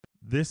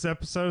This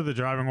episode of the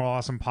Driving While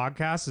Awesome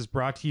podcast is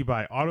brought to you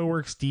by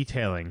AutoWorks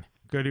Detailing.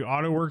 Go to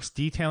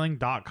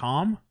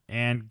autoworksdetailing.com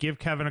and give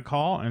Kevin a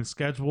call and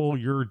schedule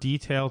your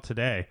detail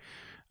today.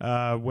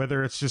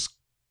 Whether it's just,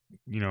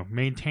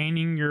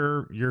 maintaining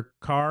your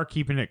car,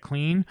 keeping it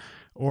clean,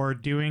 or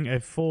doing a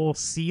full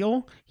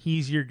seal,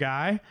 he's your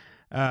guy.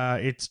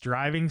 It's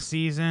driving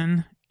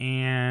season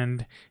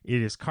and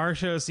it is car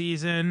show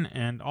season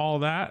and all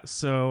that.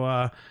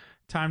 So,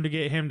 time to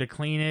get him to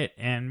clean it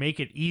and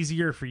make it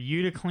easier for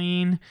you to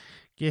clean.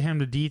 Get him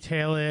to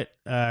detail it,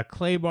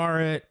 clay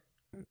bar it,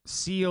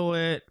 seal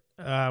it,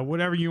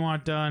 whatever you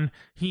want done.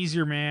 He's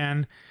your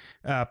man.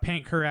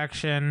 Paint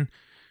correction,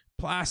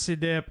 plasti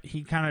dip.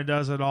 He kind of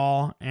does it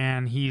all,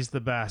 and he's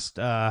the best.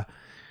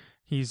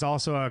 He's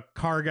also a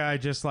car guy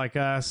just like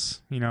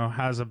us.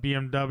 Has a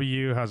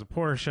BMW, has a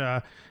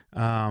Porsche.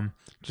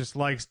 Just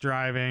likes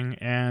driving,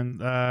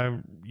 and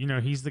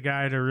he's the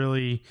guy to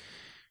really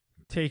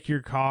take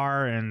your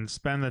car and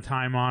spend the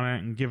time on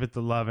it and give it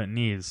the love it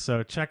needs.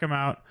 So check him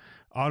out,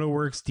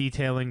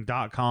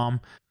 autoworksdetailing.com.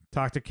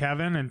 Talk to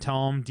Kevin and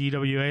tell him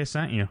DWA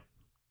sent you.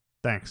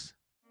 Thanks.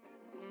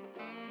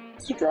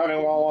 It's the Driving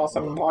While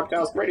Awesome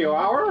podcast radio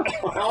hour.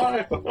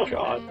 Oh,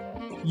 God.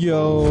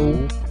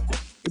 Yo.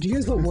 Do you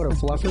guys know what a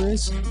fluffer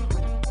is?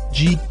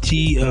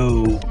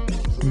 GTO.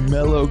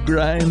 Mellow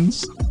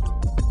grinds.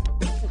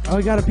 Oh,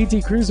 I got a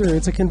PT Cruiser.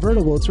 It's a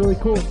convertible. It's really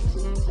cool.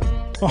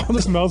 Oh,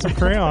 this smells of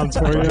crayons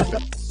for you.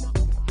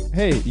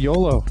 Hey,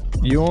 YOLO.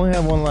 You only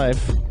have one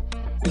life.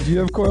 Do you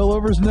have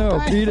coilovers?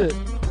 No. Beat it.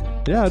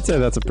 Yeah, I'd say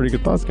that's a pretty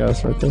good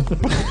podcast right there.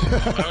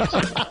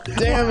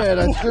 Damn it,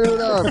 I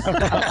screwed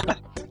up.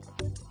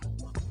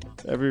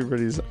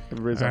 Everybody's on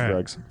All right.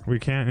 drugs. We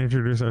can't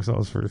introduce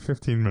ourselves for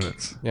 15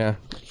 minutes. Yeah.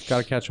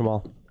 Gotta catch them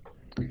all.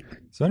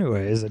 So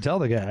anyways, I tell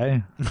the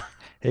guy,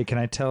 hey, can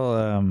I tell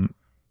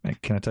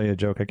you a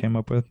joke I came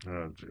up with?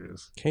 Oh,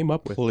 jeez. Came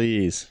up with.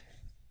 Please.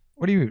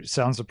 What do you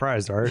sound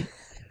surprised, Art?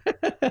 I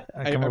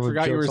come up with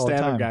forgot you were jokes all the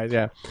stand-up time. guys.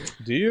 Yeah.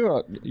 Do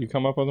you? You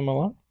come up with them a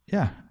lot?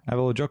 Yeah, I have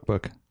a little joke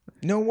book.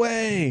 No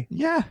way.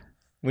 Yeah.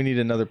 We need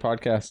another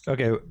podcast.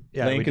 Okay.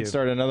 Yeah, Lane we could do.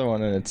 start another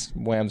one, and it's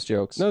Wham's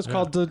jokes. No, it's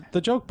called the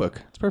joke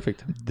book. It's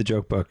perfect. The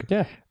joke book.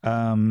 Yeah.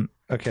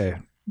 Okay.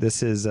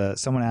 This is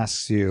someone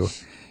asks you,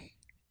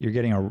 you're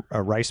getting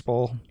a rice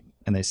bowl,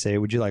 and they say,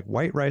 "Would you like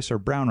white rice or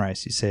brown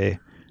rice?" You say,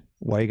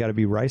 "Why you got to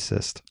be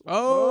racist?"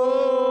 Oh,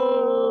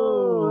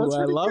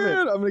 I love it.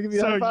 I'm gonna give you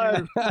So a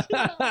high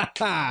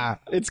five.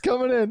 It's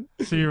coming in.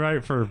 So you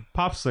write for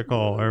popsicle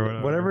or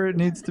whatever. Whatever it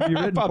needs to be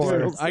written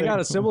for. I got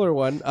a similar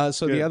one.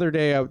 So the other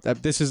day,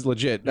 this is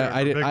legit. Yeah,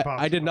 I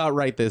big did not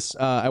write this.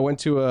 I went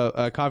to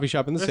a coffee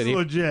shop in the This city. is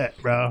legit,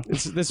 bro.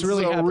 This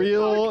really is a happened.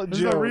 real This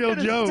is a real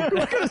joke.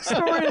 This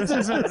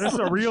is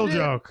a real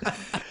joke.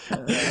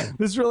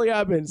 This really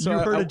happened. So You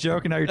heard I- a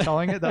joke and now you're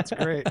telling it? That's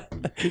great.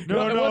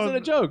 No, it wasn't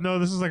a joke. No,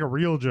 this is like a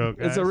real joke.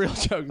 It's a guys. real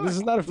joke. This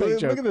is not a fake Look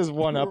joke. at this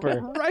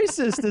one-upper.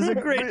 Racist is a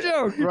great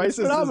joke. It's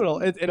phenomenal.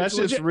 That's that's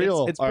just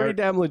real, It's pretty Art.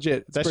 damn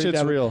legit. That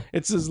shit's real.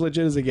 It's as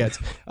legit as it gets.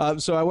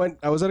 So I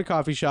was at a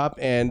coffee shop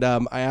and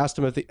I asked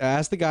him I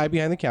asked the guy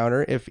behind the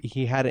counter if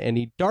he had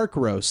any dark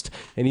roast,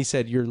 and he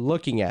said, "You're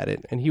looking at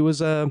it." And he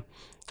was a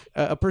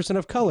person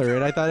of color,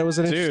 and I thought it was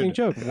an interesting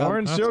joke.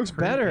 Warren's That's joke's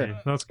creepy. better.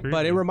 That's creepy.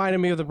 But it reminded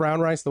me of the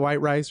brown rice, the white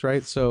rice,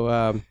 right?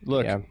 So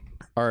Look, yeah.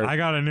 Art. I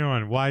got a new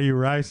one. Why you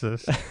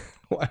racist?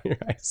 It's White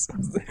rice.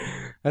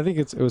 I think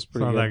it was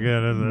pretty not that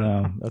good. good, is it?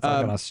 No, that's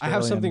like an I Australian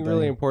have something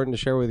really thing. important to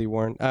share with you,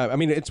 Warren. I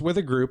mean, it's with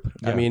a group.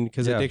 I Yeah. mean,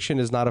 because Yeah. addiction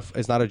is not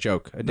a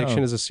joke. Addiction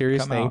No. is a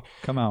serious thing.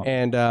 Come out.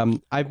 And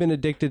I've been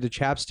addicted to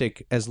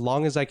chapstick as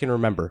long as I can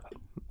remember.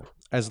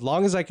 As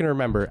long as I can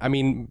remember. I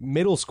mean,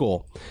 middle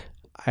school.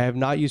 I have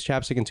not used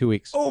chapstick in 2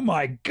 weeks. Oh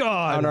my How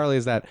God. gnarly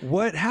is that?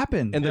 What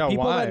happened? And the Yeah,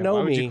 people why? that know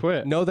Why would you me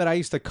quit? know that I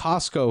used to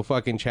Costco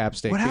fucking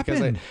chapstick. What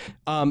happened?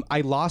 Because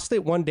I lost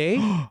it one day,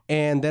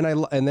 and then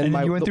and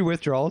my you went through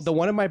withdrawals? the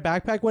one in my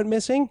backpack went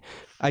missing.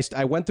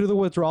 I went through the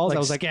withdrawals. Like I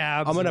was like,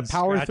 scabs I'm gonna and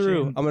power scratching?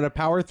 through. I'm gonna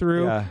power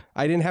through. Yeah.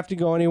 I didn't have to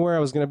go anywhere. I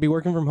was gonna be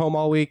working from home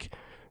all week.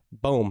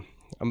 Boom.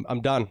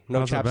 I'm done. No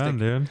How's it chapstick.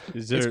 been,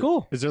 dude? It's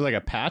cool. Is there like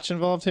a patch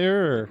involved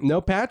here? Or?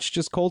 No patch,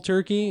 just cold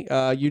turkey.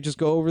 You just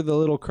go over the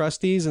little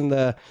crusties and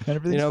the And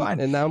everything's fine.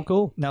 and now I'm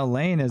cool. Now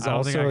Lane is I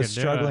don't think I also a can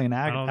do struggling it.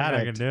 I don't think I can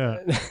addict.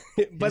 do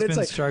it. But He's it's been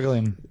like,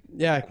 struggling.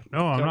 yeah,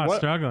 No, I'm not What?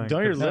 struggling.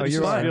 Don't your No, lips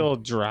you're just fine. feel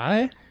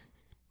dry?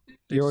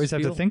 You always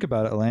have to feel- think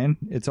about it, Lane.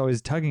 It's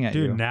always tugging at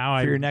you. Dude, now for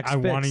I your next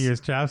want to fix.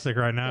 use chapstick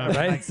right now.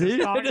 Right? See?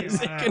 Talking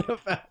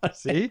about it.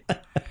 See?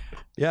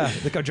 Yeah,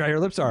 look how dry your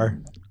lips are.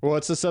 Well,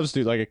 what's the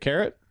substitute? Like a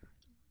carrot?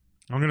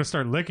 I'm gonna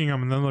start licking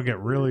them, and then they'll get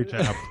really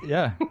chapped.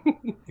 Yeah.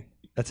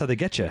 That's how they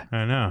get you.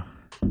 I know.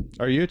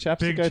 Are you a chapstick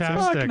Big guy too?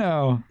 chapstick. Fuck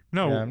no.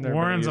 No, Yeah, I've never been a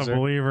Warren's a user.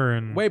 believer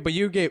in. Wait, but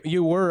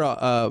you were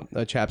a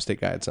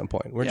chapstick guy at some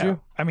point, weren't Yeah. you?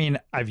 I mean,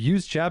 I've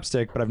used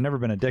chapstick, but I've never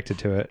been addicted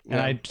to it. And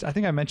I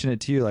think I mentioned it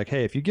to you, like,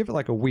 hey, if you give it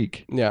like a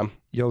week, Yeah,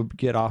 you'll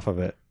get off of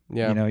it.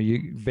 yeah. You know,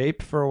 you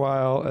vape for a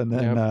while, and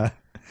then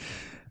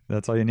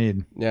That's all you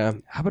need. Yeah.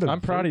 How about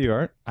I'm proud of you,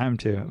 Art. I am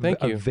too.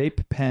 Thank a you.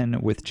 vape pen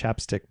with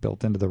chapstick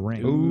built into the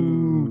ring.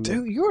 Ooh,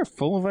 dude, you are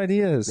full of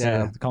ideas.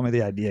 Yeah. Call me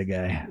the idea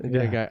guy.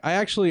 Yeah, guy.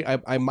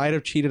 I might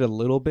have cheated a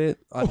little bit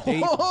on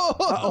day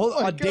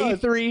on day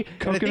 3.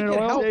 Coconut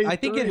oil? I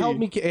think it helped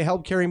me. It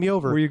helped carry me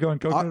over. Were you going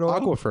coconut oil?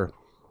 Aquifer.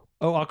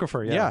 Oh,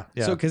 Aquifer. Yeah.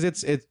 Yeah. So because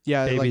it's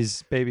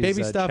baby's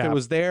baby stuff. chap. It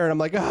was there, and I'm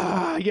like,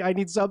 yeah, I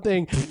need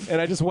something,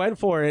 and I just went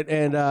for it,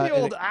 and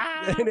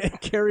and it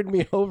carried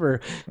me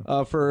over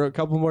for a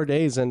couple more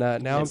days, and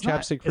now I'm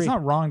chapstick free. It's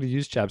not wrong to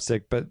use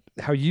chapstick, but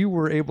how you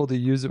were able to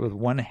use it with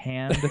one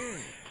hand,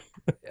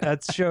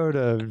 that showed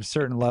a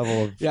certain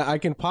level of. Yeah, I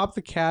can pop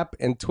the cap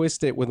and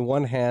twist it with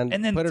one hand,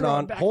 And then put it throw it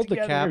on, back hold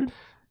together. the cap,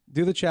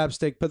 do the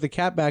chapstick, put the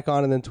cap back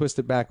on, and then twist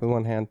it back with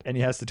one hand. And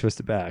he has to twist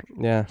it back.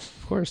 Yeah,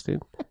 of course,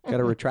 dude. Got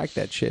to retract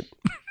that shit.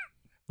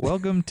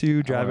 Welcome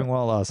to Driving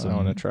While I Awesome.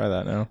 want to try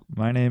that now.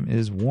 My name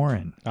is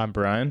Warren. I'm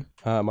Brian.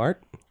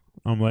 Mark?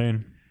 I'm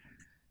Lane.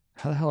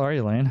 How the hell are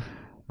you, Lane?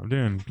 I'm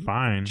doing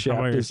fine. How Chapped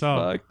about as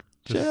yourself? fuck.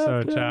 Just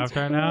so Chapped as chapped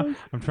right now.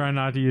 I'm trying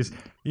not to use.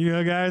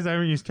 Guys, I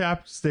haven't used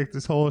chapstick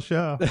this whole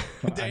show.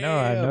 I know.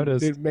 I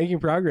noticed. Dude, making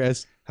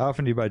progress. How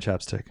often do you buy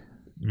chapstick?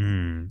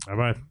 I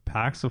buy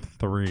packs of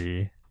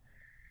 3,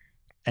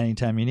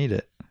 Anytime you need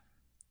it.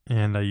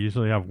 and I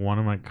usually have one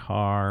in my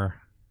car,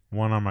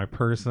 one on my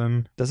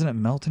person. Doesn't it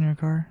melt in your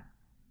car?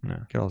 No,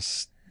 Get all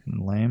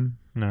lame.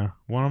 no,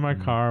 one on my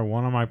car,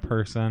 one on my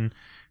person,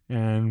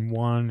 and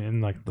one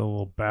in like the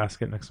little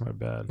basket next to my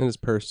bed. In his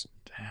purse.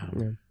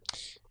 Damn.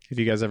 Have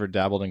you guys ever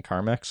dabbled in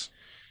Carmex?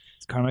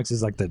 Carmex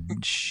is like the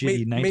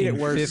shitty Made it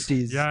worse.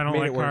 1950s. Yeah, I don't Made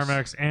like it worse.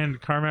 Carmex,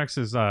 and Carmex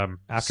is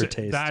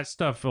Aftertaste. That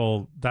stuff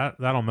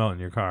that'll melt in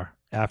your car.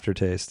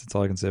 Aftertaste. That's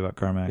all I can say about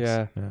Carmex.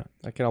 Yeah. Yeah.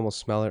 I can almost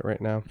smell it right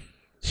now.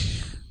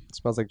 It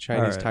smells like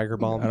Chinese All right. tiger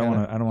balm. I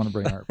don't want to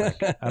bring art back.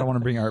 I don't want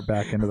to bring art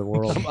back into the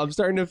world. I'm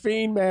starting to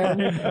fiend, man.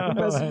 You're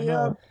messing me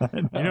up.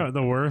 You know,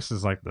 the worst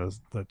is like the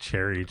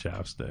cherry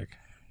chapstick.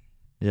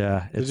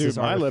 Yeah, it's Dude, just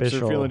my lips are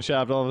artificial. feeling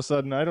chapped all of a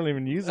sudden. I don't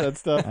even use that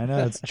stuff. I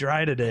know it's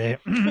dry today.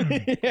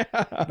 Yeah.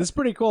 This is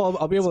pretty cool.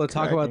 I'll be able to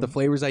talk about cracking. the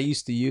flavors I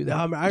used to use.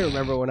 I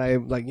remember when I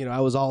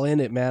was all in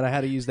it, man. I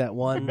had to use that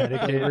one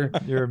medicator.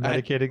 You're a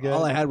medicated guy.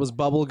 All I had was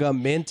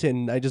bubblegum mint,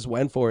 and I just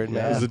went for it, It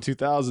man. was the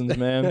 2000s,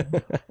 man.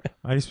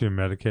 I used to be a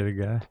medicated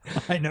guy.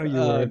 I know you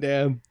Oh, were.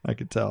 damn. I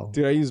could tell.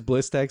 Dude, I used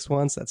Blistex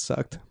once. That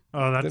sucked.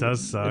 Oh, that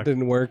does It suck.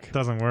 didn't work.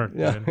 Doesn't work.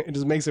 Yeah, Dude. it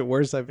just makes it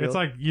worse, I feel. It's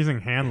like using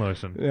hand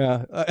lotion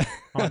yeah.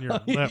 on your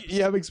lips.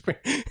 You have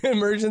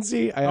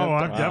emergency? I have Oh,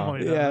 I've Wow.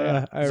 definitely done yeah, that.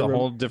 yeah. I It's a remember,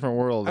 whole different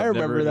world. I I've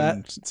remember never that.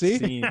 even See?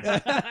 seen.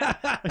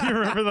 You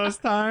remember those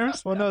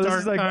times? Well, no, this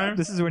Dark is like times?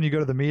 this is when you go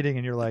to the meeting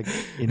and you're like,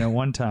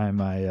 one time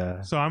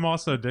I So I'm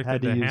also addicted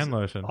had to to use hand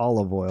lotion.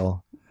 olive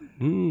oil,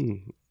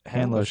 Mm.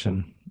 hand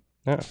lotion.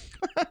 Yeah.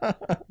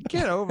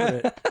 Get over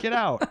it. Get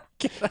out.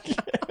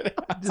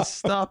 Just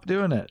stop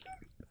doing it.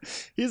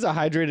 He's a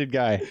hydrated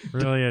guy.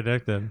 Really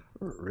addicted.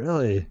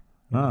 Really?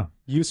 Huh.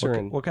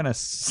 Eucerin. What kind of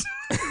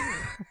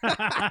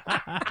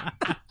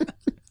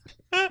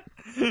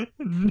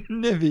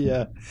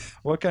Nivea?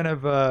 What kind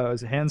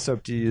of hand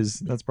soap do you use?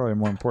 That's probably a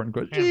more important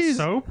question. Hand Jeez.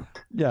 soap?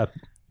 Yeah,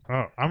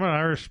 Oh, I'm an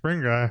Irish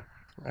Spring guy.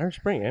 Irish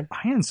Spring, eh?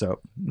 hand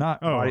soap, not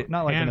Oh, body,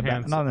 not like in the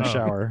hand not in the soap.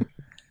 Oh. shower.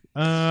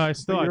 I But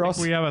think you're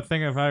also- we have a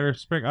thing of Irish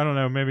Spring. I don't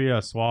know, maybe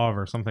a Suave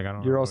or something. I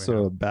don't know. You're what we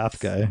also a bath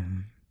guy.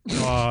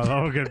 have.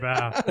 Oh, good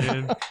bath,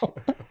 dude.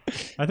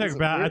 I took a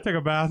bath. I took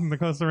a bath in the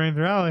Coastal Range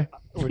Rally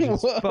Which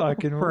is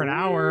fucking for an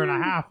hour and a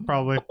half,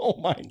 probably. Oh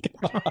my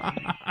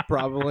god,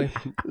 Probably.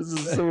 this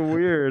is so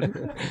weird.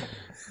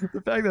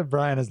 The fact that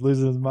Brian is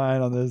losing his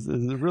mind on this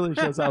it really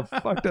shows how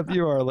fucked up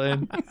you are,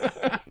 Lane.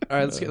 All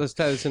right, let's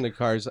tie this into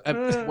cars.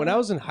 When I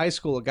was in high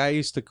school, a guy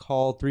used to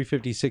call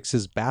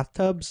 356s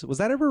bathtubs. Was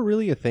that ever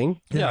really a thing?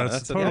 Yeah, that's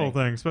that's a the total thing.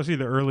 thing, especially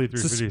the early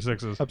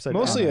 356s. Upside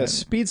Mostly down. a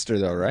speedster,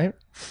 though, right?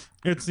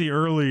 It's the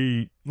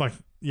early,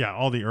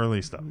 all the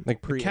early stuff.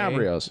 Like pre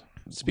Cabrios,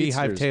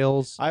 beehive speedsters.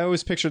 tails. I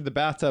always pictured the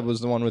bathtub was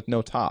the one with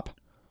no top.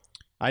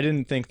 I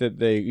didn't think that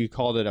you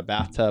called it a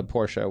bathtub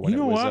Porsche when You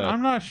know it was what? a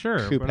I'm not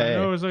sure, coupe. but I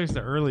know it was always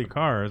the early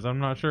cars. I'm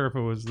not sure if it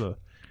was the.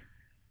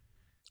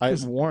 Warren,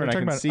 we're I talking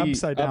can about see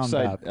upside down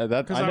bath.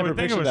 that 'Cause I I never would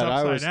think it pictured was that.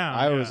 upside down,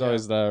 I was yeah.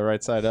 always the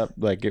right side up.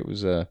 Like it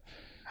was a.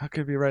 How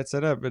could it be right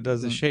side up? It The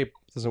doesn't shape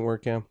doesn't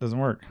work, yeah. doesn't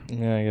work.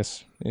 Yeah, I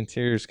guess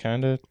interior's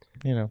kind of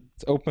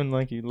it's open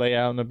like you lay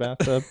out in a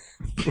bathtub.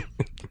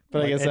 But I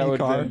Like guess that any would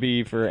car? then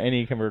be for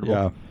any convertible.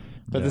 Yeah.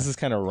 But this is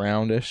kind of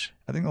roundish.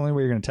 I think the only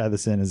way you're going to tie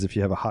this in is if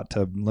you have a hot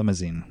tub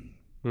limousine,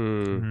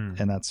 Hmm.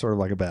 and that's sort of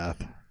like a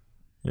bath.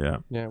 Yeah.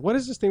 Yeah. What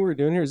is this thing we're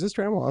doing here? Is this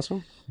Driving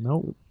Awesome?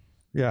 Nope.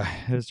 Yeah,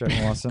 it is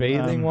driving awesome.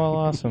 Bathing while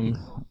awesome.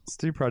 Let's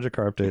do project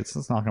car updates.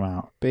 Let's knock them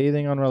out.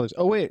 Bathing on rollers.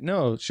 Oh wait,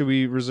 no. Should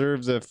we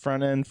reserve the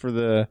front end for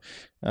the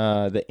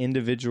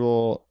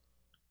individual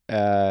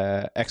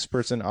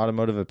experts in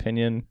automotive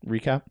opinion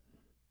recap?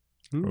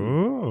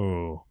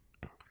 Ooh.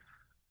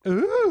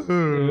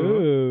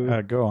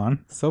 Ooh. Go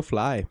on. So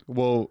fly.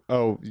 Well,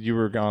 you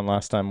were gone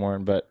last time,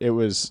 Warren, but it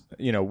was,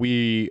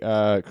 we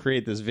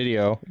create this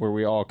video where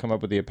we all come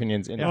up with the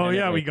opinions Oh independently.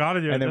 yeah, we got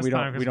to do it And then this we don't-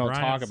 time 'cause we don't talk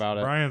Brian's- about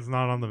it. Brian's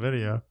not on the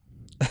video.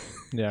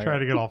 Yeah, Try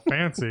to get all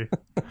fancy.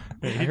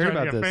 I heard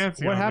about this.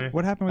 Fancy What on happened? me.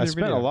 What happened I with your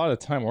spent video? a lot of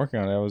time working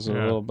on it. I was a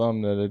Yeah. little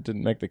bummed that it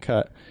didn't make the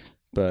cut.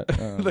 But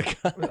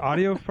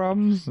Audio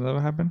problems? Is that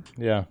what happened?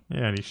 yeah,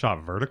 Yeah, and he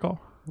shot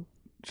vertical.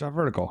 Shot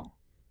vertical.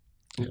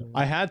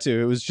 I had to.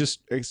 It was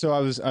just so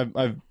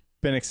I've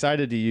been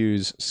excited to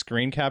use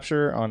screen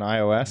capture on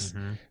iOS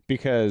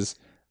because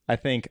I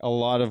think a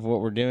lot of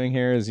what we're doing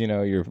here is,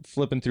 you're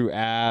flipping through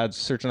ads,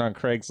 searching on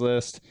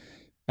Craigslist.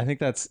 I think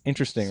that's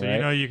interesting, So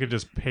right? you could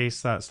just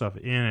paste that stuff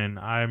in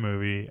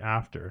iMovie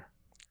after.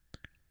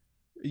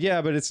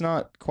 Yeah, but it's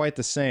not quite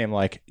the same.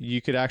 Like you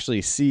could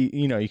actually see,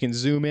 you can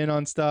zoom in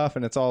on stuff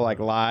and it's all like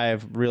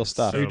live, real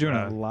stuff. So you're doing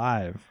bad. it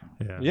live.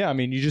 Yeah. Yeah, I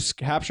mean, you're just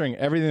capturing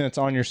everything that's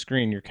on your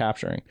screen. You're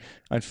capturing.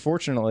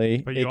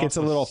 Unfortunately, But you it gets a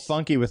also little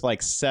funky with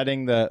like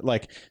setting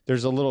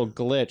there's a little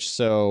glitch,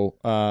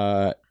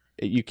 so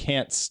you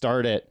can't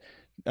start it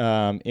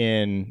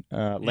in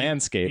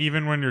landscape.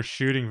 Even when you're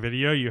shooting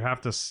video, you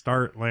have to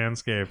start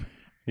landscape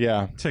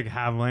Yeah, to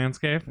have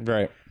landscape.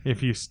 right.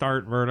 If you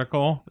start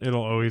vertical,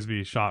 it'll always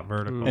be shot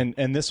vertical.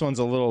 And this one's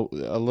a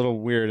little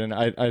weird, and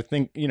I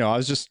think I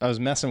was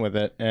messing with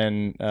it,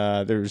 and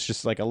there was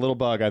just like a little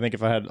bug. I think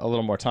if I had a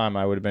little more time,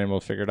 I would have been able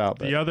to figure it out.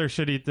 But The other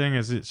shitty thing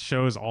is it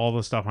shows all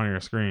the stuff on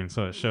your screen,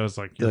 so it shows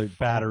like your The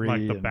battery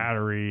like the and-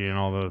 battery and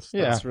all those.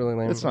 yeah, That's really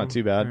lame. it's not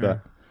too bad, Yeah.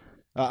 but.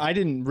 I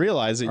didn't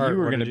realize that Art, you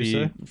were what going to did be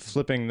you say?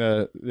 flipping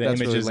the That's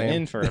really images lame.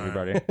 in for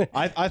everybody.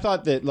 I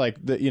thought that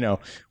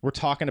we're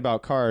talking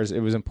about cars.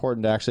 It was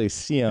important to actually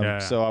see them, Yeah.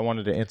 so I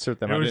wanted to insert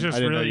them. It was I just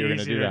didn't know really you were going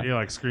to easy do to that. do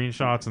like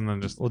screenshots and then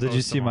just. Well, did you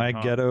post see them on my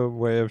top. ghetto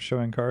way of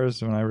showing cars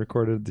when I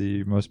recorded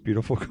the most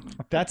beautiful car?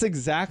 That's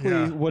exactly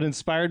Yeah. what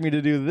inspired me to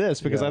do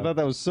this because I Yeah. thought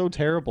that was so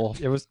terrible.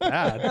 It was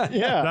bad.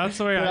 Yeah, That's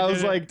the way And I I did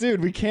was it. like,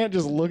 dude, we can't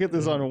just look at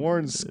this on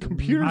Warren's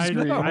computer I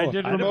screen know. I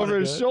did it from over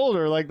his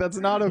shoulder. Like that's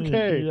not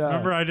okay. Yeah.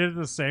 Remember, I did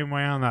it the same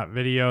way on that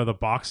video, the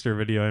Boxster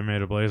video I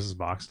made of Blaze's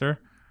Boxster.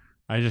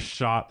 I just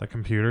shot the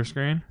computer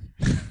screen,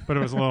 but it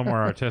was a little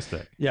more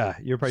artistic. Yeah,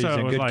 you're probably So it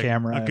using a was good like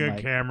camera. a and, good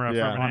like, camera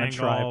Yeah. from an on a angle,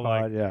 tripod.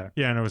 like- Yeah.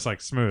 yeah, and it was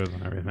like smooth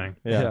and everything.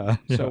 Yeah.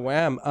 So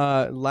Wham,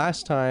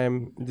 last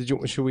time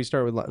should we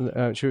start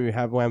with should we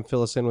have Wham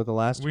fill us in with the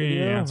last We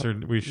video?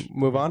 answered.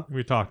 Move on.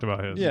 We talked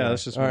about his. Yeah,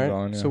 let's just All move right.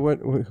 on. Yeah. So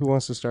who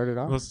wants to start it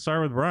off? Let's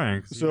start with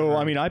Brian. 'cause So you-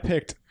 I mean, I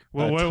picked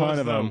well, a what ton was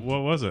of them.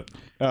 What was it?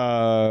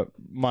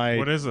 My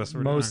What is this?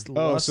 We're Most doing?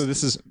 Oh, lust- so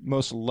this is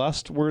most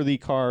lust-worthy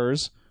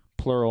cars,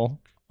 plural,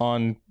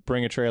 on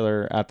Bring a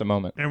Trailer at the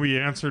moment. And we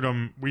answered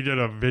them. We did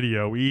a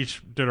video. We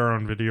each did our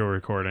own video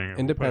recording. and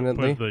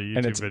Independently. Put the YouTube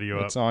And it's video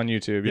up. on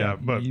YouTube. Yeah, Yeah.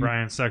 but You-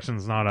 Brian's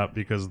section's not up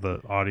because the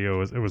audio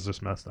was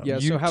just messed up. Yeah,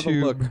 so have a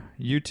look.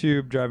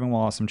 YouTube Driving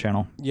While Awesome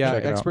channel. Yeah,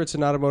 Check it out. experts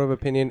in automotive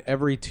opinion.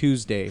 Every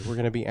Tuesday, we're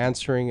going to be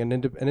answering an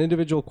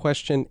individual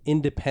question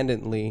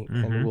independently,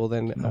 and we'll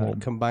then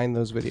combine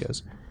those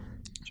videos.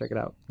 Check it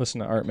out.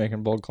 Listen to Art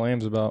making bold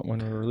claims about when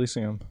we're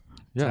releasing them.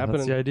 Yeah, happening.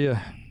 that's the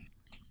idea.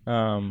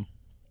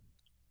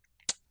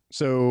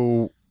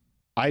 So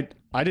I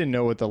didn't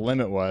know what the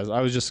limit was.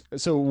 I was just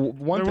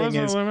one There was thing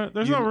no is limit.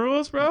 There's you- no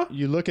rules, bro.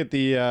 you look at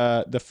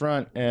the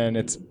front and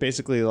it's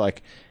basically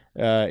like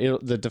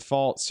the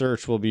default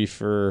search will be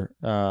for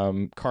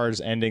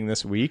cars ending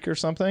this week or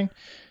something.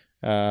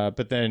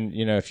 But then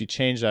if you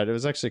change that, it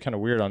was actually kind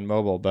of weird on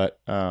mobile, but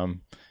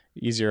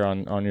easier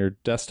on your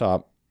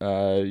desktop.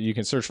 You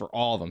can search for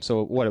all of them. So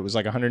it was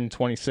like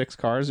 126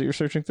 cars that you're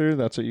searching through.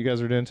 That's what you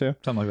guys are doing too.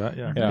 Something like that.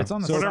 Yeah. Yeah. It's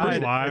on the So whatever's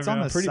side. live, It's on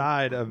yeah. the Pretty-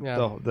 side of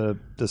Yeah.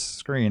 the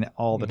screen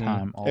all the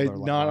time. All the, like,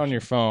 Not on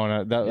your phone.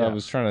 I Yeah.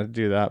 was trying to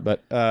do that,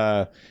 but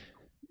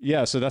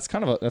yeah. So that's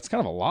kind of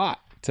a lot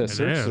to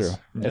search is.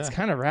 through. It's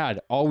kind of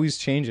rad. Always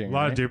changing. A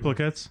lot of right?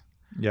 duplicates,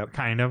 Yep.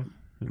 kind of.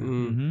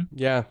 Mm-hmm.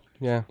 Yeah,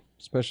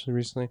 especially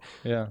recently.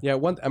 Yeah. Yeah,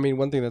 one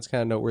thing that's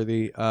kind of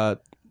noteworthy.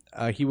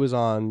 He was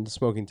on the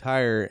Smoking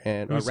Tire,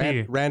 and Who's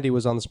he? Randy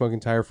was on the Smoking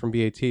Tire from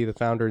BAT, the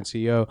founder and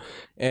CEO,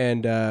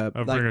 and Of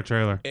Bring a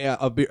Trailer. Yeah,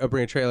 a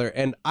Bring a Trailer.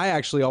 And I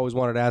actually always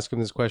wanted to ask him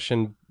this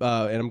question,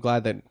 and I'm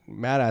glad that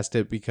Matt asked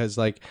it because,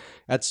 like,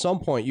 at some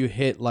point you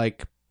hit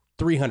like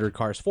 300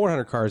 cars,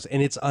 400 cars,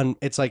 and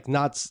it's like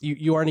not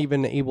you aren't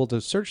even able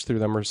to search through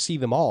them or see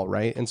them all,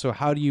 right? And so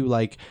how do you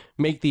like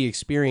make the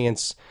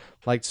experience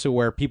like so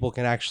where people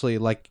can actually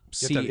like You have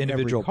see to have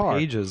individual every car?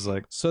 pages.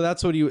 Like, So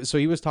that's what he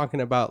was talking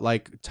about,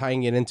 like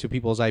tying it into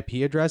people's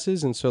IP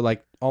addresses, and so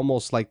like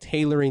almost like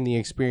tailoring the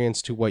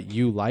experience to what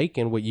you like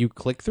and what you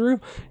click through,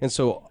 and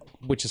so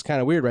which is kind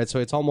of weird, right? So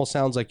it almost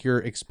sounds like you're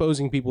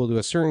exposing people to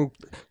a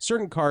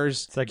certain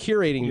cars, it's like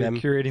curating you're them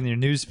curating your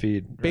news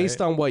feed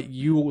based on what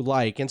you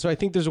like, and so I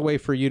think there's a way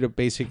for you to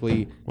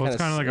basically Well, it's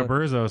kind of like a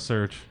Burzo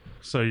search.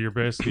 So you're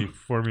basically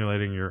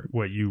formulating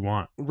what you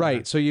want.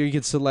 right. So you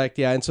could select,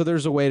 yeah, and so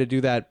there's a way to do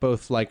that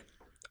both like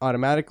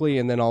automatically,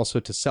 and then also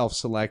to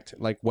self-select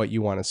like what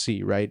you want to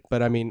see, right?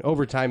 But I mean,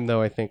 over time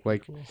though, I think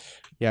like,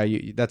 yeah,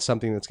 that's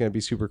something that's going to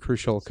be super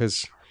crucial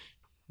because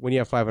when you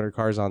have 500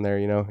 cars on there,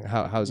 you know,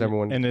 how's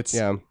everyone? And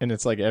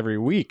it's like every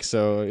week,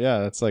 so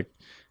yeah, it's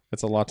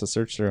a lot to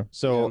search through.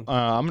 So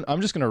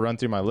I'm just gonna run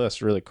through my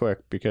list really quick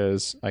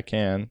because I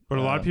can. But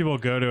a lot of people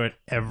go to it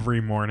every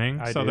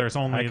morning, so there's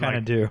only I kind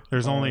of do.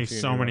 There's Only only a few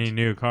so new many ones.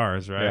 new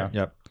cars, right? Yeah.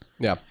 Yep.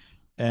 Yeah.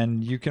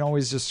 And you can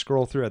always just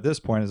scroll through. At this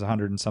point is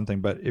 100 and something,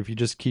 but if you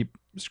just keep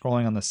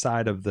scrolling on the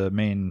side of the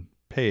main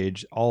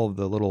page, all of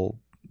the little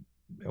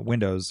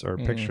windows or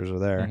pictures are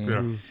there.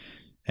 Mhm. Yeah.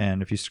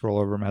 And if you scroll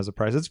over them, it has a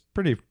price. It's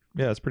pretty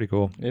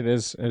cool. It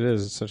is.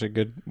 It's such a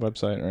good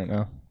website right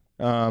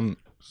now.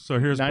 So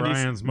here's 90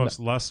 Brian's most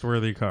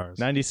lust-worthy cars.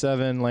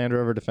 97 Land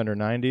Rover Defender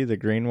 90, the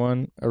green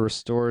one, a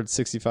restored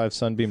 65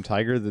 Sunbeam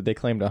Tiger that they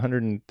claimed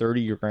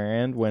 130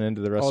 grand went into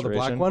the Oh, restoration. the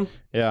black one.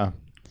 Yeah.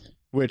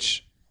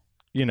 Which,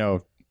 you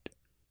know,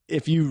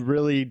 if you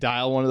really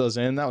dial one of those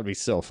in, that would be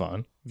so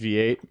fun.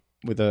 V8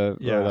 with a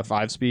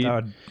 5-speed That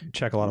would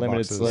check a lot of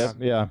limited boxes. slip.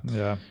 Yeah.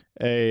 Yeah.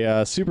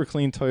 A super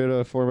clean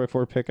Toyota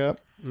 4x4 pickup.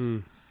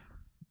 Mm.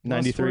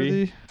 93.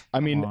 Lustworthy? I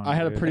mean, Come on, I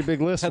had a dude. pretty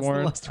big list, That's the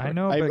Warren. last I one.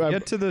 know, I- but I-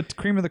 get to the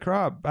cream of the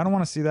crop. I don't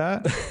want to see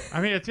that.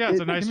 I mean, it's a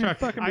nice give me truck.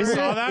 fucking I bread.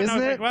 saw that, and I Isn't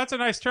was it? like, well, that's a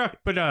nice truck.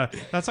 But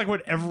that's like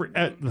what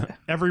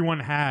everyone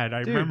had. I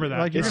Dude, remember that.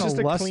 Like, Yeah. you're It's gonna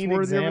just a clean lust-worthy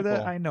over example.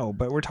 that? I know,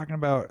 but we're talking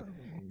about.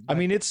 I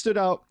mean, it stood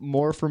out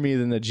more for me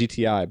than the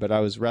GTI, but I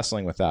was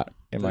wrestling with that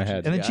in my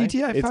head. And the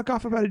GTI, It's- fuck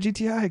off about a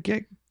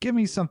GTI. Give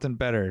me something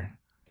better.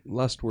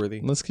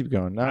 Lustworthy. Let's keep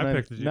going. I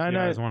picked the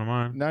GTI as one of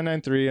mine.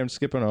 993. I'm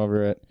skipping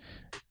over it.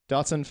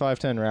 Datsun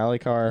 510 rally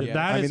car. Yeah.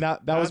 That I is- mean,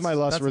 that was my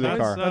lustworthy that's-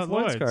 car. that's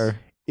Lloyd's Lloyd's. car.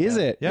 Is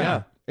it?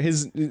 Yeah.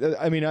 His.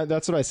 I mean,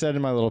 that's what I said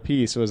in my little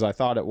piece. Was I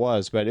thought it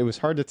was, but it was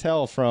hard to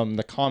tell from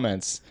the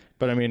comments.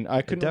 But I mean,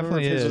 I couldn't remember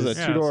if definitely his was is.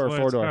 a Yeah, 2-door or it's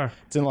Lloyd's 4-door. car.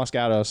 It's in Los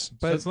Gatos.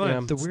 But it's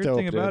Lloyd's. the weird Stoked,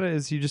 thing about dude. it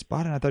is you just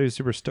bought it. I thought he was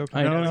super stoked.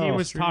 I about No, it. he know.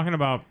 was talking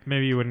about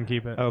maybe you wouldn't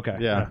keep it. Okay.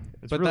 Yeah.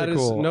 It's But really that is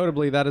cool.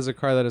 notably that is a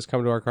car that has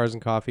come to our Cars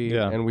and Coffee,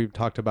 Yeah. and we've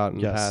talked about in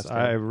the Yes, past.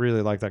 I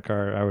really like that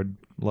car. I would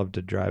love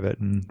to drive it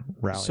and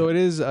rally. So it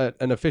is an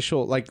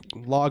official, like,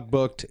 log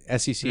booked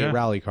SECA Yeah.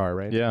 rally car,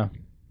 right? Yeah.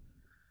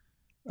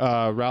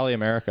 Rally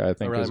America, I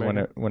think, Rally is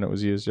America. when it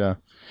was used. Yeah.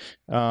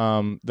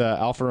 The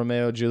Alfa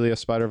Romeo Giulia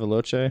Spider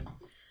Veloce,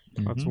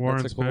 That's Mhm.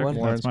 Warren's That's a cool pick. one.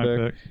 Warren's That's my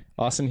pick. pick.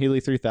 Austin Healey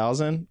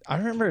 3000. I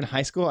remember in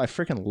high school, I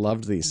freaking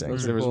loved these things.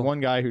 Those are There was cool. one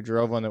guy who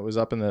drove one that was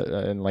up in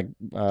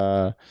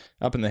the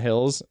up in the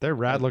hills, They're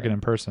rad looking in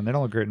person. They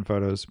don't look great in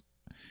photos.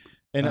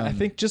 and I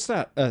think just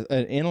that an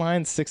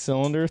inline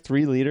 6-cylinder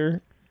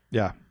 3-liter,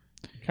 Yeah.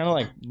 kind of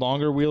like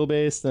longer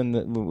wheelbase than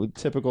the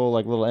typical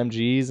like little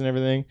MGs and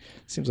everything.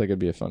 Seems like it'd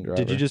be a fun driver.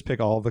 Did you just pick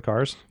all of the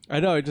cars? I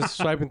know, just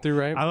swiping through,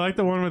 right? I like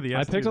the one with the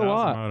I S2000 picked a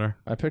lot. motor.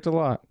 I picked a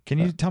lot. Can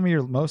you tell me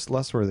your most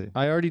lustworthy?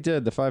 I already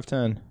did the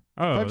 510.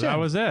 Oh, 510. that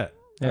was it.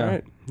 Yeah. All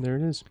right, there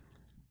it is.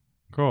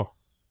 Cool.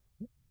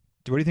 What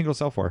do you think it'll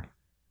sell for?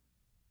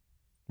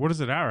 What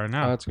is it at right Oh,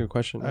 now? that's a good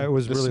question. It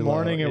was This really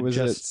morning low. it was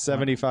at just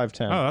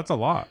 7510. Oh, that's a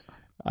lot.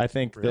 I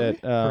think Really?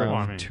 that Well,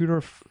 I mean,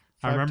 two-door.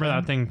 I remember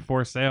that thing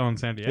for sale in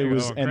San Diego. It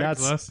was- on and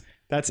that's- Craigslist.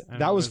 that it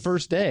was was-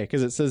 first day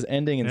because it says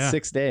ending in Yeah.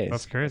 6 days.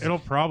 That's crazy. It'll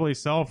probably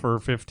sell for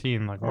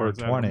 15, like Or or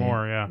 20.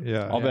 more. Yeah,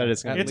 Yeah. I'll bet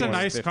it's gonna it's be a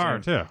more nice 15. car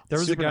too. There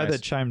was Super a guy nice.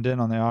 that chimed in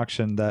on the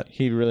auction that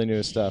He really knew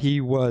his stuff. he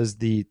was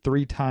the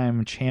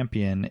 3-time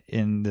champion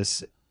in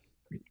this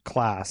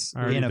class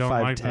I already in a don't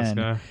like this 510.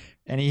 guy.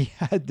 And he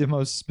had the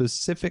most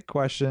specific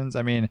questions.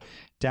 I mean,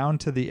 down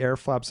to the air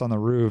flaps on the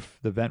roof,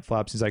 the vent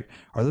flaps. He's like,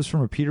 "Are those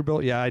from a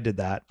Peterbilt?" Yeah, I did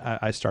that.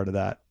 I started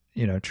that,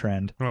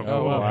 trend.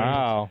 Oh,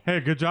 wow. Hey,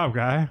 good job,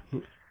 guy.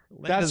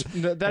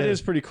 That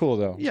is pretty cool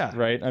though. Yeah.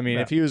 Right. I mean,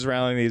 Yeah. if he was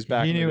rallying these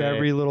back, He in the knew day-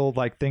 every little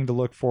thing to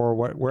look for,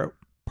 where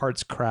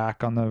parts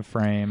crack on the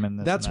frame, and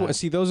this That's and what. that.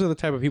 See, those are the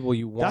type of people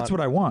you want. That's what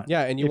I want.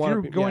 Yeah, and you if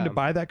want you're going to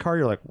buy that car,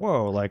 you're like,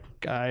 whoa, like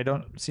I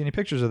don't see any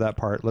pictures of that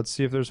part. Let's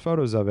see if there's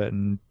photos of it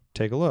and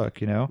take a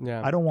look. Yeah.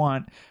 I don't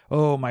want.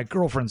 Oh, my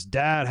girlfriend's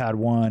dad had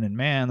one, and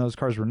man, those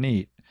cars were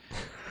neat.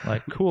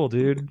 Like, cool,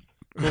 dude.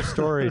 Cool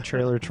story,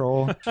 trailer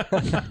troll.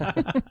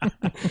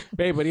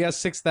 Babe, but he has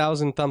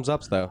 6,000 thumbs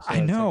ups though. so I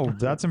it's know like-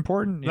 that's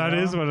important. That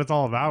is what it's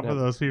all about for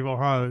those people,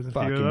 huh? There's a few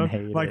of Fucking them.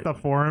 hate Like it. the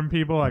forum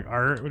people, like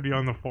Art would be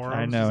on the forum.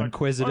 I know,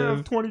 inquisitive. I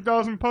have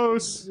 20,000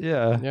 posts.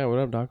 Yeah. Yeah, what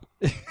up, doc?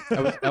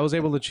 I was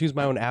able to choose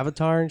my own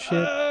avatar and shit.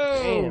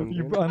 Oh, Damn,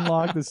 you dude.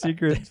 unlock the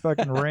secret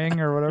fucking ring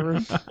or whatever.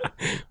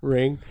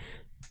 Ring.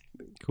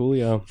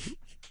 Coolio.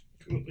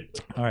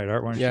 All right,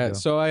 Art. Why don't Yeah, you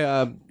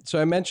go? so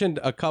I mentioned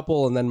a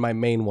couple and then my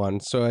main one.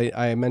 So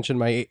I mentioned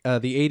my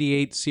the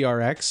 88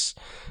 CRX,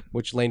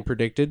 which Lane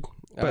predicted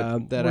that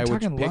we're I would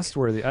talking pick.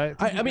 lustworthy.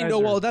 I mean, no,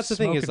 well, that's the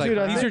thing is like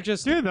these are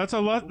just Dude, that's a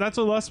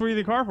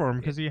less-worthy car for him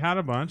because he had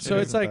a bunch. So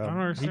it's like- I don't he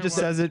understand just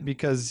why- says it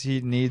because he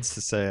needs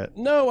to say it.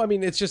 no, I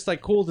mean it's just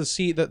like cool to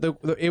see that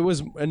it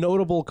was a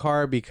notable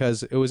car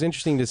because it was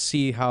interesting to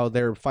see how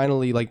they're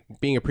finally like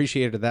being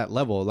appreciated at that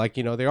level. Like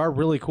they are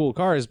really cool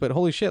cars, but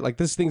holy shit, like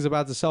this thing's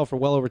about to sell for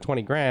well over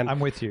 20 grand.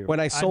 I'm with you. When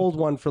I sold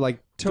one for like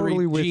totally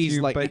 3 with G's,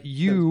 you, like but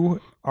you,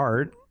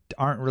 Art,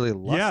 aren't really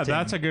lusting. Yeah,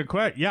 that's a good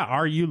question. Yeah,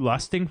 are you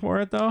lusting for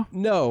it though?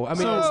 No, I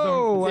mean,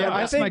 Oh, Yeah,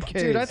 I that's my think,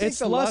 case. dude, I think it's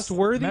the lust lust.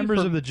 worthy.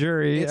 Members of the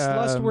jury. It's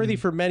lust worthy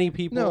for many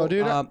people. No,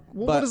 dude. but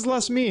what does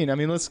lust mean? I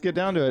mean, let's get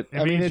down to it. It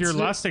I mean, means it's you're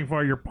lusting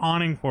for it. You're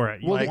pawning for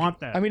it. You Well, want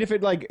that. I mean, if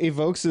it like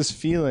evokes this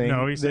feeling,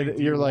 no, he's saying that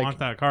you're you're like, want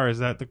that car. Is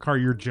that the car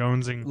you're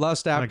jonesing?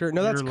 lust after. Like,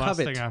 No, that's you're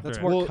covet. lusting after That's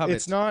it. more well, covet.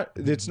 it's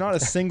not a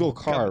single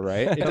car,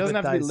 right? It doesn't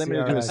have to be Covet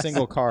limited to a CRX.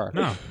 single car.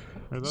 No.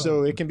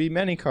 So it can be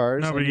many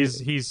cars. No, but and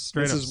he's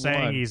straight this up is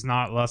saying one. he's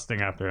not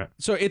lusting after it.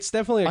 So it's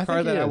definitely a I car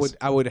think that it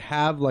I is. would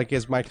have like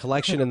as my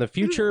collection in the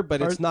future,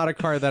 but it's not a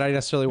car that I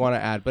necessarily want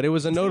to add. But it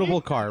was a notable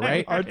car,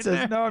 right? Art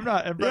says, no, I'm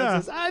not. And Brad Yeah.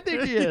 says, I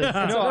think he is. It's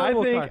a No,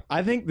 notable car.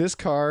 I think this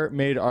car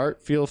made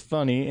Art feel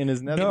funny in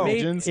his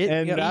negligence,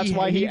 and that's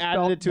why he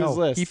added it to his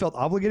list. He felt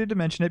obligated to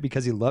mention it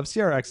because he loves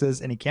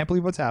CRXs and he can't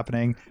believe what's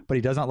happening, but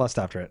he does not lust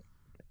after it.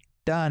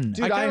 Done.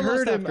 Dude, I I kinda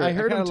heard lust him. after it. I I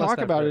heard kinda him lust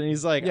talk about after it, it. and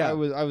he's like, Yeah. I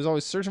was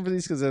always searching for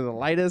these because they're the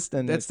lightest,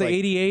 and That's it's the like,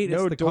 88. No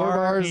It's the door car.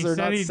 bars. He They're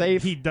said not he,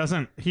 safe.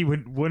 he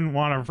wouldn't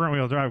want a front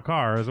wheel drive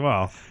car as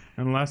well,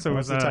 unless it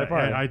was the a Type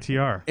R?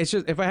 ITR. It's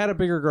just if I had a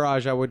bigger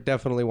garage, I would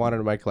definitely want it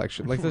in my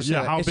collection. Like this.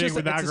 Yeah, how it's big just-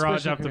 would that it's a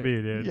garage special have to car.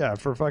 be, dude? Yeah,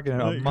 for fucking a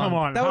month. Come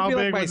on, That would how be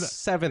like big my would that-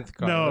 7th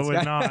car. No, it This would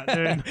guy- not.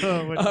 Dude.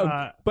 No, it would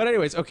not. But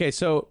anyways, okay.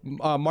 So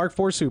Mark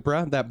IV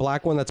Supra, that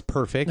black one, that's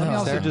perfect. Let me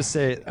also There. just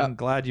say, I'm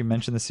glad you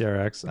mentioned the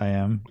CRX. I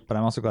am, but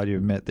I'm also glad you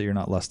admit that you're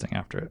not lusting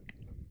after it.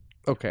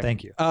 Okay.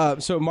 Thank you.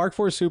 So Mark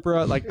IV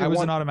Supra, like It I was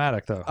want. an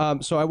automatic though.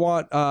 So I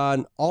want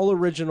an all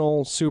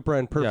original Supra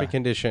in perfect Yeah.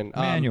 condition.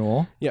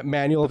 Manual, Yeah,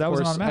 manual. But that of was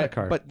an course. automatic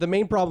car. But the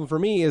main problem for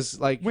me is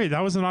like. Wait,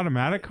 that was an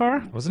automatic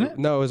car? wasn't it?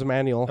 No, it was a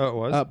manual. Oh, it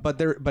was?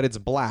 But it's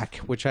black,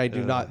 which I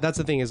do not. That's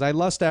the thing is I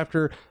lust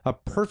after a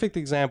perfect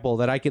example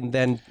that I can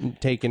then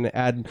take and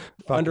add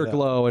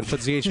underglow and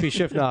put ZHP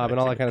shift knob and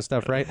all that kind of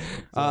stuff, right?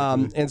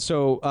 And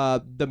so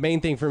the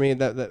main thing for me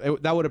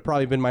that would have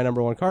probably been my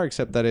number one car,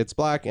 except that it's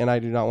black and I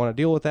do not want to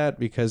deal with that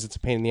because it's a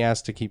pain in the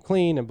ass to keep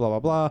clean and blah blah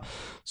blah.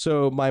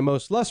 So my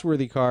most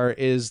lust-worthy car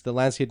is the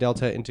Lancia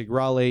Delta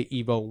Integrale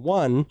Evo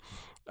 1.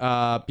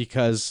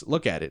 Because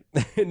look at it.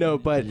 No,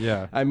 but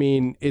Yeah. I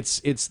mean, it's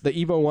the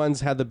Evo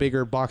ones had the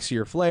bigger,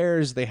 boxier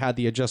flares. They had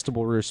the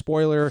adjustable rear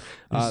spoiler.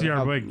 You see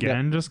our boy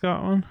Gen just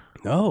got one?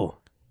 No,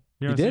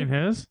 You haven't did? seen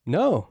his?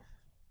 no.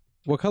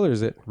 What color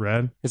is it?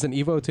 Red. Is it an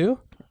Evo too?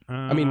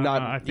 I mean,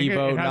 not I think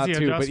Evo, it has not the 2,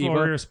 but adjustable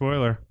Evo. rear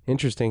spoiler.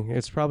 Interesting.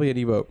 It's probably an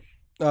Evo.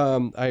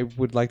 I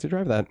would like to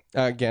drive that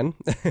again,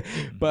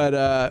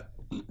 but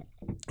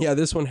yeah,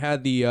 this one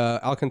had the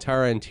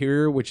Alcantara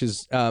interior, which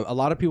is a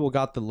lot of people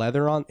got the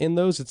leather on in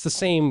those. It's the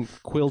same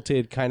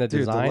quilted kind of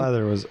Dude, design. the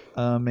leather was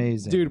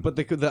amazing. Dude, but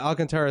the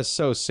Alcantara is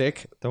so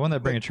sick. the one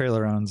that Bring a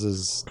Trailer owns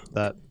is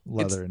that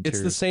leather It's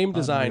interior. the same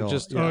design, Unreal.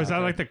 just Oh, is that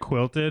like the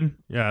quilted?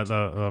 Yeah,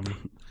 the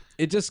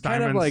it just kind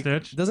of Diamond like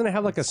stitch? doesn't it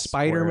have like a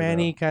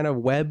Spider-Man-y kind of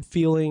web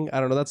feeling? I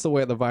don't know. That's the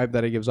vibe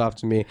that it gives off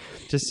to me.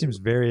 just seems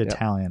very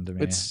Italian to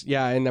me. It's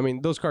and I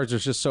mean those cars are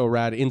just so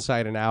rad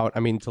inside and out. I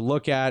mean to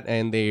look at,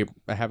 and I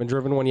haven't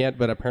driven one yet,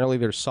 but apparently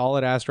they're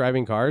solid ass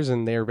driving cars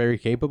and they're very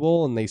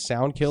capable and they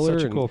sound killer.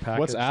 such a and, cool package.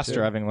 What's ass too.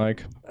 driving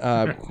like?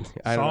 I don't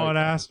solid know.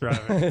 ass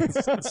driving.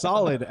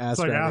 Solid ass It's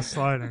like driving. ass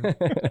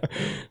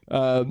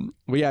sliding.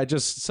 But yeah,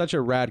 just such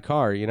a rad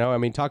car, you know. I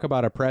mean, talk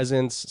about a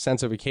presence,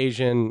 sense of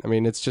occasion. I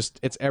mean, it's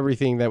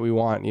everything that we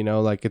want, you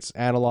know. Like it's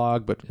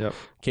analog but Yep.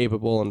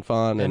 capable and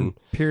fun And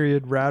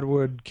period,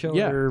 Radwood,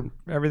 killer,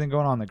 everything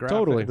going on. The graphic,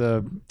 Totally.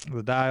 the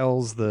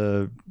dials,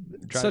 the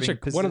such a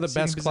driving one of the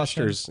seating best position.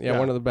 clusters. Yeah,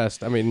 one of the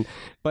best. I mean,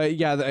 but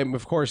yeah,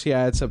 of course,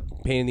 yeah, it's a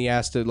pain in the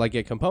ass to like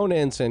get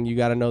components, and you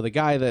got to know the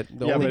guy the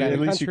Yeah, only but guy in at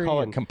the least you country, call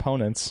it and-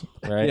 components,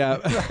 right? Yeah,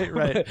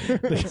 right.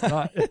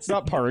 It's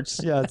not parts.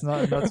 Yeah, it's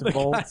not nuts and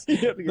bolts.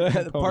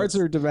 the parts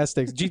are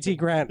domestics. GT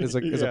Grant is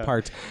a Yeah.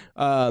 part,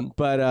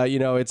 but you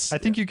know, it's I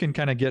think you can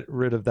kind of get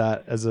rid of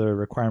that as a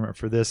requirement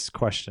for this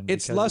question.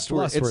 it's because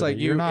lustworthy. It's like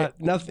you're not.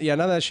 nothing. Yeah,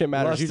 none of that shit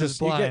matters. Lust You is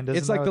just you blind, get,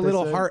 it's isn't like that the what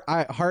they little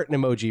say? heart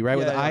emoji, right,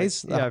 with the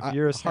eyes. Yeah, if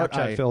you're a heart Snapchat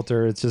eye.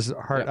 filter, it's just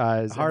heart Yeah.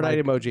 eyes, Heart and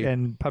eye emoji.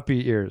 and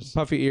puppy ears.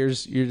 Puffy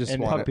ears. You just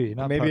And want Puppy,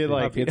 not Maybe puppy.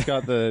 like it's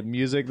got the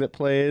music that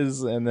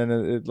plays, and then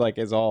it like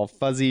is all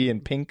fuzzy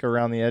and pink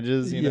around the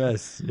edges. You know?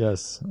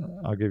 Yes,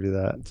 I'll give you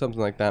that. it.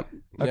 Something like that.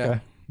 Okay.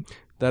 Yeah.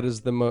 That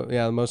is the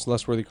most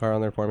lustworthy car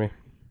on there for me.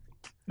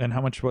 And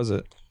how much was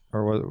it,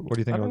 or what do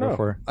you think I it'll don't know. go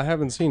for? I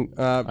haven't seen.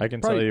 I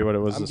can tell you what it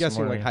was. I'm this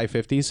guessing morning. like high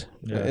 50s.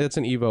 Yeah. It's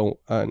an Evo,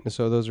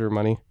 so those are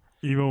money.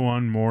 Evo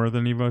 1 more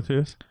than Evo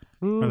 2s?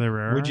 Are they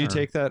rare? Would you or-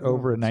 take that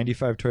over a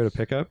 '95 Toyota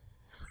pickup?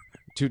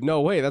 Dude,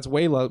 no way. That's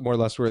way more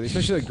lustworthy,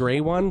 especially the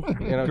gray one.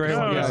 You know, Gray No,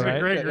 one, it's yeah, a right?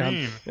 great Yeah.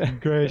 green.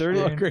 Great,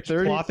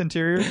 30 cloth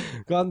interior.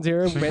 Gone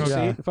zero, bench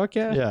Yeah. seat. Fuck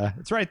yeah. Yeah,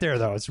 it's right there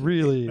though. It's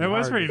really It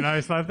was hard. pretty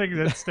nice. I think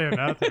that stand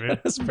out to me.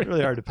 It's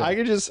really hard to pick. I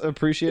could just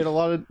appreciate a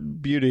lot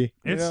of beauty.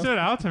 you It know? stood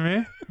out to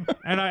me,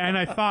 and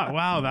I thought,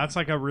 wow, that's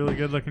like a really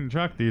good looking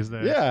truck these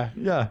days. Yeah,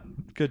 Yeah,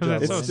 good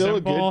job. It's it's so Lane. still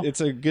simple. a good.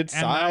 It's a good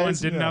And that one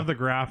size. didn't yeah. have the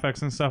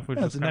graphics and stuff, which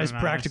Yeah, is it's a nice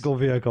kinda practical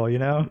vehicle. You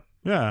know,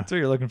 Yeah, that's what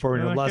you're looking for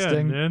when you're They look good,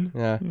 lusting. dude.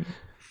 Yeah.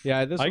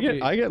 Yeah, this I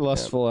get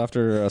lustful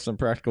after some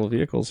practical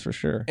vehicles for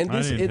sure. And I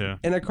this, need to.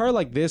 and a car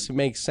like this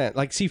makes sense.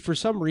 Like, see, for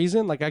some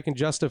reason, like I can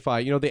justify,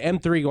 you know, the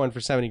M3 going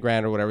for 70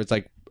 grand or whatever. It's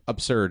like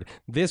absurd.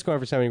 This going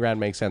for 70 grand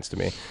makes sense to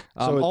me.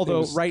 So it Although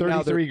was right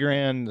now, 33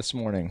 grand this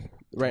morning.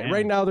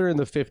 right now they're in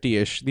the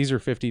 50-ish. These are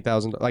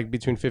 50,000, like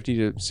between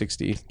 50 to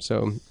 60.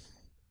 So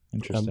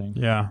Interesting.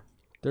 Yeah.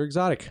 they're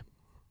exotic.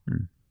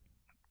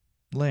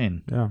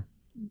 Lane, Yeah.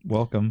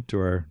 welcome to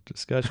our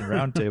discussion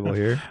roundtable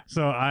here.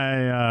 So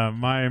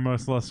my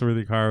most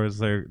lustworthy car was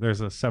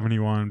there's a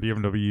 71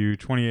 BMW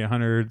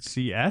 2800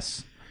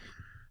 CS.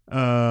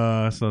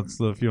 So it's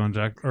the fuel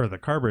inject or the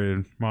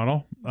carbureted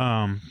model.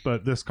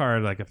 But this car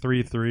had like a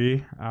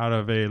 3.3 out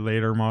of a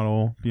later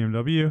model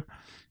BMW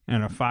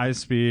and a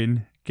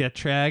 5-speed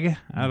Getrag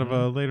out of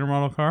a later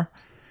model car.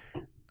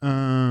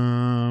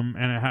 And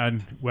it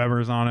had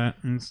Webers on it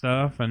and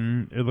stuff,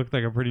 and it looked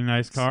like a pretty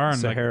nice car.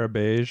 And like, Sahara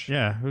beige.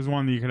 yeah, it was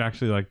one that you could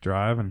actually like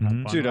drive and have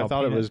Mhm. fun Dude, I with.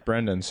 thought it Alpina. was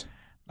Brendan's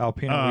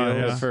Alpina Yeah.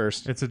 wheels. at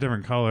first. It's a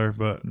different color,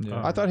 but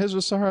Yeah. I thought his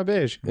was Sahara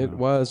beige. It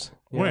was.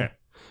 Yeah. wait.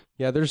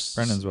 Yeah, there's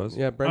Brendan's was.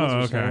 Yeah, Brendan's Oh,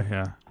 was. okay,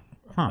 yeah.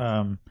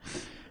 Huh.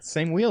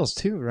 Same wheels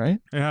too, right?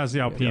 It has the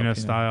Alpina Alpina.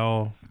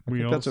 style I think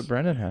wheels. that's what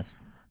Brendan had.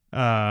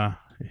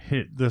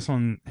 This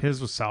one, his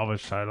was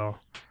salvage title.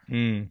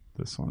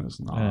 This one is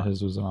not. And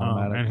his was an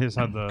automatic. and his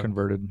had the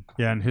converted.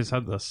 yeah, and his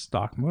had the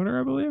stock motor,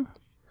 I believe.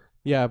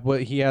 Yeah,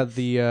 but he had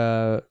the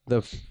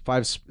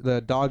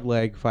dog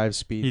leg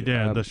 5-speed. He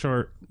did the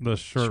short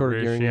short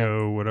gearing,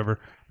 ratio, whatever.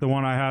 The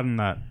one I had in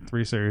that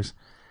 3 Series.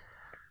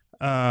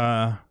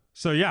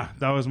 So yeah,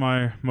 that was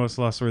my most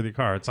lustworthy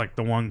car. It's like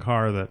the one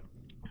car that,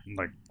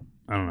 like,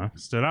 I don't know,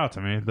 stood out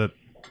to me.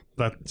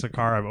 That's a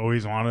car I've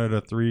always wanted,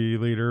 a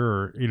 3-liter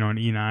or an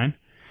E9.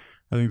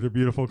 I think they're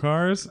beautiful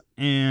cars,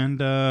 and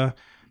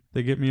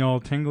they get me all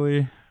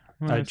tingly.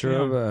 when I see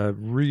drove them. a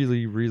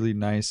really, really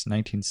nice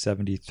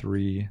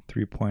 1973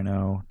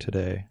 3.0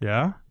 today.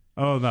 Yeah.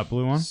 Oh, that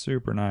blue one.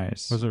 Super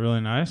nice. Was it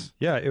really nice?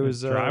 Yeah, it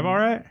was. Drive all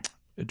right.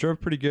 It drove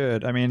pretty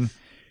good. I mean,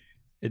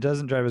 it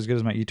doesn't drive as good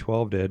as my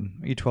E12 did.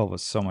 E12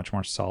 was so much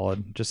more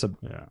solid. Just a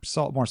Yeah.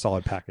 more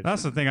solid package.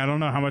 That's the thing. I don't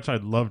know how much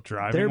I'd love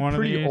driving They're one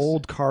pretty of these.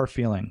 old car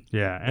feeling.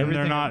 Yeah, and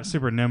Everything- they're not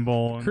super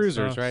nimble. And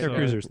Cruisers, stuff, right? They're so-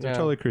 cruisers. They're Yeah.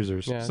 totally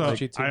cruisers. Yeah. So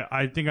GT.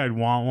 I think I'd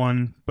want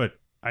one, but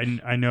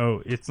I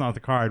know it's not the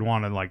car I'd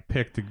want to like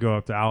pick to go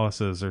up to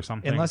Alice's or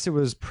something. Unless it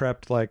was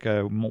prepped like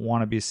a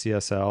wannabe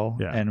CSL,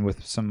 Yeah. and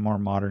with some more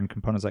modern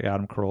components like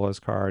Adam Carolla's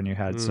car, and you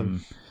had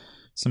some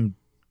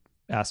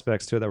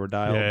aspects to it that were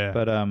dialed. Yeah.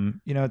 But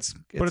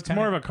it's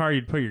more of a car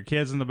you'd put your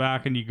kids in the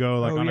back and you go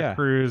like Oh, on yeah. a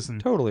cruise and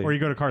totally or you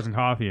go to Cars and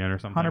Coffee in or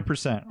something.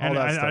 100%. All And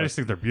that I stuff. just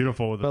think they're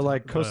beautiful with But the,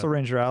 like Coastal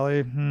Range Rally,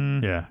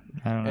 yeah.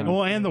 I don't know.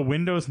 Well, and the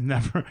windows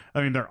never.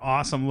 I mean, they're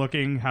awesome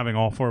looking, having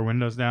all 4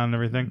 windows down and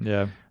everything.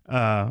 Yeah.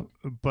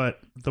 But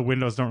the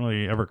windows don't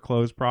really ever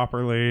close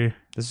properly.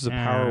 This is a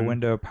power And-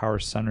 window, power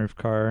sunroof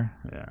car,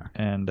 Yeah,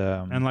 and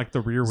and like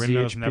the rear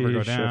windows ZHP never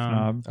go shift down.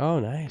 knob Oh,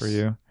 nice. for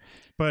you.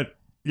 But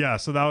yeah,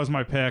 so that was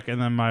my pick,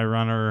 and then my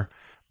runner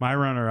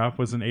up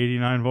was an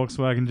 '89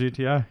 Volkswagen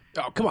GTI,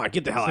 Oh, come on,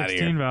 get the hell out of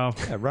 16 here. valve.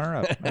 Yeah, runner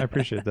up. I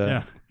appreciate that.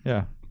 Yeah.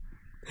 Yeah.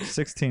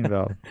 16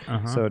 valve.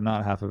 Uh-huh. So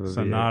not half of a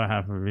So V8. not a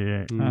half of a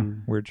V8, Huh,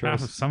 Mm. weird half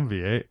choice. of some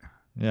V8.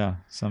 Yeah,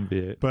 some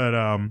V8. But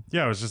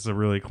yeah, it was just a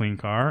really clean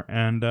car,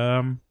 and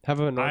Have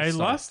a North I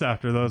Star. lust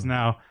after those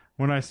now.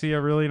 When I see a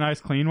really nice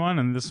clean one,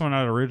 and this one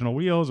had original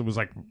wheels, it was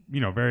like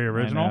very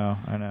original.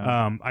 I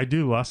know. I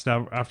do lust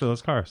after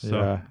those cars. So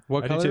yeah.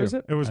 What I do color too. is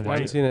it? it was I haven't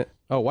white seen it.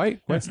 Oh,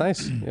 white. That's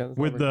nice. Yeah, that's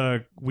with not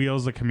the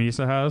wheels that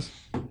Camisa has.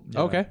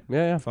 Okay.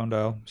 Yeah. Phone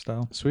dial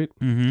style. Sweet.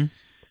 Mm-hmm.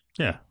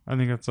 Yeah, I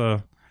think it's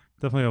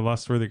definitely a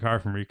lustworthy car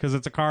for me because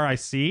it's a car I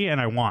see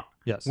and I want.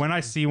 Yes. When I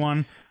see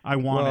one, I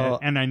want Well, it,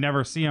 and I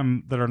never see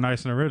them that are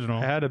nice and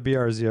original. I had a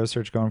BRZO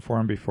search going for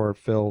him before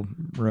Phil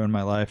ruined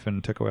my life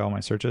and took away all my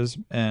searches,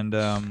 and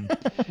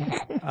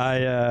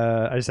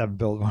I just haven't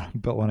built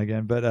one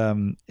again. But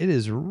it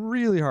is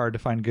really hard to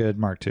find good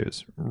Mark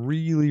IIs.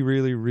 Really,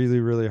 really, really,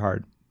 really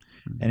hard.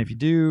 And if you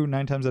do,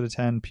 9 times out of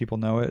 10, people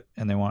know it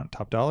and they want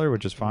top dollar,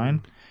 which is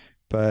fine.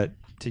 But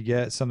to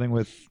get something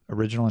with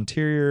original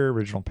interior,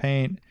 original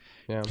paint,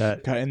 Yeah.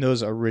 that God, and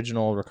those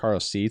original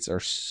Recaro seats are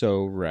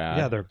so rad.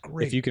 yeah, they're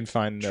great. If you can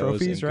find those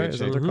Trophies, in right? good Is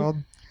that what shape. they're called?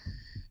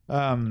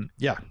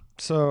 Yeah.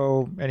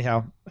 So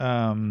anyhow,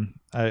 I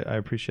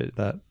appreciate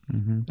that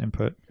Mm-hmm.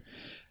 input.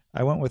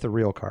 I went with a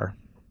real car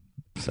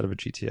instead of a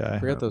GTI.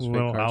 Forget those fake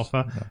Little cars.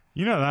 Alpha. Yeah.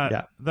 You know that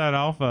Yeah. that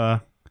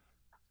Alpha,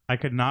 I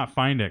could not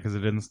find it because it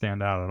didn't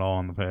stand out at all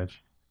on the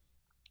page.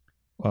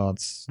 Well,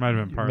 it's Might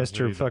have been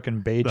partially Mr.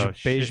 fucking beige the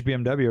shit-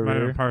 BMW over Might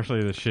have here. been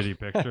partially the shitty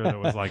picture that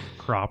was like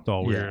cropped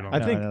all Yeah. weird. On I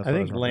the- think that's I what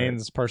think I was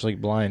Lane's partially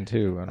blind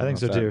too. I think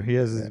so too. He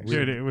has his Dude,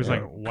 weird, it was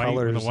like white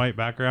colors. with a white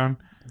background.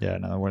 Yeah,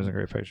 no, that wasn't a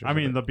great picture. I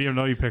mean, the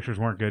BMW pictures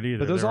weren't good either.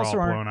 But those they were also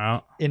all aren't- blown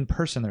out. in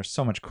person, they're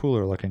so much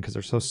cooler looking because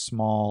they're so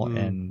small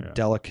and Yeah.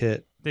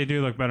 delicate. They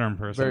do look better in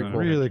person. Very than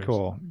cool. in Really pictures.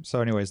 cool.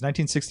 So, anyways,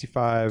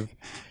 1965,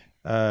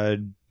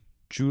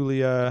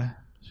 Giulia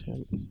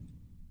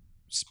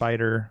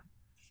Spider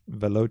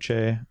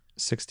Veloce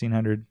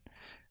 1600.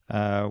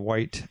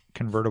 white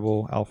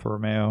convertible Alfa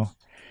Romeo.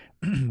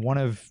 One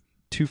of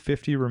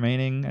 250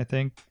 remaining, I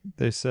think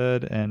they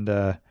said, and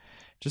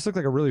just looked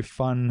like a really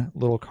fun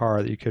little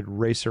car that you could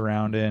race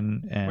around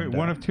in. And Wait,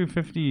 one of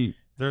 250.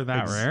 They're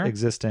that rare?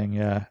 Existing,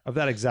 yeah, of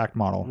that exact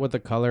model. With the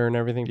color and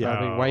everything, Yeah.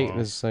 probably white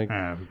is like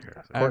Who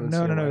cares? I haven't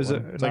seen a no. white It was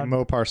one. It's like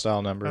Mopar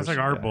style numbers. That's like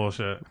art Yeah.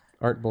 bullshit.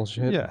 art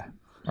bullshit. yeah,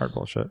 art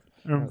bullshit.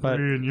 But,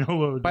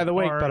 YOLO By the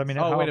way, art. But I mean,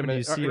 Oh how wait a often do minute,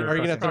 you see are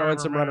you gonna throw in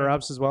some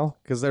runner-ups as well?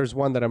 Because there's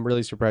one that I'm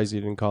really surprised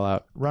you didn't call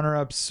out.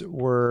 Runner-ups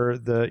were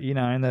the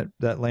E9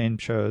 that Lane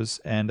chose,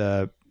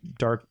 and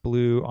dark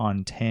blue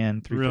on tan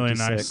 356.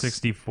 really nice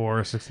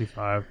 64,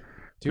 65.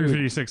 Dude.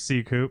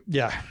 356C coupe.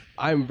 Yeah,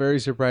 I'm very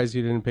surprised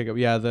you didn't pick up.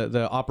 Yeah,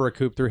 the Opera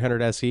Coupe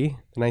 300 SE,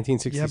 the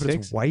 1966. yeah, but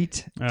it's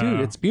white. Dude,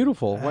 it's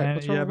beautiful. White,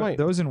 what's wrong yeah, with but white?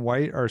 those in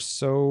white are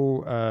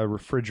so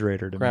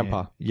refrigerator to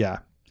Grandpa. me. Yeah,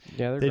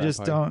 Yeah, they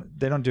just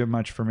don't do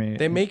much for me.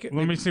 They make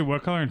Let me see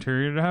what color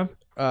interior did it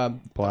have.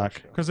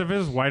 black. Because if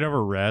it's white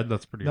over red,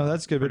 that's pretty. No,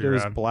 that's good, but pretty it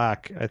was rad.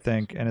 black, I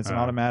think, and it's an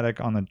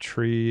automatic on the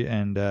tree,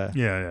 and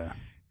Yeah.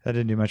 that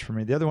didn't do much for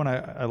me. The other one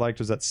I liked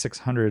was that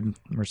 600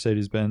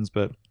 Mercedes Benz,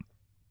 but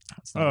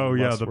it's not Oh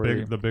yeah,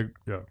 lust-worthy. the big.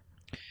 Yeah.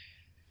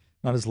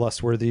 Not as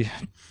lust worthy.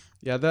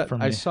 Yeah, that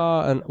from I me.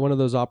 saw one of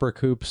those Opera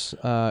Coupes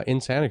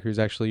in Santa Cruz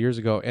actually years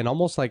ago, and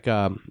almost like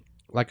an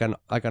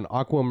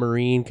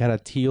aquamarine kind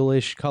of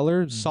tealish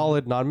color,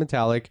 solid,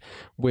 non-metallic,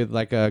 with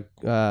like a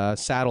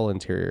saddle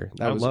interior.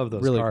 That I was love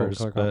those really cars,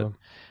 cool. but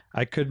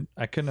I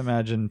couldn't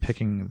imagine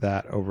picking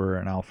that over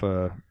an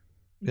Alpha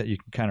that you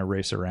can kind of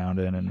race around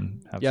in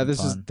and have Yeah, some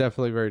this is fun.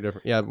 definitely very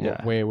different. Yeah,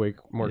 Yeah. way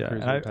more Yeah,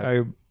 cruising and type.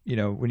 I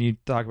when you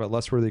talk about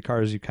lust-worthy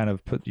cars, you kind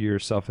of put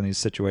yourself in these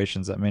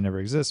situations that may never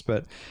exist.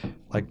 But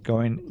like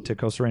going to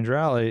Coastal Range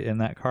Rally in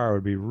that car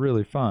would be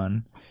really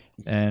fun,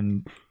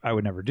 and I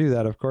would never do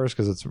that, of course,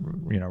 because it's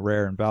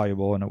rare and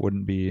valuable, and it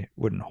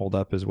wouldn't hold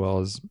up as well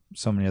as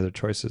so many other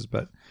choices.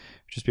 But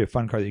it'd just be a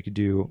fun car that you could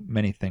do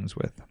many things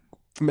with.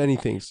 Many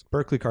things.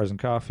 Berkeley Cars and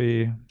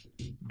Coffee,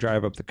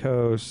 drive up the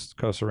coast,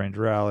 Coastal Range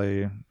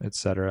Rally,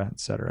 etc.,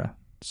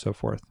 so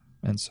forth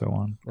and so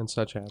on, And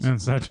such as.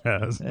 And such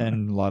as.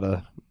 and a lot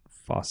of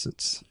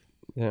faucets.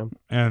 Yeah.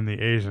 And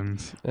the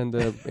Asians. And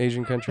the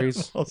Asian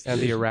countries. and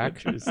the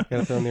Iraq.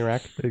 Gotta throw in the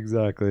Iraq.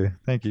 Exactly.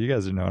 Thank you. You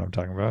guys know what I'm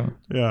talking about.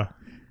 Yeah.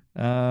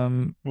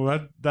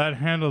 Well, that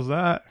handles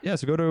that. Yeah.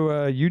 So go to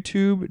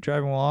YouTube,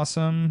 Driving While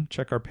Awesome.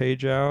 Check our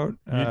page out.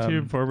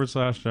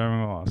 YouTube/Driving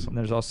While Awesome. And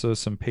there's also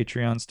some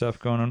Patreon stuff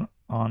going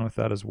on with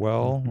that as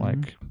well,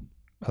 like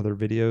other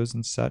videos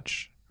and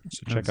such.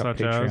 So check out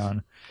such as?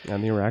 Patreon.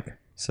 And the Iraq.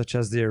 Such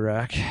as the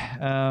Iraq.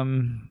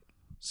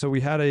 So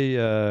we had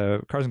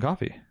a Cars and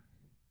Coffee.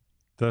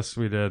 This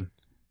we did.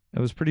 It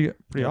was pretty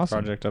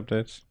awesome. Project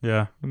updates.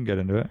 Yeah. We can get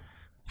into it.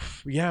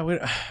 Yeah,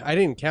 I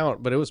didn't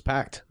count, but it was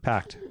packed.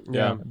 Packed.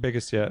 Yeah.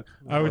 Biggest yet.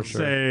 I would For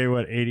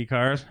sure. say, 80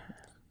 cars?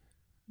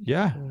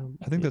 Yeah.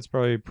 I think that's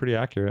probably pretty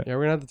accurate. Yeah,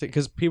 we're gonna have to take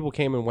because people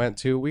came and went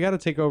too. We got to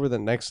take over the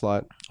next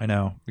slot. I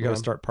know. We got to Yeah.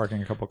 start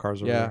parking a couple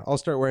cars over Yeah, there. I'll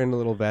start wearing a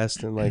little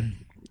vest and doing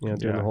Yeah.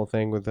 the whole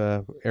thing with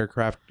the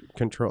aircraft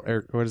control.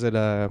 What is it?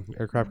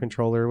 Aircraft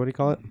controller. What do you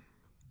call it?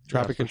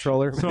 Traffic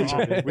controller. So,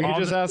 We could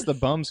just ask the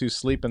bums who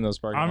sleep in those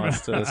parking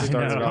lots to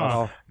start it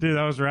off. Dude,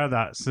 that was rad.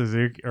 That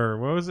Suzuki, or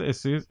what was it?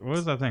 What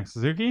was that thing?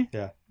 Suzuki?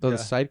 the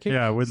sidekick.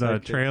 Yeah, with the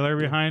Sidekick. trailer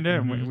behind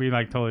it. And we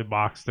like totally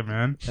boxed him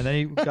in. And then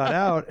he got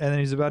out, and then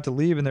he's about to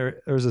leave, and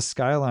there was a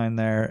Skyline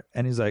there,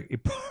 and he's like, he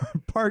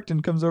parked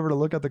and comes over to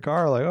look at the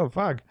car, like, oh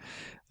fuck,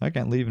 I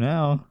can't leave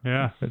now.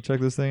 Yeah. Gotta check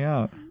this thing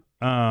out.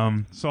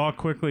 So I'll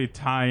quickly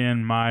tie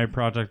in my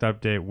project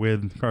update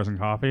with Cars and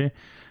Coffee.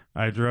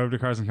 I drove to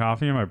Cars and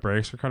Coffee and my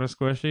brakes were kind of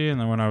squishy, and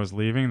then when I was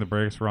leaving, the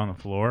brakes were on the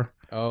floor,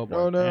 Oh, boy.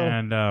 Oh no!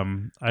 and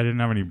I didn't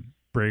have any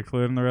brake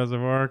fluid in the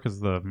reservoir because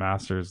the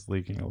master is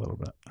leaking a little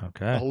bit.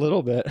 Okay. A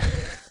little bit.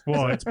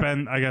 Well, it's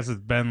been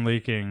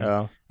leaking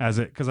Oh,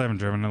 because I haven't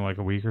driven in like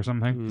a week or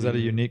something. Is that a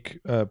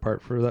unique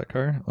part for that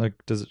car? Like,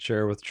 does it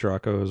share with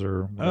Scirocco's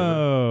or whatever?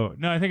 Oh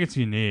no, I think it's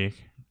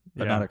unique,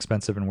 But yeah. not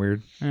expensive and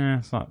weird?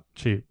 It's not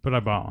cheap, but I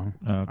bought one.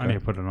 Oh, okay. I need to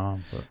put it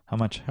on, but How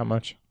much? how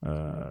much?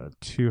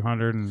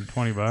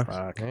 $220. It's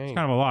Fuck. Dang. kind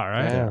of a lot,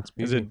 right? Yeah, it's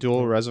Is it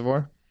dual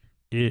reservoir?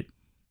 It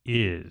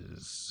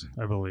is,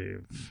 I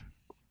believe.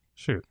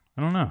 Shoot,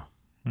 I don't know.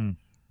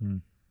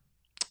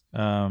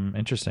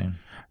 Interesting.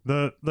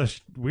 The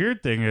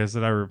weird thing is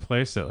that I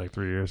replaced it like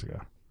 3 years ago.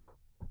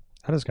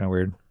 That is kind of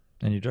weird.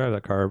 And you drive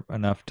that car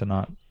enough to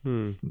not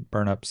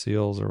burn up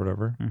seals or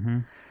whatever. Mm-hmm.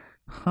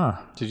 Huh.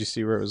 Did you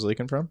see where it was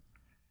leaking from?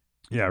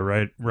 Yeah,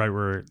 right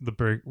where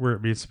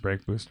it meets the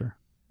brake booster.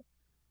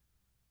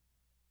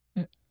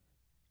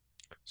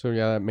 So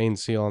yeah, that main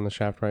seal on the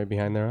shaft right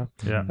behind there. Huh?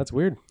 Yeah, That's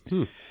weird.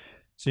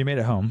 So you made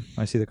it home.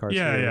 I see the car.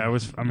 yeah, still. yeah. It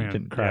was. I mean, You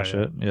didn't crash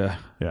yeah, it. Yeah.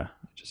 Yeah,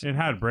 Just it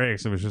had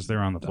brakes. It was just there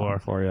on the floor.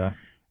 Floor, yeah.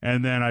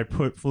 And then I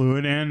put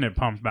fluid in. It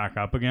pumped back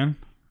up again.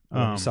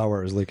 You saw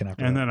where it was leaking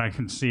after And that. then I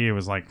can see it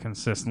was like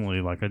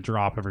consistently like a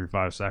drop every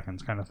 5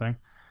 seconds kind of thing.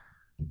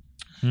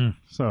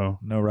 So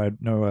No ride,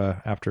 no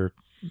after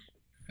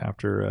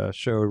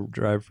show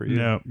drive for you.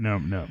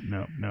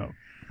 no.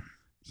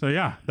 So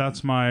yeah,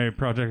 that's my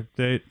project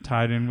date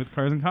tied in with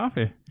Cars and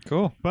Coffee.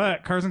 Cool.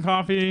 But Cars and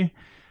Coffee,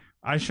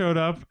 I showed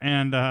up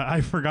and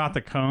I forgot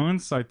the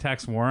cones, so I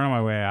text Warren on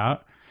my way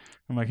out.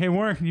 I'm like, hey,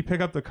 Warren, can you pick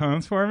up the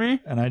cones for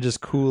me? And I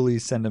just coolly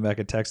send him back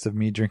a text of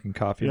me drinking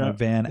coffee in Yeah. my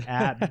van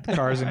at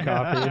Cars and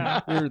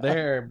Coffee. You were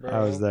there, bro.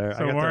 I was there.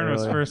 So I got Warren there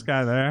was early. first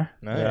guy there.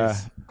 Nice. Yeah.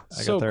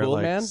 I So got there cool,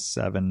 at like man.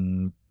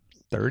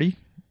 7:30,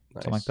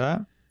 something like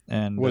that.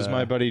 And Was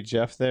my buddy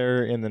Jeff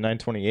there in the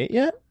 928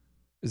 yet?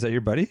 is that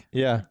your buddy?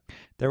 Yeah.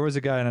 There was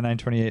a guy in a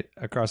 928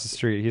 across the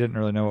street. He didn't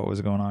really know what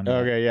was going on. yet.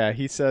 Okay, yeah.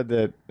 He said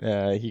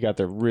that he got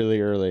there really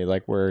early,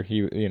 like where he,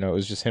 it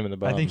was just him and the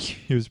bums. I think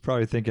he was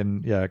probably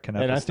thinking, yeah,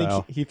 Canepa and I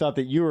style. think he thought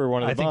that you were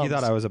one of the I think he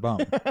bums. thought I was a bum,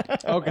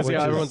 Oh, because Which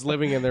is- everyone's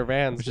living in their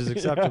vans. which is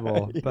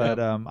acceptable. Yeah. But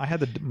I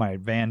had my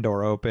van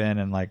door open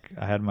and like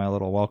I had my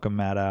little welcome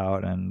mat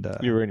out and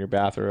You were in your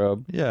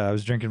bathrobe. yeah, I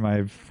was drinking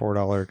my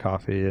 $4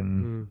 coffee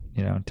and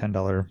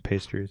 $10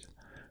 pastries.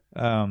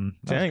 That was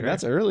Dang, great.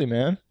 that's early,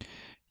 man.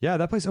 Yeah,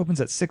 that place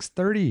opens at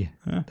 6:30.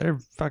 Yeah. They're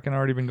fucking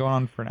already been going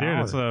on for an Dude,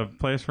 hour. it's a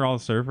place for all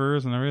the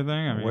surfers and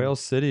everything. I mean, Whale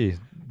City.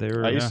 They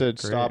were. I used to great.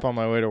 stop on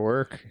my way to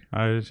work.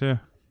 I did too.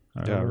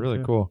 Yeah,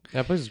 really cool.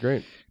 That place is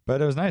great. But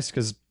it was nice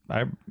because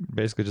I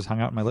basically just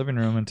hung out in my living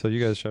room until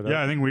you guys showed up.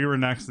 Yeah, I think we were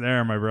next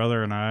there. My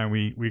brother and I,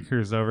 we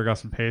cruised over, got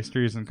some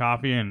pastries and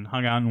coffee, and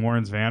hung out in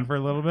Warren's van for a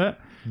little bit.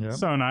 Yep.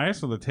 So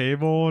nice with a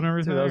table and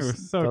everything. Dude, It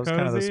was so that was cozy.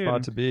 kind of the spot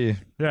and- to be.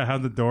 Yeah,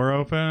 had the door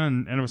open,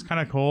 and it was kind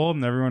of cold,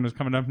 and everyone was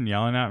coming up and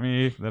yelling at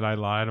me that I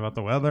lied about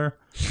the weather.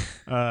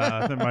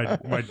 That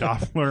my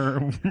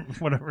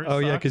Doppler, whatever. Oh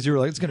yeah, sucked. because you were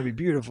like, it's gonna be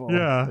beautiful.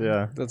 yeah.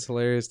 Yeah. That's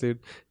hilarious, dude.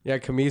 Yeah,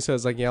 Camisa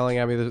is like yelling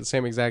at me the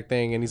same exact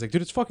thing, and he's like,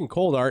 "Dude, it's fucking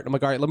cold, Art." I'm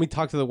like, "All right, let me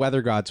talk to the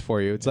weather gods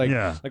for you." It's like,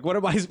 Yeah. like what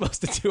am I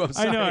supposed to do? I'm I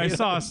sorry. know. I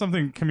saw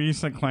something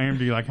Camisa claimed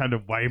he like had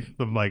to wipe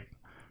the like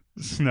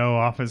snow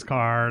off his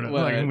car and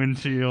like Right.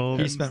 windshield.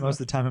 He and spent stuff.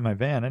 most of the time in my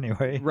van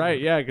anyway. Right?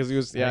 Yeah, because he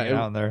was. Hanging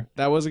Yeah, out in there.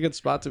 that was a good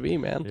spot to be,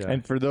 man. Yeah.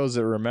 And for those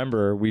that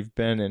remember, we've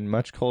been in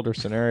much colder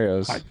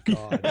scenarios.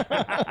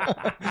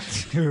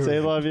 Say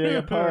love you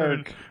Dude,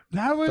 Park.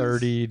 That was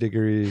 30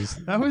 degrees.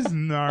 That was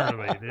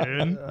gnarly, dude.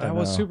 I That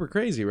was know. super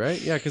crazy, right?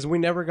 Yeah, because we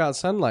never got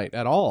sunlight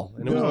at all,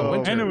 and it was in the No.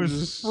 winter. And it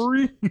was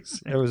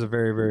freezing. It was a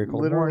very, very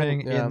cold Literal,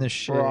 morning yeah, in the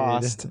shade.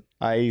 Frost,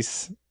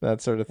 ice,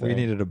 that sort of thing. We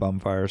needed a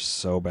bonfire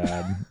so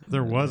bad.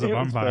 There was a It was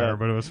bonfire, bad.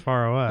 but it was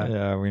far away.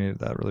 Yeah, we needed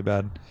that really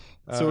bad.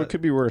 So it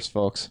could be worse,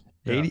 folks.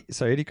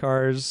 80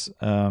 cars,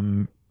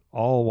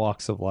 all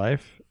walks of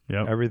life.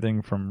 Yep.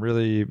 Everything from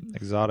really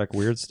exotic,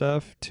 weird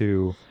stuff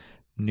to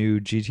new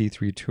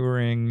GT3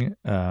 touring,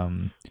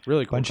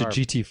 really cool. bunch car. of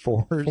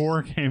GT4s.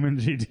 4 came in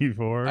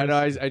GT4. I know.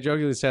 I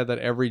jokingly said that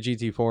every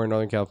GT4 in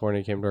Northern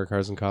California came to our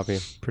Cars and Coffee.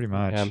 Pretty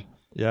much. Yeah.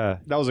 Yeah.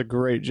 That was a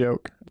great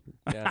joke.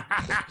 Yeah.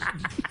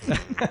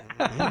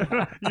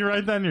 You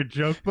write that in your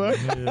joke book?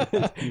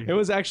 It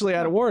was actually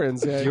at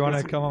Warren's. Yeah. Do you want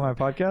to come on my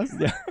podcast?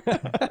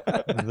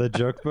 Yeah. The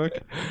joke book.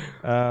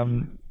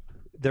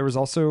 There was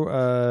also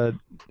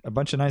a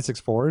bunch of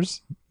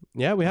 964s,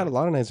 Yeah, we had a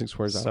lot of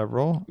 964s out.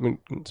 several. I mean,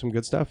 some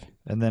good stuff.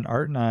 And then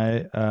Art and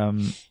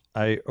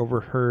I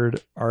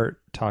overheard Art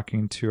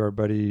talking to our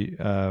buddy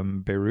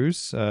Beirut,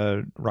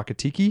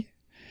 Rocketiki,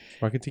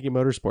 Rocketiki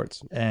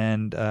Motorsports.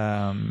 and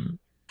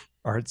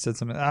Art said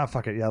something.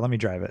 Fuck it, yeah, let me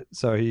drive it.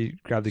 So he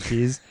grabbed the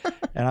keys,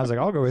 and I was like,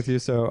 I'll go with you.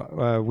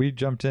 So we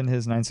jumped in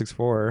his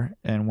 964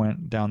 and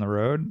went down the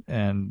road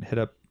and hit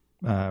up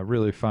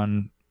really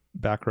fun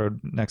back road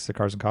next to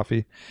Cars and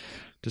Coffee.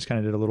 Just kind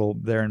of did a little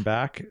there and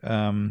back.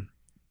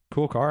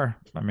 Cool car.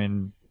 I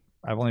mean,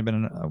 I've only been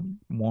in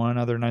one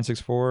other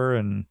 964,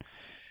 and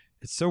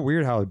it's so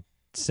weird how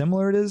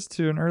similar it is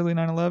to an early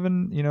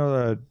 911. You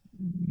know,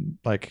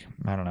 like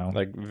I don't know,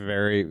 Like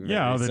very, very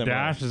Yeah, the similar.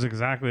 dash is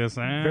exactly the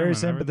same. very and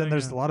same. But then everything,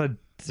 there's a lot of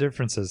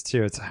differences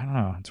too. It's I don't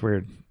know. It's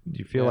weird.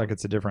 You feel Yeah. like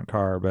it's a different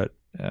car, but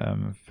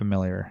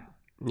familiar.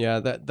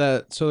 Yeah,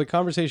 so the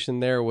conversation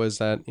there was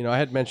that, I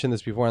had mentioned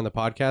this before on the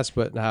podcast,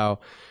 but how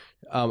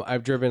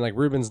I've driven like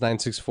Ruben's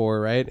 964,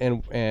 right?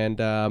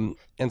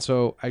 And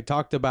so I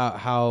talked about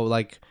how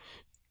like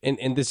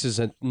and this is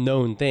a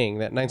known thing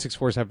that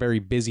 964s have very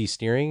busy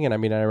steering. And I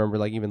mean, I remember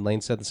like even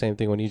Lane said the same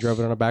thing when he drove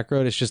it on a back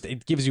road. It's just,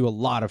 it gives you a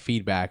lot of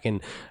feedback, and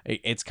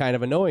it's kind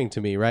of annoying to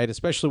me, right?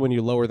 Especially when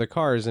you lower the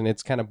cars and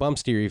it's kind of bump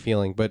steery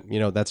feeling, but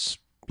that's,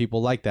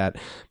 people like that.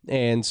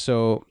 And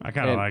so I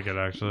kind of like it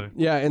actually.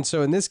 yeah, and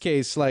so in this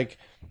case, like,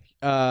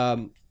 like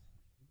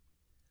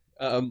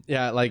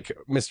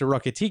Mr.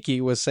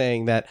 Rocketiki was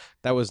saying that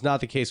was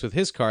not the case with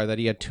his car, that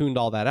he had tuned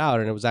all that out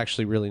and it was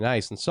actually really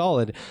nice and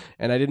solid.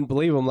 And I didn't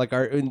believe him. Like,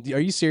 are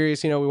you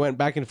serious? We went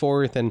back and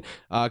forth, and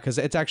because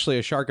it's actually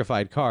a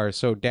Sharkified car.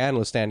 So Dan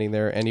was standing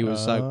there, and he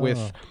was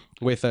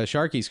with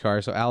Sharky's car,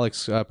 so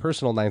Alex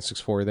personal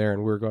 964 there,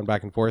 and we were going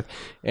back and forth,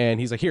 and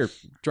he's like, here,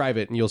 drive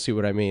it and you'll see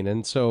what I mean.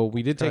 And so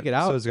we did take it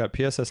out. So it's got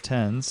PSS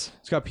 10s.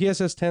 It's got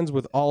PSS 10s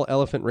with all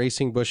Elephant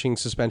Racing bushing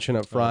suspension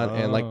up front,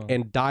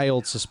 and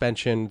dialed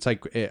suspension. It's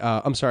like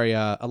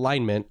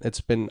alignment. It's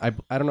been I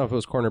don't know if it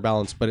was corner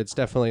balance, but it's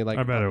definitely like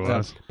I bet it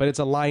was. but it's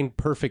aligned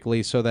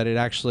perfectly so that it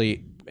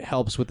actually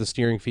helps with the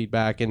steering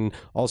feedback, and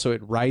also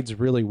it rides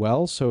really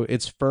well. So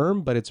it's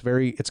firm, but it's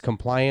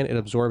compliant. It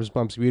absorbs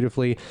bumps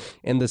beautifully,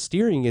 and the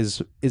steering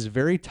is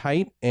very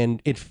tight,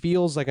 and it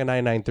feels like a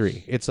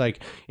 993. It's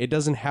like it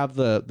doesn't have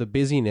the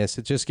busyness.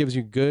 It just gives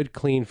you good,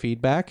 clean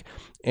feedback,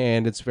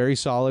 and it's very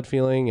solid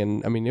feeling.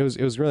 And I mean, it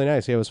was really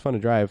nice. Yeah, it was fun to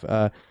drive.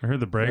 I heard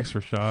the brakes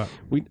were shot.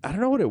 I don't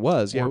know what it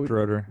was. Warped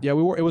rotor. Yeah,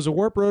 it was a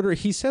warp rotor.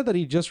 He said that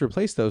he just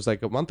replaced those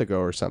like a month ago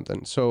or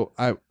something. So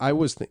I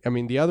was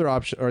the other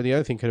option or the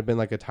other thing could have been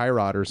like a tie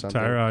rod or something.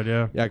 Tie rod,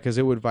 yeah. Yeah, because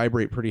it would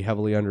vibrate pretty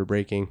heavily under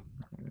braking.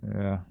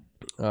 Yeah.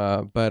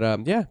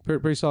 Yeah,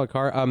 pretty solid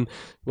car.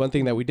 One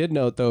thing that we did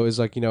note though is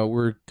like,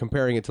 we're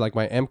comparing it to like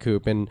my M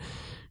Coupe, and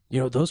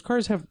those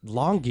cars have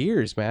long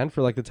gears, man,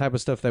 for like the type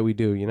of stuff that we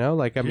do.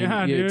 Like I mean,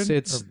 Yeah, dude.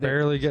 it's We're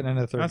barely getting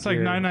into third That's gear.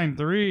 like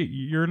 993.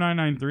 Your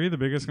 993. The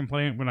biggest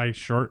complaint when I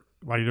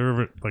drove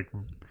it like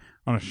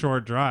on a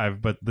short drive,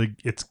 but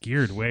it's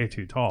geared way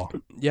too tall.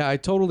 Yeah, I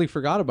totally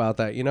forgot about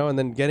that, and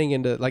then getting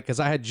into like, because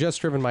I had just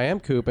driven my M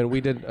Coupe and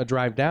we did a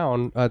drive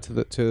down to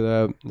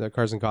the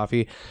Cars and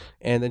Coffee,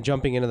 and then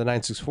jumping into the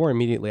 964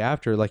 immediately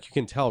after, like you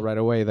can tell right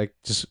away, like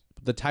just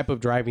the type of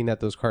driving that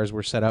those cars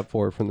were set up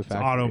for from the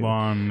factory.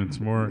 Autobahn. It's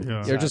more.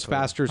 Yeah. They're just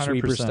faster 100%.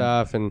 sweeper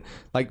stuff, and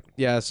like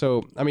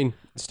so I mean,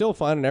 still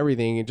fun and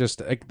everything. It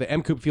just like the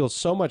M Coupe feels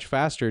so much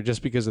faster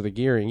just because of the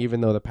gearing,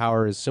 even though the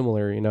power is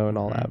similar, and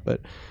all that.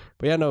 But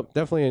yeah, no,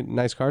 definitely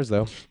nice cars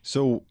though.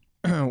 So,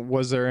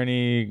 was there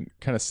any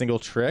kind of single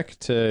trick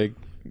to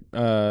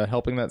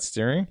helping that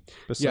steering?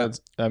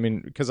 Besides, I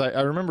mean, because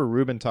I remember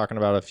Ruben talking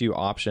about a few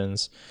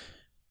options,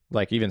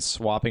 like even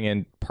swapping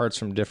in parts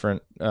from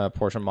different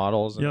Porsche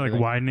models. And Yeah, like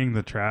everything. widening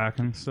the track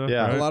and stuff.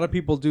 Yeah. right? A lot of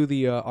people do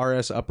the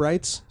RS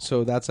uprights,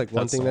 so that's like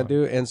one thing that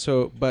do. And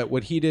so, but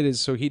what he did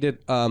is,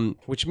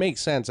 which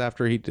makes sense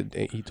after he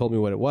told me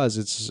what it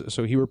was.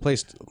 So he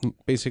replaced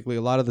basically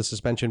a lot of the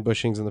suspension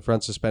bushings in the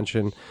front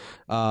suspension,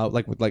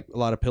 like with like a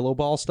lot of pillow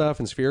ball stuff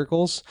and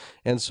sphericals.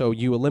 And so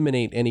you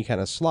eliminate any kind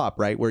of slop,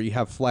 right, where you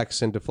have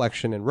flex and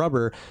deflection and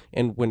rubber.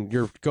 And when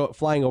you're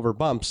flying over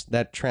bumps,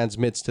 that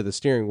transmits to the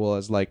steering wheel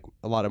as like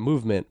a lot of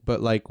movement.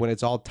 But like when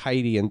it's all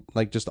tidy and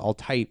like just all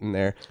tight in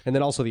there, and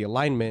then also the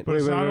alignment. But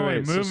it's not only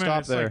wait, so movement. stop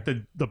It's there. like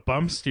the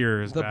bump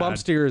steer is The bad. bump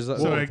steer is So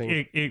another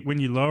thing. when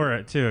you lower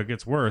it too, it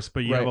gets worse.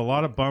 But you have Right. a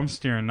lot of bump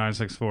steer in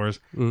 964s,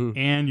 Mhm.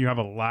 and you have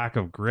a lack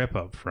of grip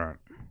up front.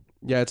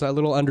 Yeah, it's a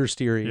little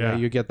understeering. Yeah, Yeah.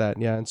 you get that.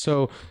 Yeah, and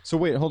so So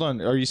wait, hold on.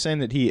 Are you saying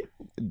that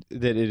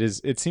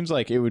it seems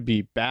like it would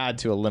be bad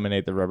to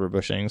eliminate the rubber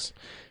bushings?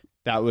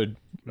 That would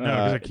No,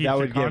 'cause it keeps that your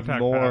would give contact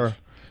more. patch.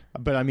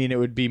 But I mean, it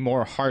would be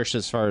more harsh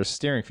as far as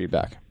steering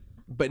feedback.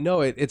 but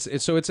no, it's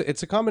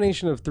a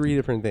combination of three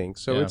different things.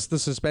 So Yeah. it's the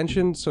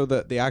suspension, so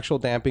the actual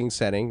damping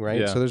setting,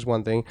 right? Yeah. So there's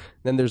one thing.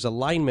 Then there's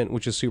alignment,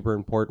 which is super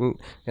important.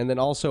 And then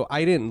also,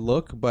 I didn't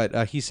look,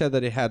 but he said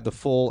that it had the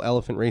full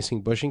Elephant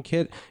Racing bushing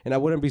kit, and I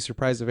wouldn't be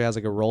surprised if it has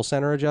like a roll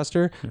center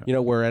adjuster,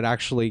 where it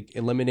actually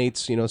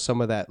eliminates,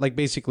 some of that. Like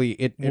basically,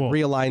 it Well,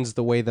 realigns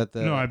the way that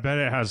the No, I bet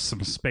it has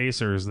some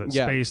spacers that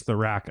Yeah. space the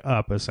rack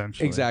up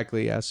essentially.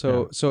 exactly, yeah.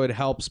 So it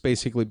helps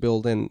basically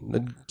build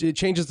in. It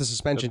changes the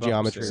suspension The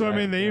bumps, geometry. So I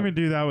mean, they even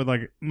do that with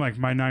like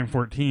my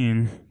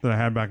 914 that I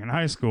had back in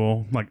high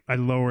school. Like I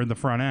lowered the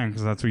front end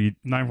because that's what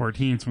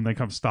 914s when they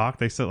come stock,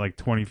 they sit like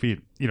 20 feet.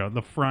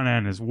 The front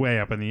end is way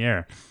up in the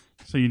air,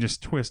 so you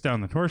just twist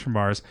down the torsion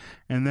bars,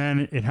 and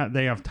then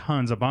they have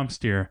tons of bump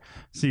steer.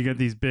 So you get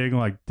these big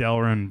like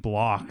Delrin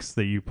blocks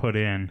that you put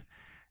in,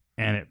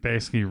 and it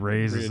basically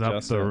raises up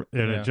Readjusts it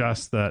it, yeah.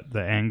 adjusts the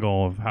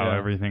angle of how Yeah.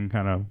 everything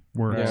kind of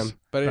works Yeah,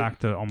 but back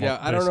to almost. Yeah,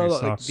 I don't know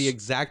basically like, stock. the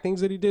exact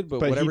things that he did, but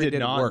But whatever he he did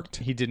did not. worked.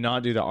 He did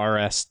not do the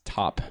RS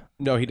top.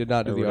 No, he did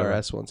not do Or the whatever.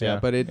 RS ones. Yeah, Yeah.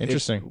 but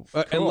Interesting.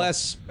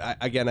 Unless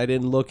again, I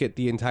didn't look at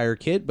the entire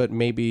kit, but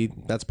maybe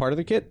that's part of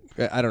the kit.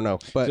 I don't know.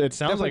 But It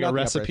sounds definitely like a not the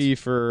recipe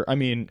for. I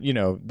mean,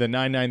 the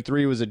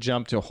 993 was a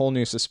jump to a whole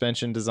new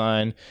suspension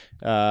design.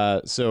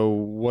 So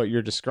what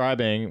you're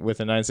describing with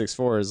the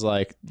 964 is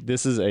like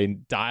this is a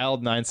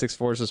dialed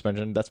 964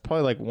 suspension. That's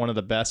probably like one of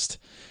the best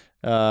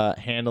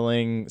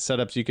handling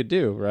setups you could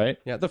do, right?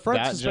 Yeah, the front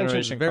That suspension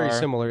is generation very car.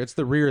 similar. It's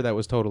the rear that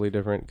was totally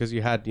different because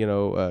you had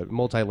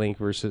multi-link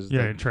versus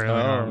yeah, the,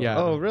 trailer. Oh, Yeah.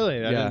 oh,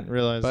 really? I Yeah. didn't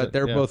realize. but that.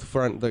 they're Yeah. both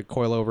front the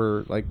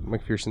coilover like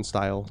McPherson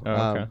style.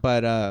 Oh, okay.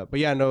 But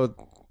yeah, no,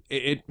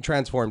 it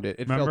transformed it.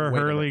 It Remember felt way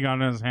Hurley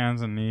got on his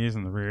hands and knees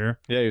in the rear.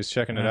 Yeah, he was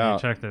checking it And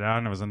out. he checked it out,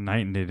 and it was a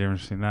night and day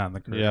difference between that and the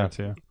Corvette Yeah.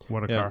 too.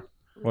 What a Yeah. car!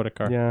 What a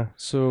car. different. Yeah.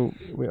 So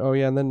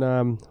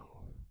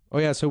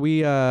so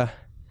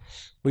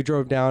we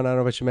drove down. I don't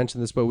know if I should mention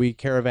this, but we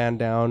caravan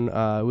down.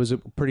 It was a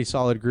pretty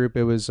solid group.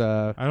 It was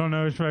I don't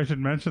know if I should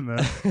mention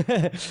that.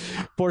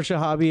 Porsche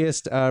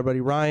hobbyist, our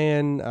buddy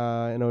Ryan,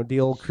 and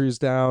Odile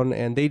cruised down,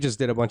 and they just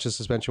did a bunch of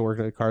suspension work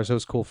on the car, so it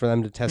was cool for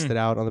them to test it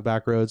out on the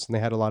back roads, and they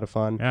had a lot of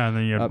fun. Yeah, and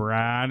then you had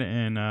Brad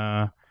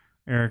and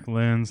Eric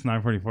Lynn's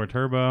 944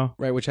 Turbo.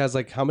 Right, which has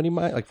like how many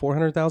miles? Like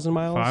 400,000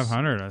 miles?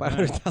 500, I think.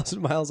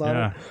 500,000 miles on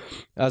Yeah. it.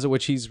 As of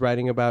which he's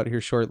writing about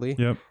here shortly.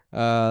 Yep.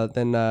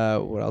 Then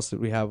what else did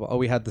we have? Oh,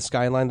 we had the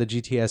Skyline, the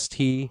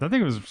GTS-T. That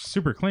thing was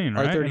super clean,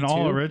 right? And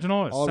all R32?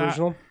 original. It All sat,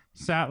 original?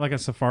 sat like a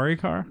safari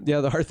car.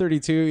 Yeah, the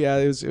R32. Yeah,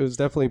 it was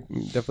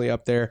definitely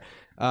up there.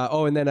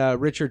 And then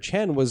Richard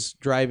Chen was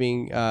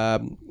driving.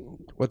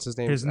 What's his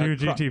name? His new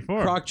GT4.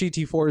 Croc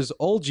GT4's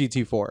old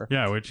GT4.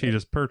 Yeah, which he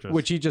just purchased.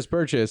 Which he just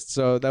purchased.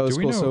 So that was Do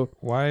we cool. know So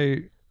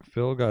why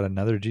Phil got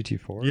another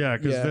GT4? Yeah,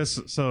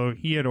 because so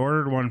he had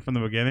ordered one from the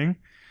beginning,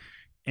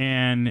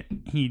 and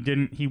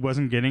he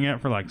wasn't getting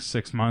it for like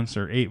 6 months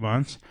or 8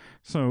 months.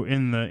 So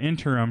in the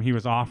interim, he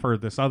was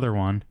offered this other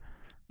one.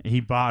 He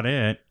bought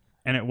it,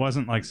 and it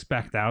wasn't like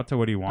spec'd out to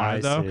what he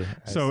wanted though.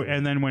 So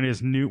and then when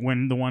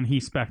the one he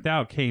spec'd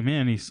out came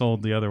in, he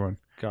sold the other one.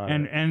 Got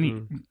And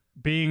it.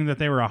 being that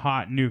they were a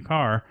hot new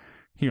car,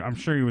 I'm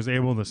sure he was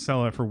able to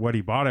sell it for what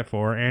he bought it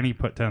for, and he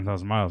put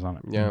 10,000 miles on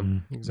it. yeah,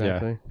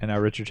 exactly. And now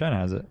Richard Chen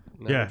has it.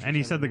 Yeah, and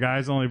he said the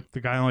guy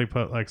only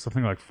put like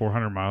something like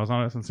 400 miles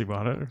on it since he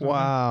bought it. Or something.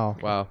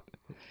 Wow,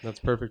 that's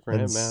perfect for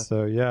him, And man.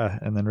 so yeah,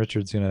 and then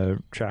Richard's gonna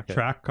track it.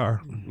 Track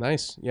car.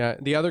 Nice. Yeah.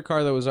 The other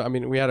car that was, I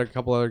mean, we had a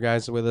couple other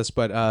guys with us,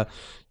 but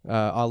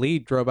Ali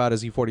drove out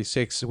his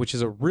E46, which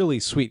is a really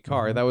sweet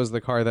car. That was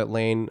the car that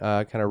Lane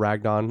kind of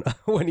ragged on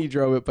when he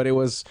drove it, but it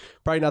was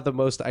probably not the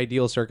most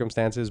ideal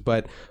circumstances.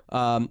 But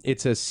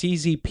it's a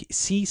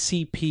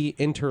CCP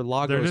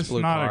Interlagos They're just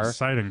blue not car,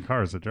 exciting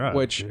cars to drive.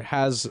 which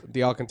has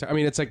the Alcantara. I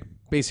mean, it's like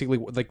basically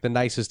like the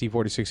nicest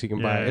E46 you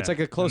can buy. Yeah, It's like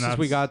the and closest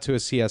we got to a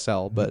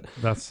CSL, but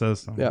that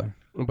says something. yeah.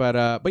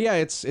 But yeah,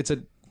 it's a.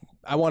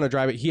 I want to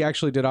drive it. He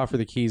actually did offer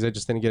the keys. I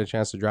just didn't get a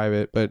chance to drive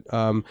it. But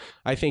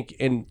I think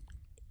in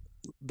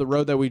the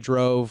road that we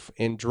drove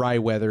in dry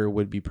weather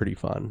would be pretty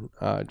fun.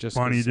 Just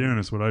Bonnie 'cause- Doon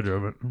is what I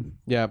drove it.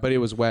 Yeah, but it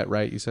was wet,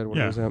 right? You said when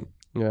it Yeah. was out.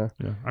 Yeah,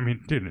 Yeah, I mean,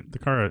 dude, the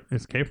car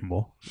is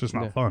capable. It's just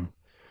not Yeah. fun.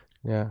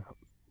 yeah,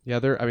 yeah.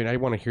 I mean, I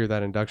want to hear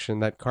that induction,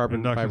 that carbon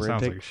Induction fiber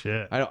sounds intake. like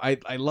shit.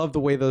 I love the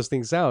way those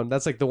things sound.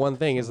 That's like the one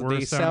thing is that they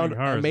Worst sound sounding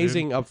cars,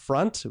 amazing up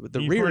front. The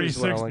rear is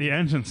what I E46, like. the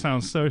engine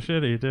sounds so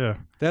shitty too.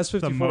 That's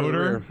 54. The motor,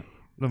 rear.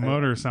 the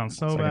motor sounds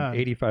so It's like bad. an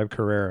 85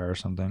 Carrera or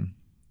something.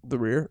 The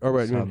rear. Oh,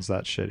 right. Sounds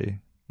that shitty.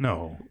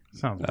 No, it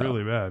sounds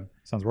really bad.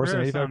 Sounds worse than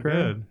Carrera 85 sound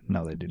Carrera. good.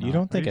 No, they do not. You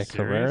don't think you a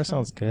Carrera serious?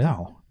 sounds good?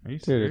 No. Are you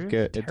Dude, serious? it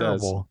good. It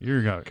does. Terrible.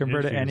 You got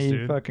Compared to issues, any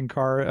dude. fucking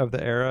car of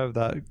the era of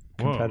that Whoa,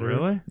 competitor.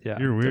 really? Yeah,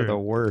 You're they're weird. the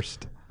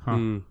worst. Huh.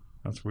 Mm.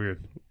 That's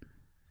weird.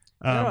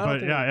 I don't But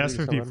think yeah, it's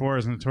pretty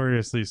S54s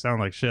notoriously sound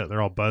like shit.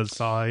 They're all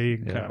buzzsawy.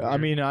 Yeah. kinda I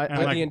mean, weird. And,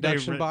 But like, the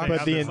induction they box- have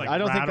But the this, like, I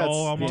don't think rattle that's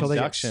almost. Until they get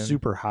induction.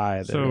 super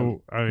high.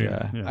 So I mean,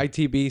 Yeah. yeah.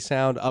 ITB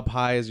sound up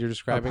high as you're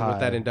describing with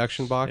that high.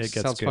 induction box. It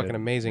gets Sounds good. fucking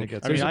amazing. It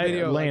gets I There's mean, a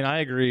video. Lane, I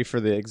agree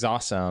for the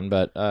exhaust sound,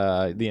 but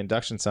the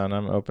induction sound,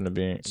 I'm open to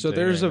being. So to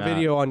there's a hearing that.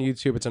 video on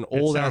YouTube. It's an It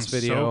old ass sounds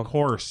video. so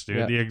coarse,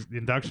 dude. Yeah. The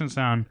induction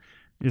sound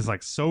is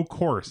like so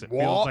coarse. It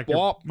feels Wop, like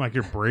wop.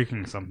 you're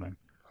breaking something.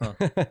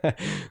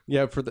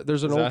 Yeah,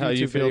 there's an Is old that how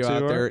you YouTube feel video too,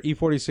 out there. Art?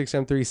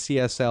 E46 M3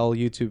 CSL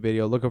YouTube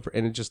video. Look up for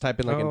and just type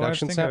in like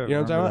induction sound. You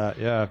know what I'm talking about?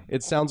 Yeah.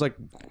 It sounds like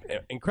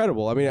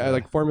incredible. I mean, I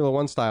like Formula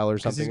One style or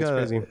 'Cause something. he's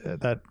It's got crazy.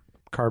 that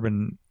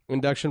carbon.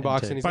 Induction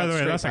box, and he's By got the way,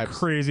 straight that's the pipes.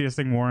 craziest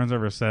thing Warren's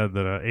ever said,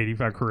 that a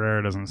 85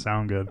 Carrera doesn't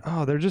sound good.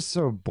 Oh, they're just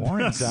so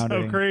boring That's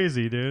sounding. so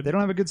crazy, dude. They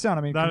don't have a good sound.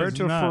 I mean, That compared is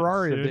to a nuts,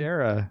 Ferrari of dude. the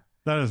era,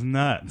 That is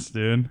nuts,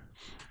 dude.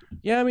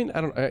 Yeah, I mean,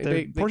 I don't.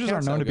 They Porsches can are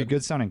known sound to be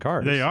good sounding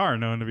cars. They are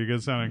known to be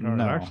good sounding cars.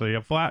 No. Actually,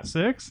 a flat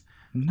six?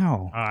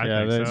 No, I Yeah,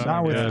 think they- so.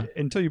 not with Yeah.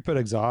 until you put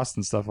exhaust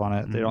and stuff on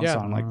it. They don't Yeah.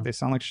 sound like they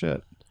sound like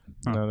shit.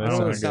 No, they I don't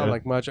sound really sound good.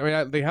 like much. I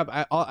mean, they have.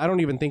 I don't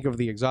even think of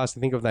the exhaust.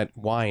 I think of that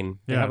whine.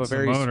 They Yeah, have a it's the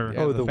very motor.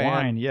 Oh, the fan,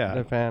 whine, yeah.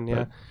 the fan,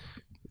 yeah.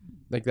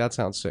 Like that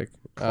sounds sick.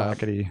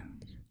 Clackety.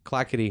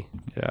 Clackety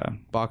Yeah.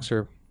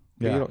 boxer.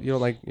 Yeah. You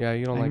don't like. Yeah,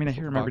 you don't I like. mean, I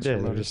hear them every boxer day.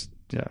 They're motors.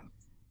 just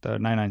the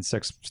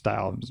 996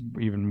 style is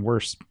even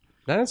worse.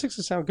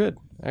 996s sound good.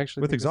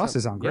 Actually, With think exhaust, they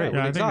sound great.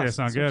 Yeah, I with think they exhaust,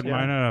 sound good. yeah.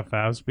 Mine at a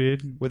fab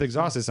speed. With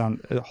exhaust, they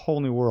sound a whole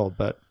new world.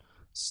 But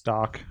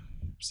stock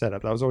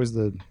setup, that was always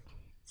the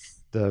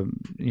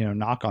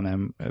knock on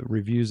them.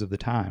 Reviews of the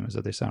time is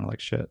that they sounded like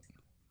shit.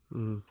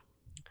 Mm.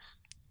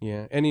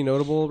 Yeah. Any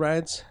notable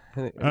rides?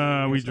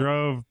 We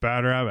drove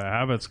Bad Rabbit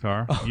Habit's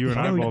car. You and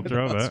I Oh, both yeah,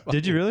 drove that's it.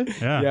 Did you really?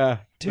 Yeah. Yeah,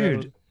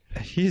 Dude,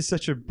 he's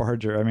such a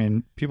barger. I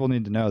mean, people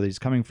need to know that he's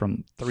coming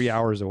from 3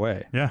 hours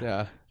away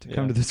Yeah, to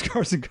come to this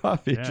Cars and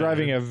Coffee. Yeah.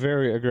 Driving a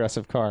very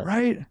aggressive car.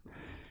 Right? it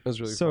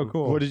was really So fun.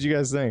 cool. What did you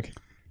guys think?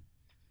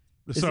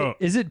 So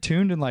is it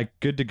tuned and like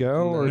good to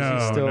go, or is No,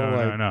 it still no,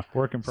 like no.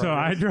 work in So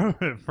I progress?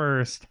 drove it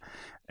first,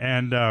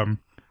 and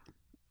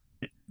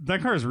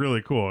that car is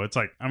really cool. It's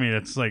like, I mean,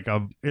 it's a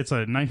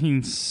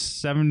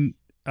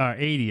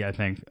 1980, I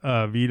think,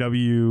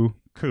 VW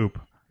coupe,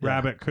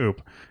 Rabbit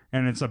coupe,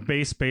 and it's a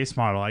base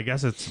model. I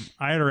guess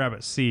I had a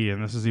Rabbit C,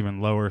 and this is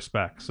even lower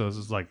spec. So this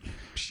is like,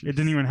 it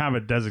didn't even have a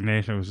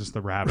designation. It was just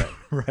the Rabbit.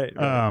 right.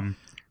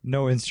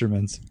 No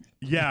instruments.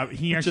 Yeah,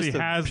 he actually Just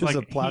a- has just a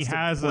like plastic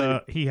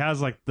he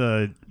has like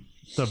the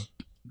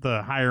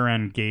higher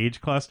end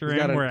gauge clustering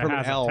got where a it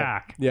has L. a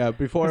tack. Yeah,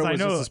 before it 'Cause I was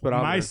know just a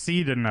speedometer. my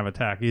C didn't have a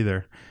tack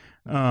either.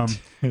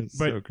 It's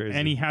But so crazy.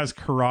 and he has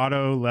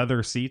Corrado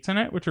leather seats in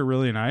it, which are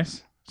really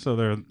nice. So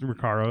they're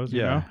Recaros,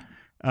 you Yeah.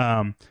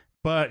 know.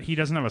 but he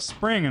doesn't have a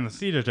spring in the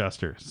seat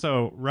adjuster.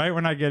 So right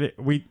when I get it,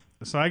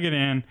 I get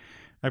in,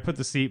 I put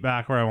the seat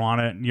back where I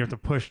want it, and you have to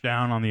push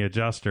down on the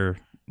adjuster,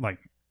 like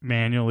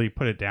manually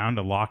put it down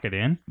to lock it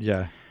in.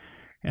 Yeah.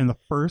 And the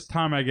first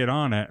time I get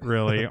on it,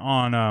 really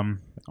on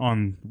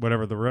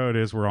whatever the road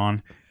is we're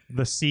on,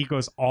 the seat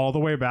goes all the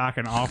way back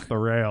and off the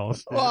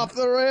rails. Off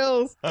the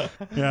rails.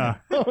 Yeah.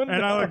 Oh,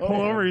 And I like no.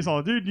 pull over. He's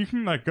all, dude, you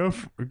can like go.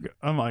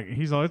 I'm like,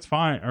 he's all, it's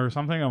fine or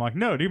something. I'm like,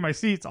 no, dude, my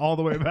seat's all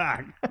the way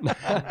back. like,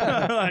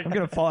 I'm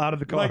gonna fall out of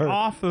the car. like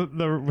off the.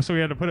 So we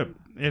had to put it.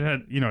 It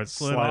had it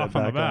slid Slide it off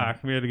on the back on.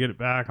 back. We had to get it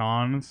back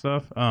on and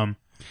stuff.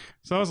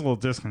 So that was a little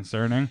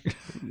disconcerting.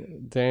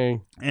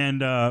 Dang. And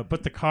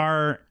but the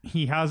car,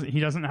 he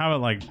doesn't have it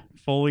like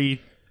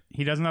fully.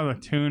 He doesn't have the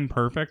tune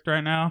perfect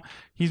right now.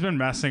 He's been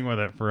messing with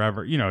it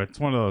forever. It's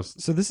one of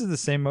those. So this is the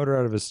same motor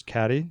out of his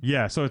Caddy,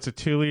 Yeah, so it's a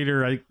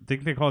 2-liter. I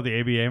think they call it the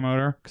ABA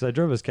motor. because I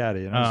drove his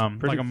Caddy and it was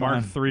pretty Like a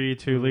Mark fun. III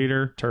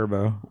 2-liter.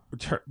 Turbo.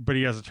 But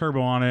he has a turbo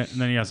on it, and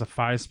then he has a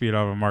 5-speed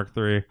of a Mark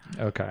III.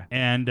 Okay.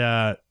 And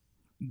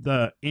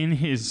in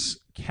his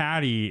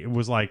Caddy, it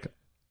was like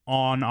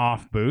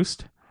on-off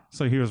boost,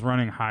 so he was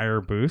running higher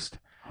boost.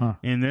 Huh.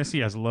 In this, he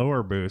has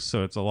lower boost,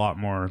 so it's a lot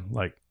more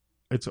like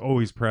it's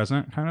always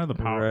present, kind of the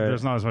power. Right.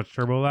 There's not as much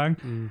turbo lag,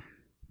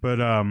 but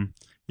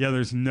yeah,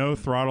 there's no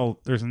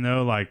throttle. There's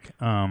no like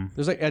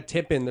There's like a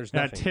tip in. There's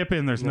that nothing. tip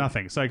in. There's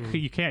nothing. So like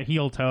you can't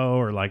heel toe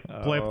or like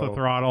blip the Oh,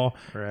 throttle.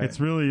 Right. It's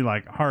really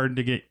like hard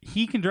to get.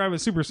 He can drive it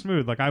super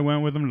smooth. Like I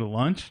went with him to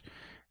lunch,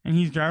 and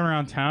he's driving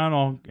around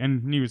town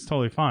and he was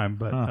totally fine.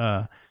 But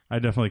I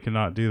definitely could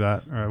not do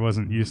that, or I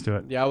wasn't used to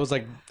it. Yeah, I was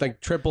like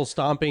triple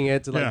stomping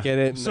it to like get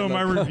it. And So then,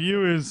 my like,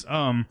 review is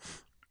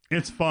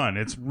it's fun.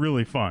 It's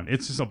really fun.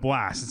 It's just a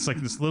blast. It's like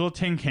this little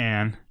tin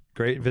can,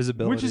 Great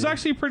visibility. which is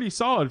actually pretty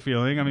solid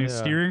feeling. I mean, Yeah.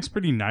 steering's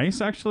pretty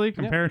nice actually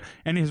compared.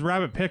 And his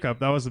Rabbit pickup,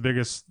 that was the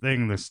biggest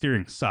thing. The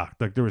steering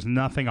sucked. Like there was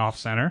nothing off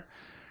center.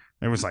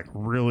 It was like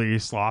really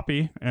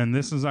sloppy. And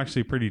this is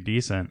actually pretty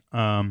decent.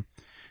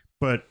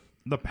 But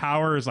the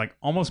power is like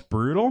almost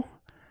brutal,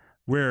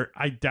 where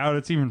I doubt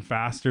it's even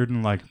faster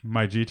than like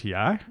my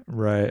GTI.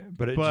 right,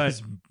 but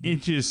It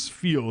just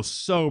feels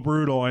so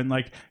brutal, and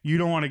like you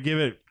don't want to give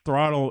it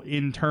throttle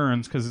in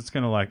turns because it's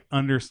gonna like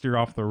understeer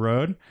off the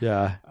road.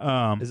 yeah.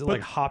 Is it but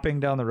like hopping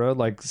down the road,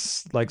 like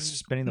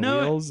spinning the No,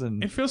 wheels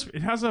and it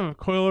has a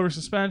coilover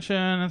suspension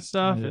and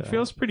stuff. It Yeah.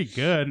 feels pretty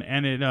good,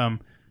 and it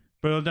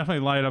but it'll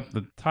definitely light up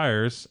the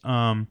tires.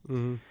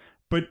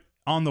 But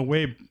on the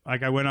way,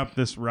 like I went up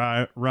this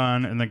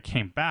run and then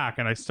came back,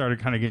 and I started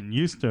kind of getting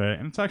used to it,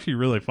 and it's actually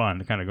really fun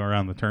to kind of go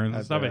around the turns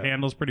and stuff. bet. It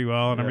handles pretty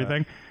well and Yeah.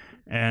 everything,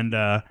 and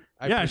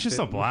yeah, it's pushed just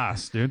a it.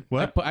 blast, dude.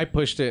 What? I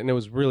pushed it and it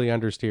was really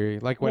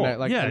understeery. Like when Well, I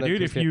like yeah, when I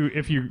dude. pushed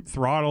If you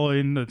throttle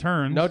in the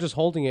turns, no, just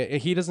holding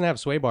it. He doesn't have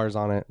sway bars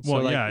on it. So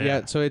Well, like,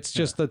 yeah. So it's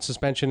just the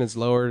suspension is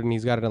lowered and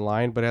he's got it in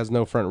line, but it has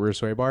no front and rear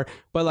sway bar.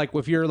 But like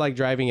if you're like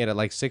driving it at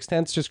like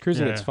 0.6, just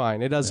cruising, Yeah. it's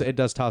fine. It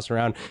does toss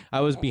around. I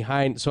was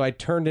behind, so I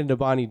turned into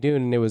Bonnie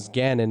Doon and it was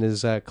Gann in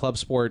his Club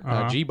Sport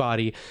G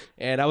body,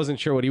 and I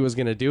wasn't sure what he was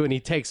gonna do, and he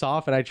takes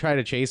off and I try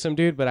to chase him,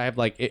 dude. But I have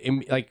like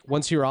like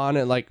once you're on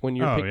it, like when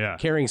you're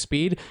carrying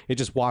speed, it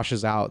just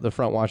washes out. The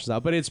front washes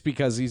out. But it's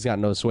because he's got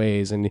no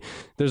sways and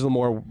there's a little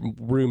more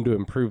room to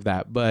improve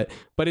that. But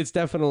it's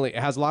definitely,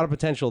 it has a lot of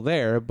potential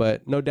there,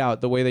 but no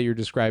doubt the way that you're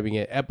describing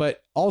it.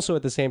 But also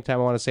at the same time,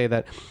 I want to say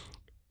that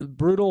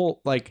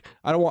brutal, like,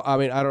 I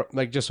don't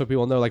like, just so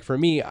people know, like for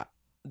me,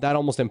 that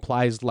almost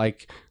implies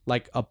like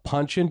a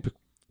punch and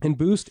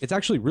boost. It's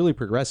actually really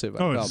progressive.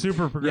 Oh, it's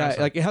super progressive.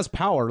 Yeah, like it has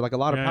power, like a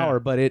lot of power,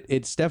 but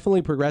it's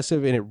definitely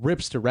progressive and it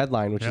rips to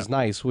redline, which is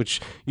nice, which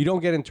you don't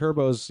get in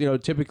turbos.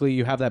 Typically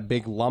you have that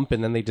big lump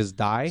and then they just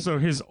die. So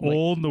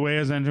the way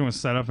his engine was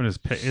set up in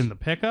the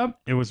pickup,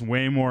 it was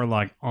way more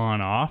like on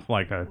off,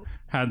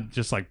 had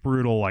just like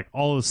brutal, like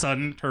all of a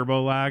sudden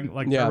turbo lag,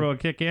 like turbo would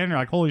kick in. You're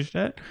like, holy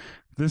shit.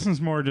 This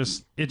is more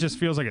it just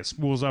feels like it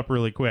spools up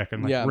really quick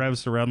and like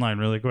revs to redline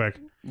really quick.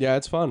 Yeah,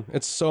 it's fun.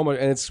 It's so much,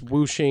 and it's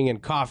whooshing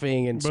and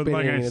coughing and But spinning.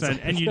 like I and said,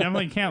 and you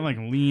definitely can't like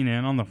lean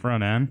in on the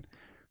front end,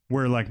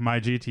 where like my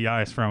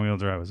GTI is front wheel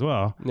drive as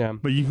well. Yeah.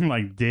 But you can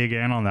like dig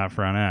in on that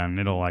front end.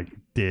 It'll like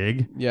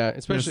dig. Yeah,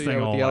 especially thing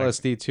with will, the like-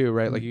 LSD too,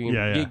 right? Like you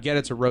can get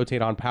it to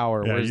rotate on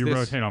power. Yeah, whereas you this,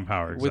 rotate on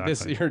power. Exactly.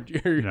 with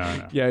this, you're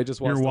No. yeah, it just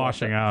wants You're to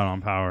wash washing out. out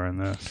on power in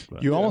this.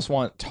 But. You almost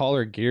want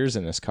taller gears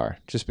in this car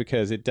just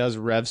because it does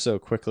rev so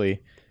quickly.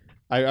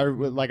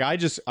 I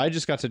just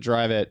got to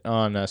drive it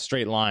on a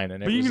straight line,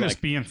 and it But you was can like,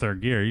 just be in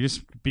third gear. You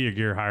just be a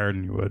gear higher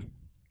than you would.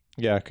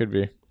 yeah, it could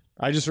be.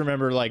 I just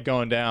remember like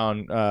going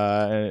down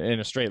in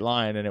a straight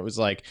line, and it was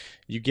like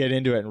you get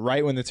into it, and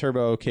right when the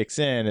turbo kicks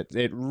in,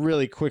 it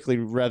really quickly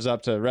revs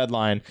up to red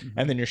line,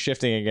 and then you're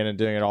shifting again and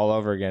doing it all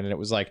over again, and it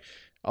was like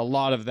a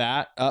lot of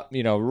that up,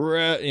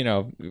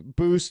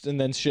 boost and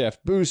then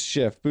shift, boost,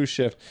 shift, boost,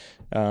 shift.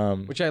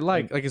 Which I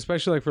like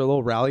especially like for a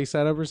little rally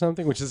setup or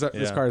something, which is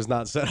this car is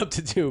not set up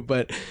to do.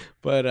 But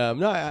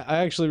no, I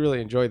actually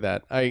really enjoyed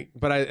that.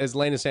 As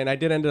Lane is saying, I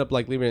did end up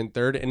like leaving it in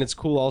third, and it's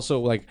cool also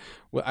like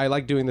I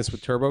like doing this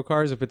with turbo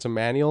cars. If it's a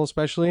manual,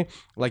 especially,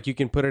 like you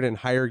can put it in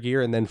higher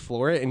gear and then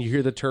floor it, and you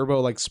hear the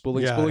turbo like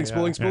spooling, Yeah,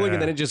 spooling, yeah.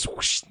 and then it just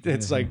whoosh,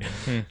 it's like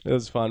it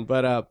was fun.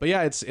 But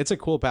yeah, it's a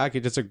cool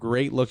package. It's a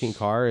great looking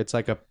car. It's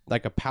like a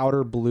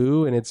powder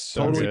blue, and it's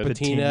totally good.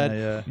 patinaed.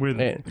 yeah. with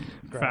And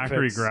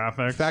factory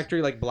graphics.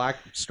 factory like black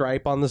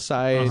stripe on the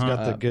side. Uh-huh.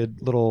 Got the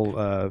good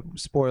little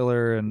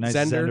spoiler and nice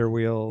Zender. Zender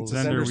wheels.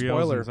 Zender Zender wheels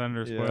spoiler. and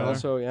Zender Yeah. spoiler.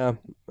 Also, yeah,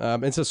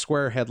 it's a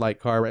square headlight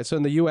car, right? So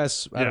in the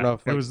U.S., I don't know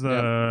if it was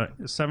the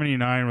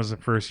 79 was the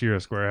first year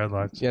of square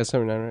headlights. yeah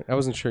 79. Right? I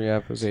wasn't sure. Yeah,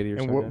 if it was 80 or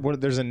And something.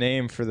 there's a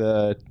name for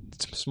the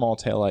small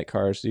taillight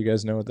cars. Do you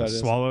guys know what that is?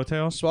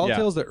 Swallowtail.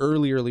 Swallowtail's the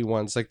early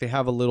ones. Like they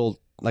have a little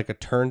like a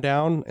turn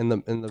down in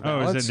the Oh,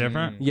 valance. is it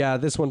different? Yeah,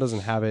 this one doesn't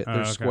have it.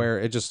 They're okay. square.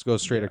 It just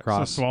goes straight So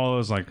across.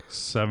 Swallow's like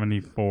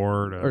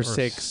 74 to, or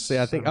 6.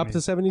 Yeah, I think up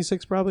to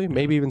 76 probably.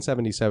 Maybe even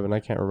 77. I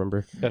can't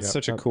remember. That's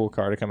such a cool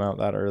car to come out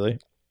that early.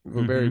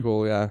 Very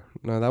cool. Yeah.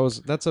 No,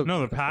 that's a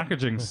No, the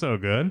packaging's so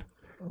good.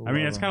 I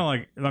mean, it's kind of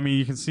like, I mean,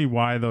 you can see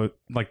why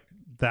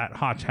that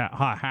hot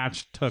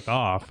hatch took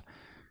off.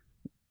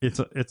 It's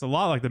a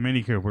lot like the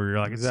Mini Cooper. Where you're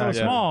like, it's Exactly.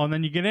 so small, and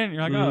then you get in, and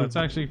you're like, oh, it's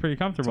actually pretty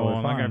comfortable, Totally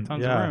and like I have fine.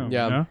 tons Yeah. of room.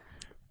 Yeah. You know?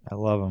 I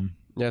love them.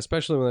 Yeah,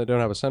 especially when they don't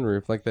have a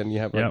sunroof. Like then you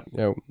have like,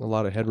 Yep. a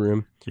lot of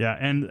headroom. Yeah,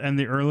 and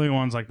the early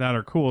ones like that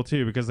are cool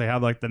too because they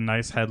have like the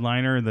nice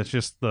headliner that's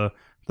just the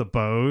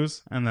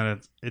bows, and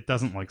then it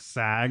doesn't like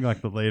sag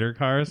like the later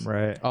cars.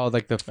 Right. Oh,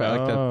 like like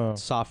Oh. the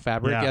soft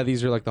fabric. Yeah. Yeah,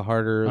 these are like the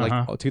harder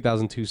Uh-huh. like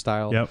 2002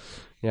 style. Yep.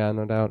 Yeah,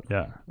 no doubt.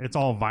 Yeah, it's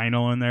all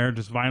vinyl in there,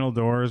 just vinyl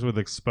doors with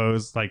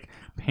exposed like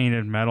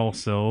painted metal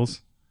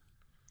sills.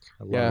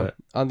 I love Yeah. it.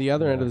 On the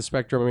other end of the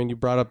spectrum, I mean, you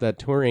brought up that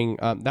Touring.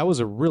 That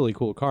was a really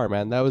cool car,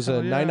 man. That was a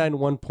Hell yeah.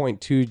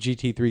 991.2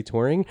 GT3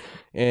 Touring,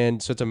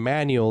 and so it's a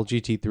manual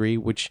GT3,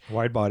 which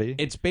Wide body.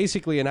 it's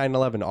basically a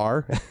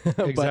 911R.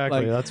 but,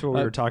 Exactly. like, That's what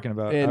we were talking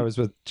about. and- I was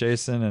with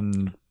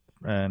Jason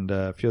and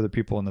a few other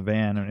people in the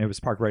van, and it was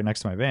parked right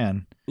next to my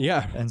van.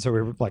 yeah, And so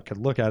we were like could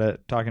look at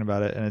it, talking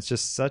about it, and it's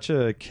just such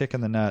a kick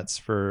in the nuts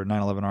for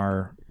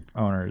 911R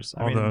owners.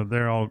 I Although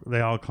mean, they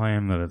all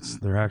claim that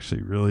they're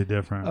actually really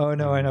different. oh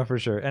no, I know for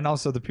sure. And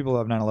also the people who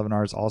have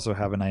 911Rs also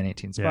have a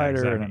 918 Yeah, Spider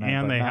exactly. and, a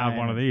and they have 9.9.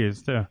 one of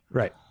these too.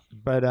 Right.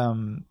 But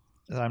I'm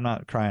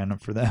not crying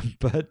for them,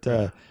 but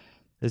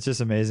it's just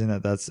amazing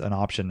that that's an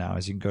option now.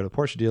 Is you can go to a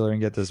Porsche dealer and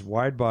get this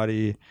wide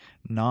body,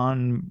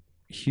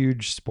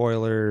 non-huge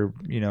spoiler,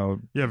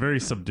 Yeah, very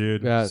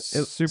subdued. yeah, it's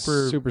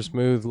super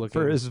smooth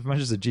looking. for as much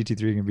as a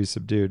GT3 can be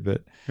subdued,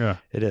 but Yeah.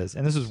 it is.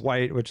 And this is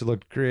white, which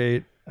looked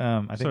great.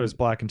 I think So- it was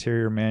black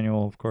interior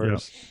manual, of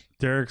course.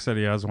 Derek said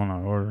he has one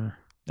on order.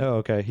 Oh,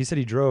 okay. He said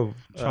he drove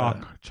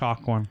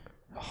Chalk one,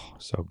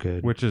 so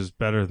good. which is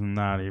better than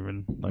that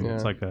even. Like Yeah.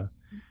 it's like a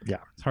Yeah.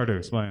 It's hard to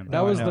explain. that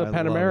I was know, the I love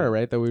Panamera, it.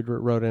 right? That we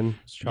wrote in.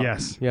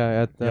 Yes.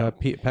 Yeah, at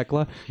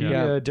Pekla.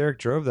 Yeah. Derek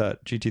drove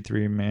that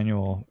GT3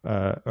 manual,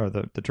 or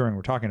the Touring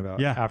we're talking about.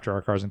 Yeah. After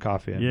our Cars and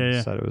Coffee, and Yeah,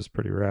 yeah. said it was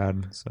pretty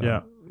rad. So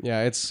Yeah.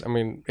 Yeah,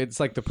 it's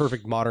like the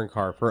perfect modern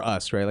car for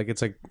us, right? Like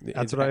it's like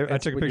That's what I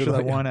it's took a what picture of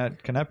you're that one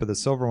at Canepa, the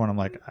silver one. I'm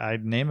like,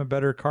 I'd name a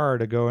better car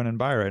to go in and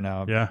buy right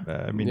now. Yeah.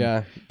 I mean,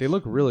 Yeah, they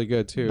look really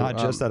good too. not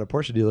just at a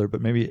Porsche dealer,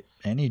 but maybe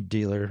any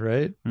dealer,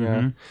 right?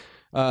 Mhm.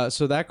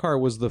 So that car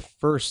was the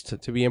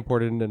first to be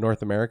imported into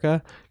North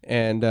America,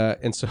 and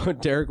so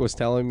Derek was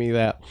telling me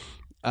that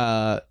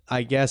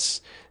I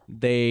guess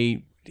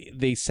they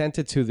sent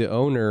it to the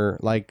owner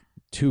like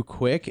too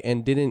quick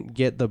and didn't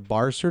get the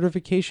bar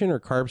certification or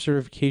carb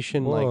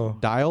certification Whoa.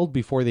 like dialed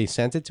before they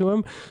sent it to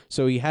him.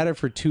 So he had it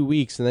for 2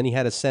 weeks and then he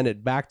had to send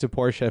it back to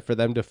Porsche for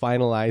them to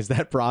finalize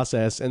that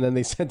process, and then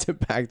they sent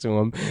it back to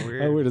him.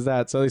 Weird. How weird is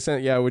that? So they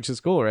sent, yeah, which is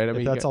cool, right? I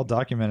If that's all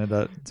documented,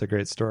 it's a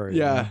great story.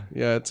 yeah,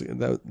 yeah. It's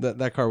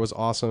that car was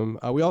awesome.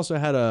 We also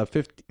had a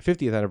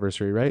 50th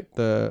anniversary, right?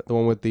 The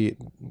one with the.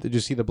 Did you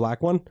see the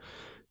black one?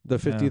 The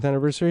 50th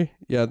anniversary?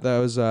 Yeah, that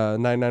was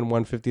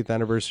 991 50th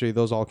anniversary.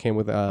 Those all came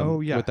with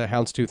with the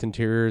houndstooth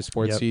interior,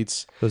 sports Yep.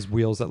 seats. Those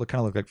wheels that kind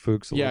of look like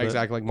Fuchs. A Yeah, little bit.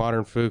 exactly, like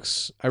modern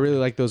Fuchs. I really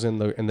like those in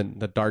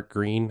the dark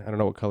green. I don't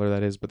know what color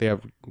that is, but they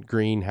have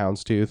green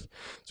houndstooth.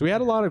 So we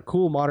had a lot of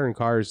cool modern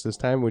cars this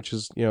time, which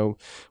is,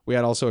 we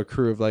had also a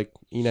crew of like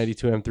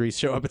E92 M3s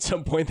show up at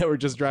some point that were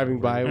just driving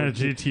by. And a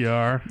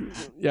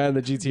GTR. Yeah, and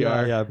the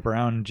GTR. Yeah,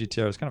 brown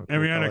GTR is kind of a cool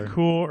And we had color. a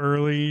cool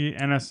early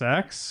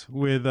NSX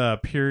with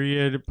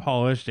period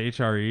polished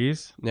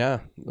HREs. Yeah,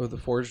 with the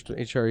forged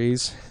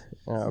HREs.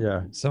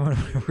 Yeah, someone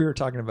we were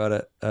talking about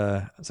it.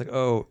 I was like,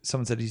 "Oh,"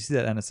 someone said, "Did you see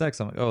that NSX?"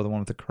 I'm like, "Oh, the one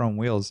with the chrome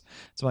wheels."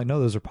 So I'm like, "No,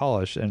 those are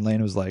polished." And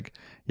Lane was like,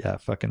 "Yeah,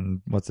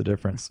 fucking, what's the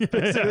difference?"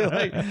 Basically,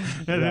 like, And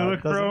they yeah,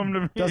 look chrome to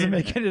me. doesn't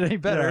make it any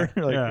better.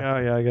 Yeah, Like, yeah. oh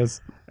yeah, I guess.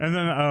 And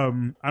then I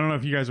don't know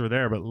if you guys were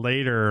there, but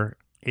later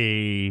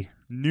a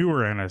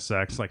newer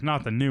NSX, like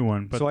not the new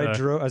one, but So I the-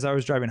 drove as I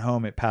was driving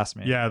home. It passed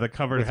me. Yeah, the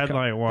covered With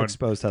headlight one.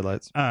 exposed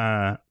headlights.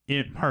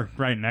 It parked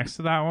right next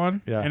to that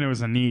one. Yeah. And it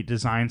was a neat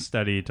design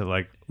study to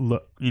like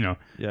look, Yeah,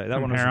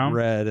 that one was compare 'em.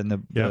 red and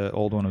the Yep.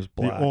 old one was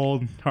black. the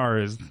old car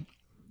is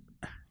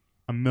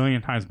a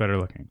million times better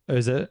looking.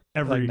 Is it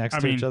Every- like next I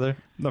to mean, each other?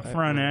 The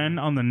front end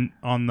on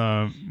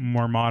the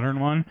more modern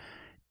one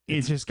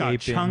it's just got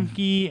gaping.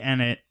 chunky,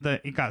 and it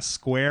got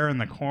square in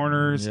the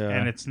corners, Yeah.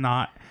 and it's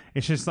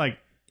just like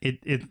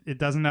it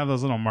doesn't have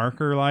those little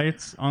marker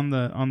lights on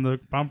the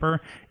bumper.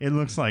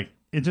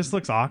 It just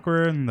looks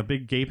awkward, and the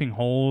big gaping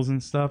holes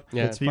and stuff.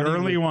 Yeah, it's the funny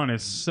early when- one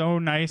is so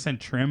nice and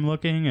trim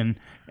looking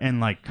and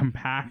like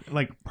compact,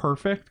 like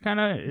perfect kind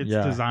of. It's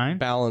Yeah. designed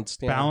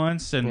Balanced. Yeah.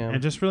 balanced and, Yeah.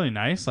 and just really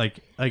nice.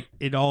 Like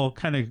it all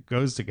kind of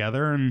goes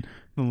together. And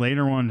the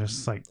later one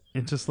just like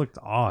it just looked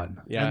odd.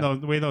 Yeah.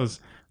 And the way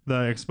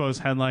the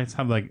exposed headlights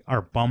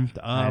are bumped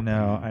up. I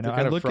know. They're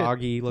kind of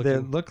froggy They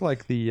looking. look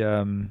like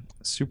the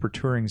Super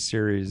Touring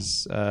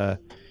series. I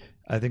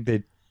think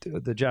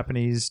the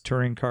Japanese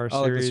touring car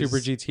Oh, like the series,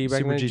 Super GT back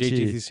Super then?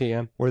 GT. JGTC,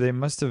 yeah. where they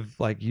must have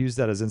like used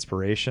that as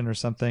inspiration or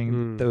something.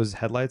 Mm. Those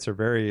headlights are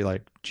very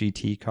like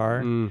GT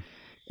car, Mm.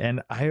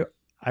 and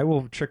I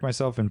will trick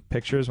myself in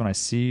pictures when I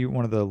see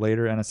one of the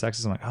later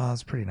NSXs. I'm like, oh,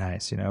 that's pretty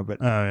nice, But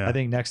Oh yeah. I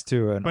think next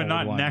to an but old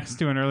not one, next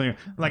to an earlier.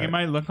 Like it Right.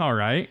 might look all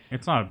right.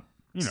 It's not.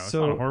 It's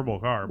So, not a horrible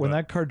car. when but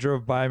that car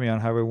drove by me on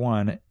Highway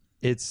 1,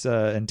 its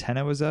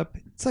antenna was up.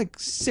 It's like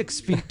 6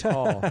 feet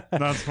tall.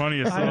 that's funny.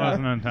 It still has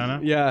an antenna.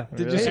 Yeah.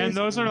 Did you see And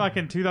those are like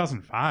in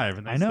 2005,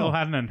 and they I know. still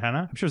had an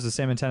antenna. I'm sure it's the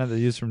same antenna they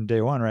used from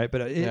day one, right?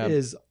 But it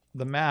is Yeah.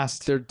 the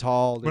mast. They're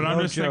tall. But They're I'm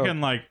no just joke.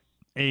 thinking like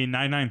a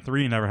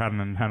 993 never had an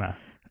antenna.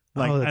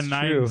 Like Oh, a that's true.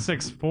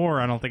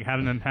 964, I don't think had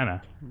an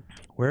antenna.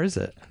 Where is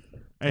it?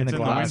 It's the in the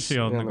glass? windshield,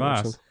 Yeah, in the in the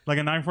glass. windshield. Like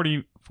a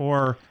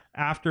 944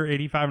 after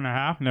 85 and a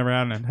half never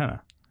had an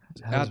antenna.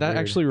 that weird.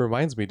 actually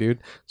reminds me, dude.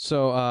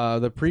 So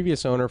the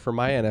previous owner for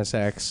my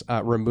NSX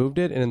removed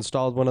it and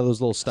installed one of those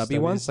little stubby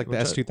ones, like the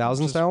Which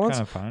S2000 style ones.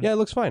 Kind of fine. Yeah, it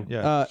looks fine.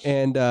 Yeah.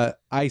 And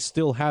I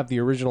still have the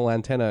original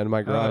antenna in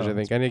my garage. Oh. I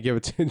think I need to give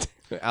it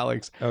to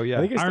Alex. Oh yeah.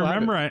 I think I I still have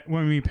remember it.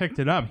 when we picked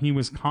it up, he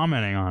was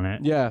commenting on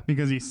it. Yeah.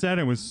 Because he said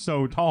it was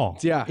so tall.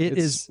 Yeah. It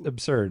is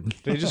absurd.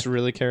 They just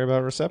really care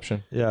about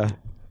reception. Yeah.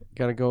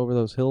 Got to go over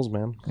those hills,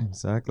 man.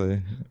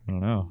 Exactly. I don't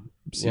know.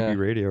 CB Yeah.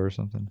 radio or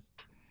something.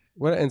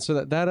 What? And so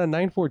that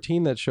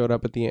 914 that showed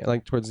up at the end,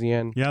 like towards the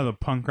end. Yeah, the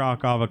punk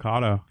rock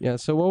avocado. Yeah.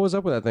 So what was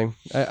up with that thing?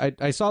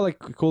 I saw like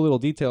cool little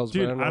details.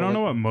 Dude, but I don't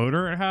know like- what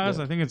motor it has.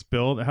 Yeah. I think it's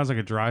built. It has like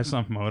a dry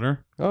sump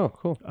motor. Oh,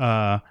 cool.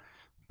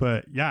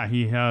 But yeah,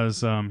 he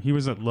has. He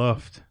was at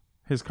Luft.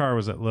 His car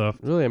was at Luft.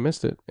 Really, I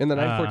missed it in the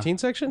 914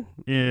 section.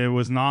 It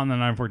was not in the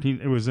 914.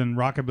 It was in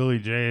Rockabilly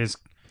J's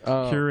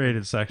Oh,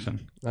 curated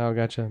section. oh,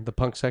 gotcha. The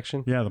punk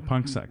section. Yeah, the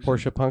punk section.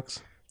 Porsche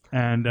punks.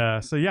 And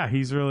so yeah,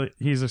 he's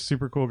a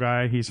super cool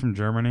guy. He's from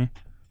Germany,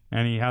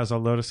 and he has a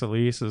Lotus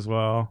Elise as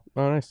well.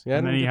 Oh, nice. Yeah.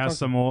 And then he didn't has talk-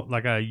 some old,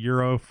 like a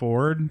Euro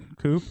Ford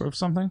coupe or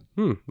something.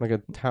 like a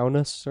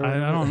Taunus or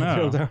I don't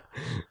know.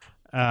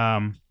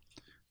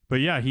 But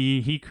yeah,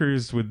 he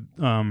cruised with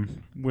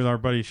our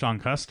buddy Sean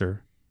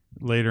Custer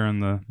later in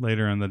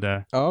the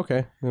day. Oh,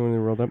 okay. Then when they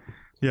rolled up,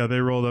 Yeah, they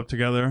rolled up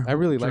together. I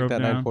really like Drove that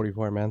down.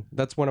 944, man.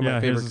 That's one of my Yeah,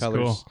 his favorite is colors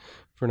cool.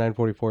 for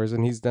 944s,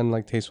 and he's done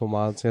like tasteful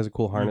mods. He has a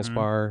cool harness Mhm.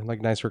 bar,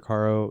 like nice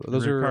Recaro.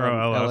 Those are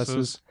Recaro LSs.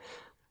 LSs.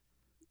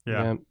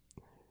 Yeah.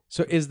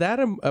 So is that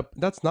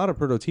that's not a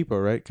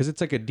prototypo, right? Because it's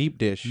like a deep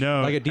dish,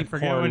 No, like a I deep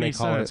forget corn. what They he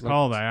call said it. it's Like-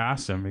 called. I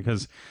asked him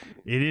because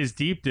it is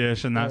deep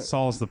dish, and that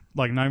solves the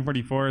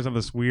 944s have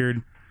this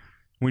weird.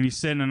 When you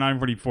sit in a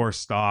 944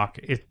 stock,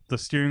 the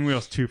steering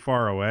wheel's too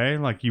far away.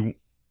 Like you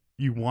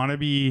want to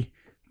be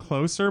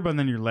closer, but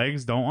then your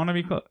legs don't want to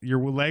be. Your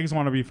legs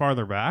want to be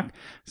farther back,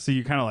 so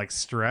you kind of like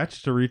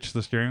stretch to reach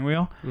the steering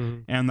wheel,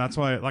 Mhm. and that's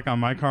why, like on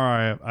my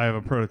car, I have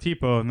a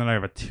prototypo, and then I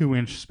have a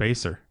 2-inch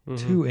spacer, Mhm.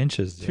 2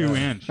 inches.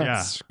 2-inch, yeah,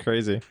 That's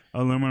crazy.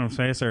 aluminum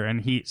spacer,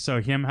 and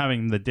him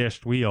having the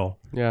dished wheel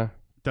Yeah,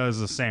 does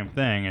the same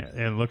thing.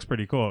 It looks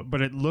pretty cool,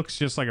 but it looks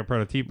just like a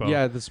prototypo.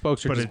 yeah. The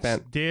spokes are but just it's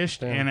bent.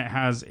 dished Damn. and it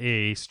has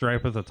a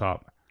stripe at the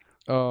top.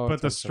 Oh, But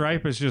it's the not-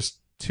 stripe is just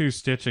 2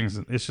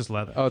 stitchings. It's just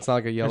leather. Oh, it's not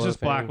like a yellow. it's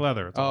just thing. black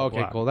leather. It's Oh, all okay,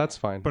 black. cool. That's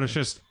fine. But it's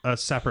just a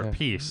separate Yeah.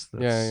 piece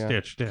that's Yeah.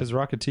 stitched in. Because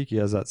Rocketiki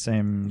has that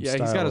same. Yeah,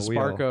 he's style got a of wheel.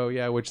 Sparko.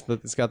 Yeah, which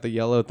it's got the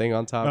yellow thing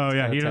on top. Oh It's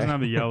yeah, kinda he doesn't tight.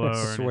 have the yellow or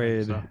anything,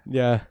 Suede. so-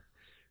 Yeah.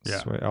 Yeah.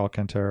 Sway-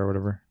 Alcantara or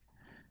whatever.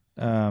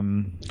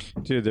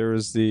 Dude, there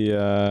was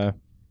the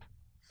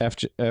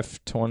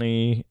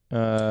F20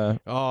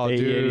 Oh,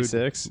 dude.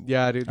 A86.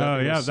 Yeah, dude. That Oh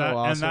thing yeah, was so that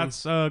awesome. and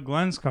that's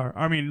Glenn's car.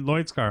 I mean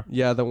Lloyd's car.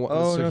 Yeah, the one.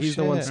 Oh, so no he's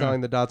the one shit.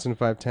 selling the Datsun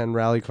 510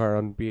 rally car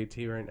on BAT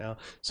right now.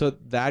 So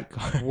that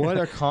car. What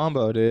a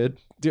combo, dude.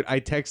 Dude, I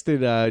texted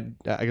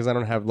because I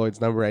don't have Lloyd's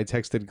number. I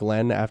texted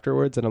Glenn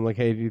afterwards, and I'm like,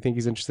 "Hey, do you think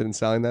he's interested in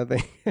selling that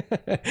thing?"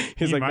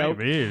 He's He like, might "Nope."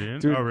 be,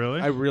 dude. Dude, Oh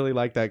really? I really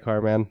like that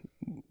car, man.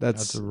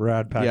 That's a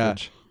rad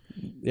package.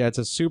 Yeah, it's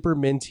a super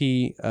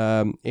minty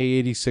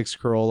A86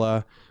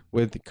 Corolla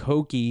with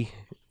Koki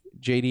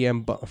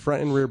JDM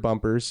front and rear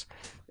bumpers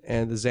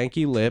and the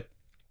Zenki lip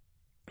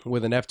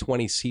with an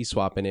F20 C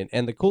swap in it.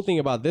 And the cool thing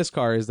about this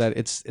car is that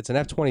it's an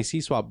F20 C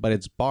swap, but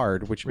it's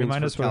barred, which means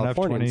Remind for us what an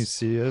Californians.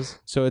 F20C is.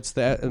 So it's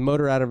the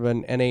motor out of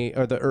an NA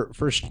or the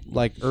first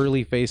like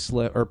early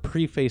facelift or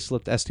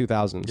pre-facelift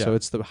S2000. So Yeah.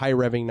 it's the high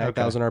revving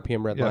 9,000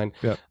 RPM redline.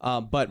 Yeah.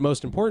 But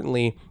most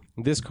importantly,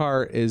 This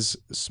car is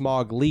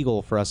smog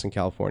legal for us in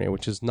California,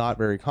 which is not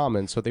very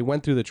common. So they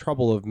went through the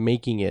trouble of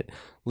making it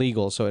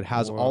legal. So it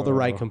has all the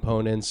right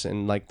components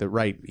and like the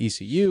right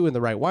ECU and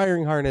the right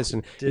wiring harness.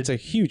 And it's a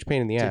huge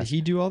pain in the Did ass.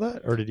 he do all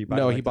that, or did he buy?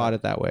 No, it like he bought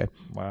it that way.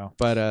 Wow.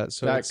 But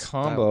so that it's,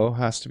 combo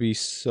has to be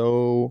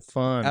so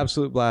fun.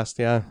 absolute blast.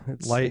 Yeah.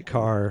 It's Light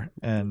car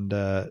and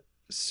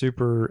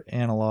super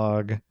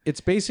analog.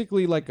 It's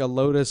basically like a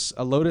Lotus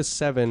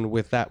 7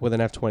 with an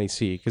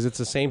F20C because it's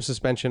the same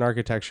suspension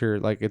architecture.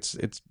 Like it's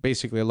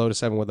basically a Lotus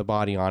 7 with a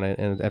body on it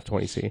and an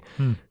F20C.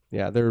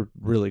 Yeah, they're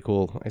really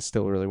cool. I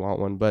still really want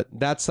one, but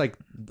that's like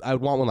I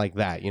would want one like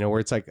that, where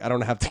it's like I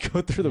don't have to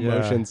go through the Yeah.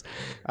 motions.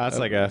 That's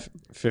like a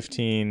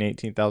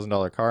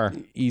 $18,000 car.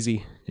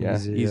 Easy. Yeah,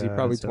 easy.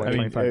 Probably it's 20. I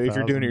mean, if you're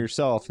doing 25,000. it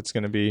yourself, it's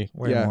going to be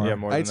Way yeah, more. yeah,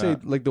 more I'd say than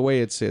that. like the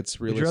way it's Would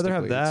realistically. you rather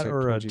have that it's like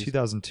or a 20 Gs.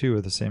 2002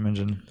 with the same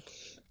engine?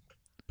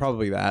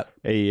 Probably that.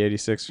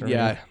 AE86 for me.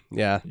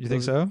 Yeah. You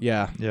think so?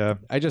 Yeah. Yeah.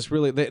 I just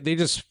really they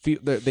just feel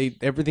they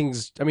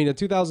everything's. I mean, the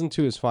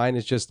 2002 is fine.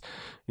 It's just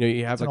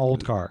you have It's an like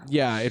old car.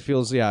 Yeah, it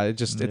feels. Yeah,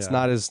 it's Yeah.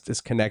 not as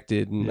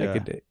connected and Yeah.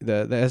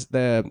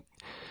 like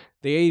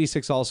the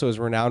 86 also is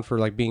renowned for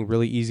like being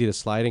really easy to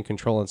slide and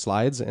control in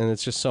slides, and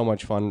it's just so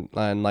much fun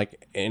and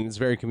it's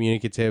very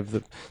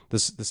communicative. The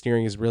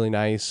steering is really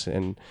nice,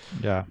 and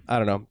Yeah. I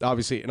don't know,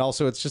 obviously, and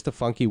also it's just a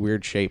funky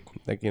weird shape.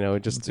 Like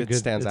it just It's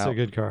stands it's out. a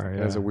good car.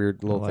 Yeah. It's a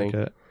weird little I like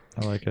thing. it.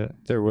 I like it.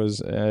 There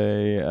was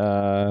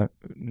a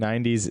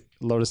 90s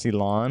Lotus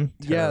Elan.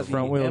 Yeah,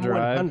 front wheel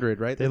drive. M100,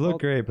 right? They They're look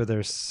called? great, but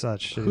they're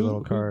such shitty Who, little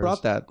who cars.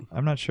 brought that?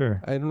 I'm not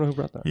sure. I don't know who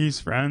brought that. He's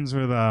friends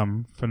with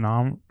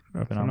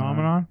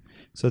Phenomenon.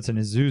 So it's an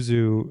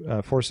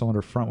Isuzu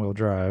 4-cylinder front-wheel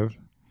drive,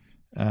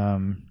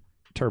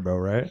 turbo,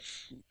 right?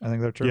 I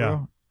think they're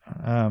turbo.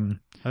 I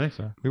think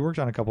so. We worked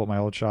on a couple at my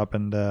old shop,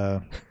 and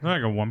They're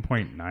like a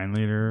 1.9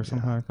 liter or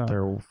something like that.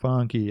 they're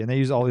funky, and they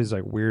use all these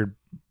like weird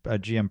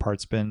GM part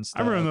spins. I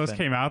remember when those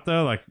came out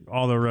though, like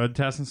all the road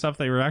tests and stuff.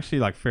 They were actually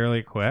like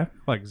fairly quick,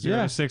 like 0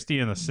 Yeah. to 60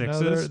 in the No,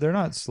 sixes, they're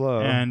not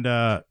slow, and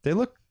they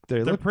look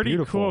they're pretty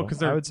beautiful. cool 'cause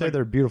they're, I would say like-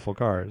 they're beautiful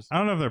cars. I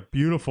don't know if they're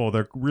beautiful.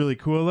 They're really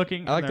cool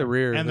looking. I like and the they're-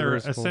 rear. and The they're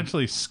rear's cool.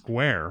 essentially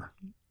square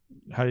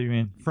How do you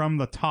mean? from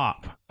the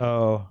top.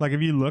 Oh, Like if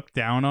you look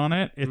down on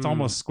it, it's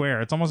almost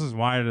square. It's almost as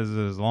wide as it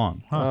is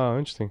long. Oh,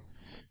 interesting.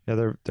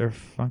 yeah, they're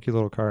funky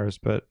little cars,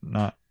 but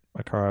not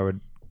a car I would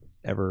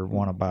ever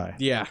want to buy.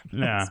 Yeah.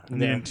 Yeah, and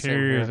the Yeah,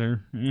 interiors same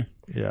are. eh.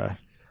 Yeah.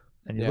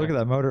 And you Yeah. look at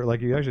that motor, like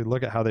you actually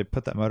look at how they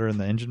put that motor in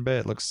the engine bay.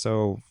 It looks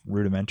so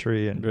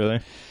rudimentary and Really?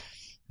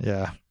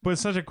 yeah, But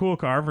it's such a cool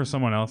car for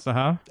someone else to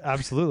have.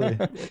 absolutely.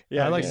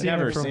 Yeah, I like you seeing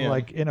never it from see 'em.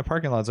 like in a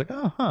parking lot. It's like,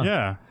 oh, huh.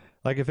 Yeah,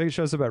 Like if it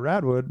shows up at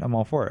Radwood, I'm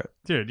all for it.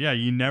 dude. Yeah,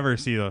 you never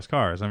see those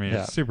cars. I mean,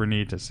 Yeah. it's super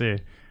neat to see.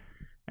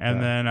 And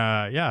then,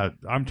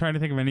 I'm trying to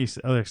think of any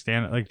other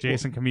stand. Like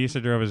Jason Camisa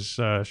drove his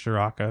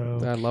Scirocco.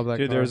 I love that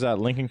Dude, car. there was that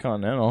Lincoln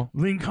Continental.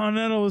 Lincoln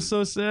Continental was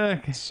so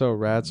sick. It's so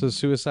rad. So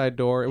Suicide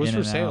Door. It was In for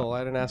and sale. out. I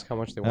didn't ask how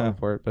much they wanted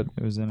for it, but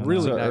It was in and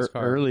Really out. It was nice an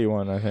car. early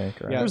one, I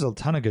think. Right? Yeah. There was a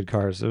ton of good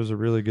cars. It was a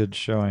really good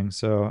showing.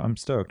 So I'm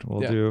stoked.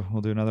 We'll Yeah. do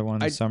another one in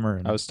the summer.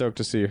 And I was stoked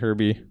to see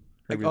Herbie.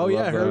 oh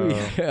yeah, Ludlow.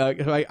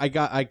 Herbie.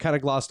 I kind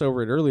of glossed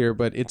over it earlier,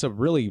 but it's a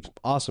really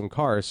awesome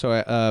car. So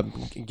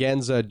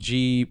Genza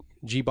G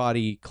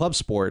Body Club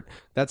Sport.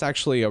 That's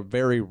actually a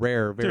very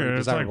rare, very Dude,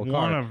 it's like desirable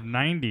one car. of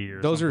 90 or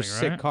Those are something,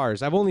 sick right?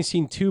 cars. I've only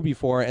seen two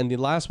before, and the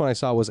last one I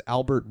saw was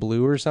Albert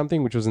Blue or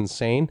something, which was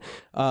insane.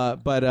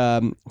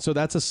 So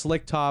that's a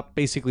slick top,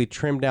 basically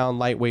trimmed down,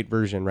 lightweight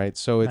version, right?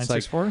 So it's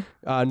like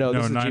 964? no,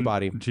 this is a G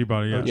Body. G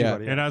body, yeah. Yeah.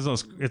 G-body, It has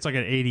those. It's like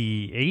an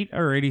 88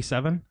 or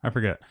 87. I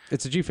forget.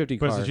 It's a G50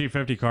 But car. it's a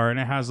G50 car, and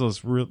it has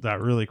those that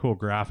really cool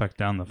graphic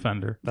down the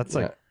fender, That's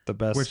like the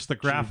best. which the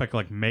graphic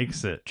like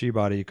makes it.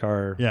 G-body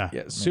car. Yeah.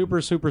 Yeah, super.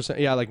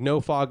 Yeah, like no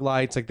fog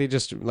lights. Like they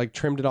just like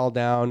trimmed it all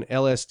down.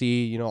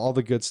 LSD, all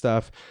the good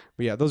stuff.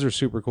 But yeah, those are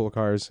super cool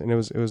cars, and it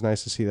was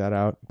nice to see that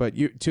out. But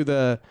to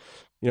the,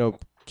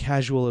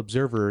 casual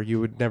observer, you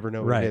would never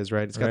know what Right. it is,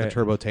 right? It's got the Right.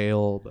 turbo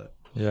tail, but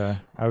Yeah.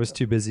 I was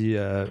too busy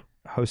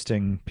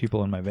hosting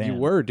people in my van. you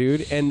were,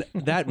 dude. And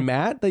that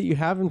mat that you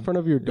have in front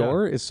of your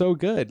door is so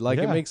good. Like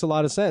it Yeah. makes a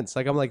lot of sense.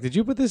 Like I'm like, did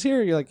you put this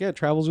here? You're like, yeah, it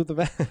travels with the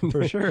van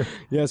For sure.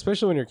 Yeah,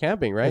 especially when you're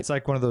camping, right? It's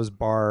like one of those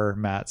bar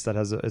mats that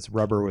it's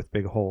rubber with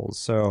big holes.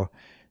 So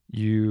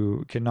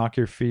you can knock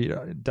your feet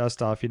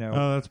dust off,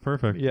 Oh, that's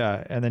perfect.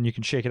 Yeah, and then you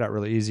can shake it out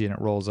really easy and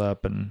it rolls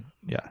up and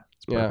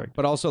it's perfect.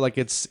 but also like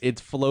it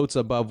floats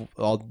above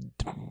all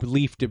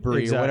leaf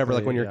debris or whatever.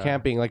 Like when you're yeah.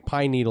 camping, like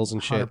pine needles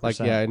and shit. Like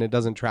 100%. and it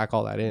doesn't track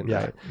all that in. Yeah,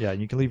 Right? yeah,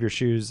 and you can leave your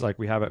shoes like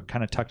we have it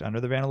kind of tucked under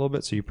the van a little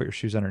bit, so you put your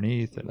shoes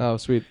underneath. And, Oh,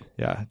 sweet.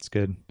 yeah, it's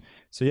good.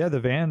 So yeah, the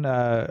van.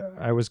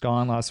 I was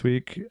gone last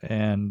week,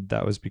 and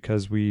that was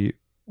because we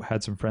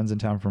had some friends in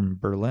town from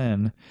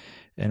Berlin,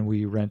 and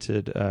we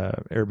rented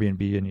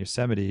Airbnb in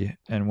Yosemite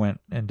and went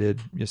and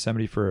did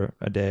Yosemite for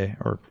a day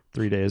or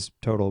 3 days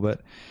total,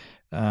 but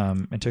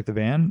and took the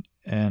van.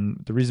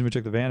 And the reason we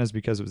took the van is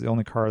because it was the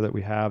only car that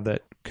we have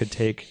that could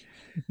take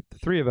the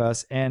three of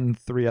us and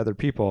three other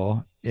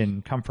people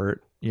in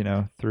comfort,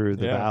 through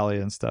the Yeah. valley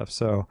and stuff.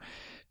 So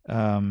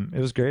It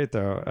was great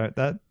though.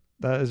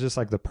 That is just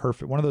like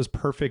one of those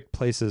perfect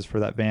places for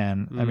that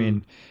van. I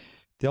mean,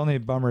 the only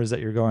bummer is that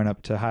you're going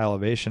up to high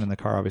elevation and the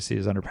car obviously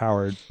is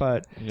underpowered,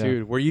 but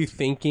Dude, were you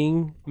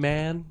thinking,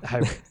 man?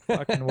 I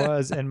fucking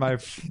was. And my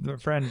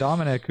friend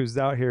Dominic, who's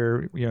out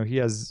here, you know, he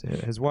has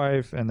his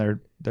wife and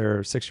their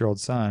 6-year-old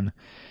son.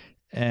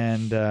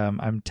 And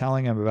I'm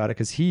telling him about it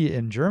because he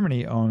in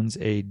Germany owns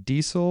a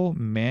diesel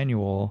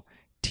manual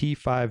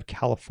T5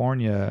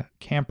 California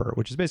camper,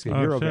 which is basically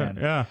a Eurovan.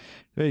 Shit. Yeah.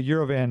 A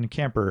Eurovan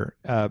camper,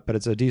 but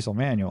it's a diesel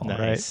manual,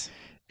 right?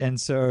 And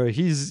so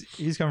he's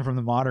coming from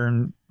the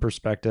modern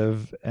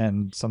perspective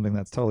and something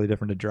that's totally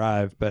different to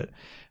drive, but I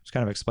was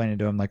kind of explaining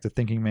to him like the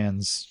thinking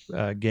man's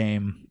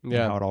game and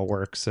how it all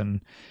works.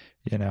 And,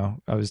 you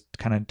know, I was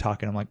kind of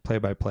talking to him like play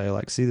by play,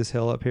 like, see this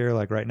hill up here?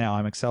 Like right now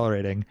I'm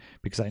accelerating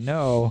because I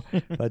know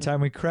by the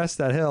time we crest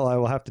that hill, I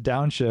will have to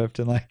downshift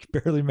and like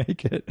barely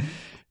make it.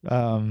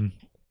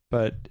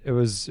 But it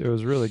was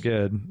really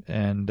good,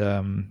 and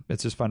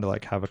it's just fun to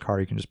like have a car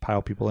you can just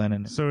pile people in.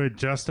 And so it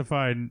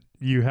justified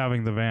you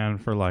having the van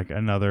for like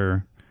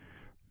another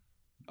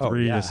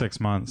 3 to 6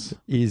 months.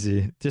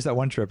 Easy, just that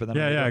one trip, and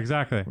then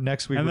exactly.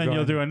 Next week, and then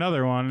you'll do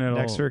another one.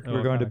 Next week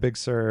we're going to Big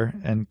Sur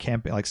and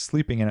camping, like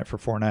sleeping in it for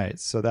 4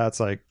 nights. So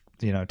that's like,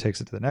 you know, takes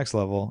it to the next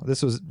level.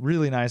 This was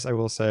really nice, I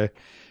will say,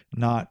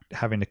 not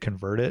having to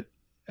convert it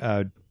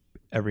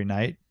every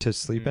night to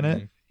sleep in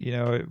it. You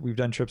know, we've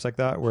done trips like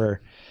that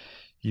where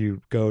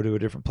you go to a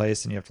different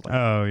place and you have to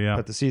like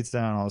put the seats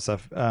down, all this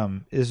stuff.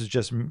 This is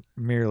just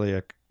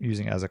merely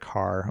using it as a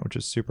car, which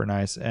is super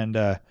nice. And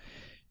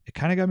it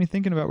kind of got me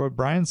thinking about what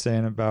Brian's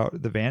saying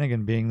about the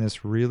Vanagon being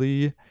this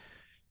really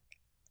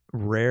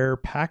rare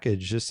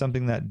package, just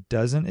something that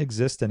doesn't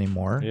exist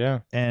anymore. Yeah.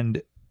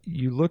 And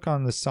you look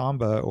on the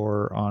Samba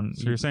or on...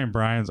 So you're saying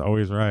Brian's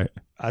always right.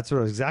 That's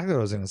exactly what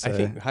I was going to say. I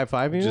think high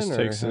five you Just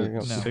takes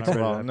a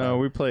while. No,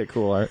 we play it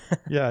cool, Art.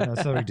 Yeah, no,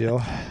 it's no big deal.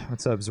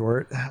 What's up,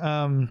 Zwart?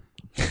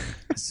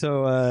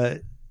 So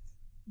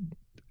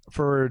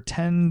for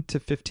 $10,000 to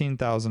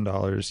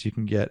 $15,000, you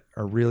can get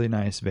a really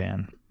nice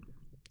van.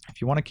 If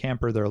you want a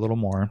camper, they're a little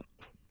more.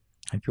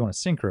 If you want a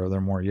synchro,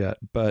 they're more yet.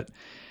 But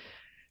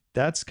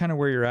that's kind of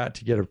where you're at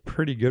to get a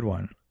pretty good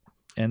one.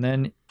 And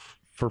then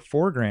for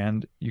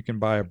 $4,000, you can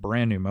buy a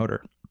brand new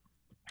motor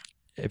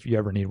if you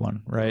ever need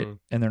one, right?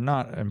 And they're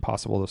not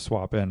impossible to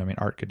swap in. I mean,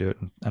 Art could do it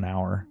in an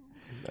hour.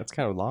 That's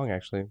kind of long,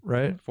 actually.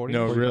 Right? 40,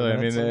 no, 40 really.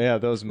 minutes. I mean,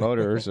 those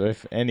motors,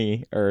 if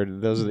any, or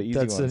those are the easy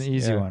ones. That's an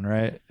easy one,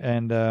 right?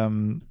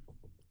 And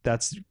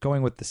that's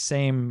going with the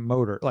same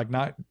motor, like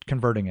not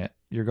converting it.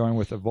 You're going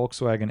with a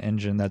Volkswagen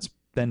engine that's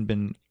then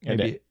been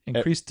maybe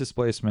increased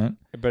displacement.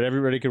 But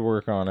everybody could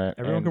work on it.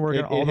 Everyone can work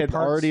on all the parts. It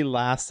had already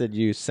lasted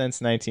you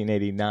since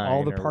 1989.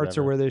 All the parts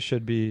are where they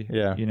should be.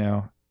 Yeah. You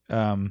know,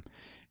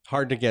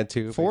 hard to get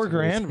to.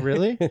 $4,000,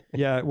 really?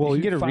 Yeah. Well,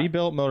 you can get a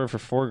rebuilt motor for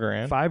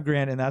 $4,000.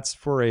 $5,000, and that's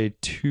for a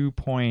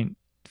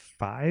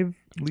 2.5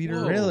 liter.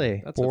 Whoa,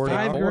 really? That's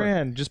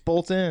 $5,000 just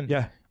bolt in.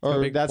 Yeah. Or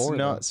big that's Ford,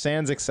 not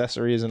sans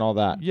accessories and all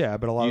that. Yeah,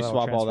 but a lot You of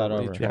swap all that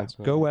over. Yeah.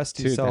 Go West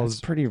Dude, sells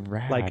that's pretty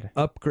rad. like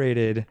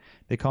upgraded.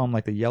 They call them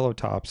like the yellow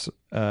tops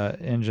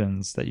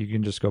engines that you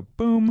can just go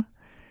boom,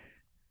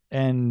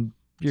 and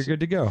you're good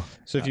to go.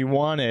 So if you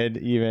wanted,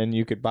 even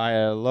you could buy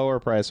a lower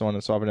price one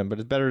and swap it in. But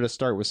it's better to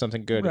start with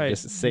something good and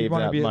just save you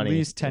want that to be money. At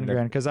least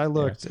 $10,000 because I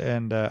looked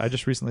and I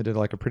just recently did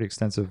like a pretty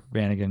extensive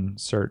Vanagon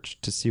search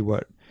to see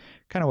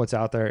what's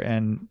out there,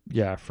 and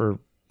yeah, for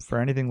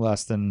anything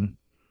less than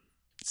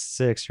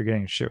 6, you're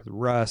getting shit with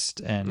rust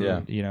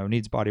and you know,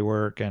 needs body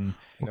work. And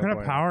what kind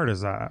of power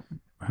does that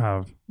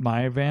have?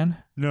 My van?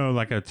 No,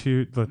 like the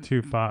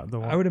 2.5. The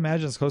one. I would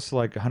imagine it's close to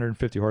like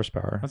 150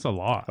 horsepower. That's a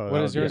lot.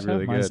 What is yours?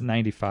 Really Mine's good.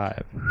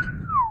 95.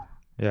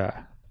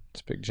 Yeah. It's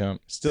a big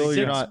jump. Still, 6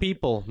 you're not.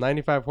 people,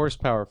 95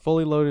 horsepower,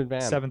 fully loaded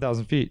van.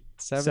 7,000 feet.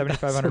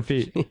 7,500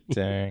 feet.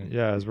 Dang.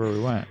 Yeah, is where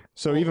we went.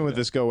 So even with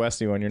this Go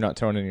Westy one, you're not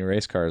towing any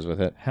race cars with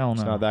it. Hell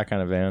no. It's not that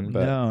kind of van.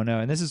 But No.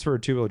 And this is for a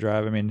 2-wheel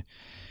drive. I mean,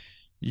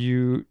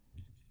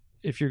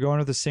 if you're going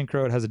with a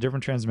Syncro, it has a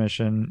different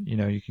transmission. You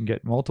know, you can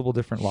get multiple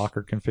different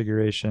locker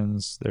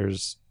configurations.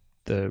 There's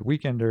the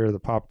Weekender, the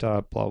pop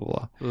top, blah,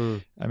 blah, blah.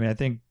 I mean, I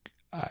think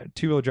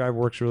 2-wheel drive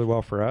works really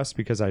well for us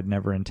because I'd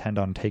never intend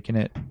on taking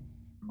it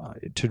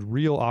to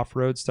real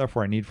off-road stuff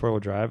where I need 4-wheel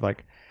drive.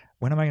 Like,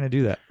 when am I going to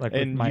do that? Like,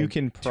 and with my you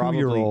can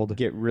probably 2-year-old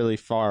get really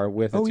far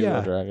with a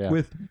 2-wheel drive. Yeah.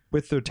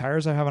 With the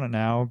tires I have on it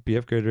now,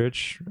 BF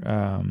Goodrich,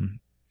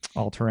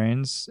 all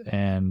terrains,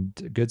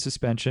 and good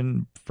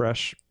suspension,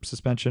 fresh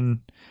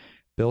suspension,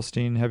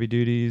 Bilstein heavy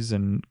duties,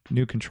 and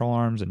new control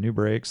arms and new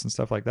brakes and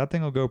stuff like that.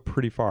 Thing will go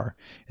pretty far,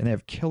 and they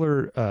have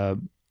killer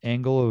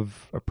angle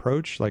of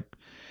approach, like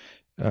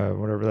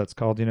whatever that's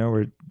called. You know,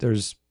 where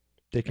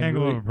they can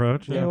Angle of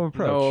approach. Angle of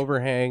approach. No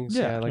overhangs.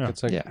 Yeah,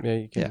 It's like yeah.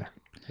 you can. Yeah.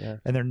 Yeah.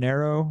 And they're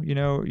narrow. You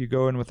know, you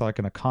go in with like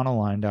an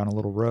Econoline down a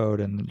little road,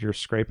 and you're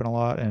scraping a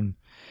lot, and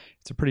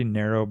it's a pretty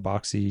narrow,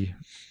 boxy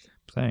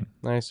thing.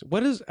 Nice.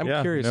 What is? I'm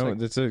curious. No, like,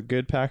 that's a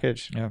good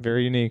package. Yeah.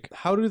 Very unique.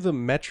 how do the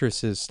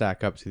mattresses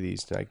stack up to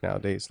these like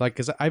nowadays? Like,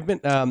 because I've been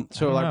so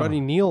don't our know. buddy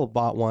Neil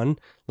bought one.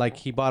 Like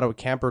he bought a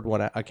campered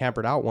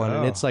out one,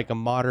 and Oh. it's like a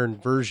modern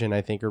version,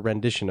 I think, or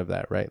rendition of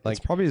that, right? Like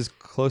It's probably as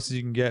close as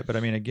you can get, but I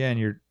mean,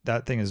 again,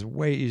 that thing is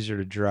way easier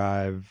to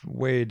drive,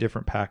 way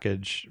different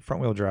package,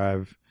 front wheel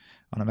drive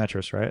on a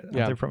Metris, right?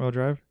 Yeah. Aren't they front wheel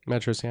drive?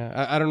 mattress.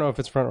 Yeah, I don't know if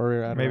it's front or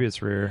rear. I don't Maybe know.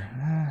 it's rear.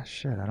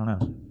 Shit, I don't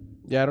know.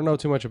 Yeah, I don't know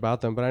too much about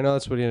them, but I know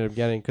that's what he ended up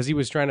getting because he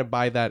was trying to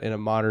buy that in a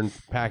modern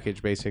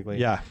package, basically.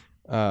 Yeah,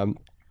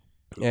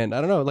 And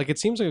I don't know, like it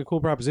seems like a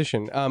cool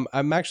proposition.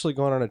 I'm actually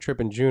going on a trip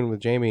in June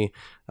with Jamie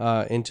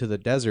into the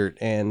desert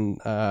and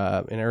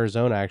in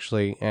Arizona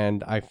actually,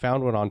 and I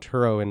found one on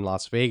Turo in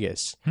Las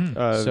Vegas.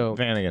 So-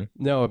 Vanagon.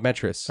 No, at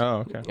Metris.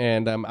 Oh, okay.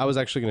 And I was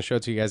actually going to show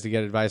it to you guys to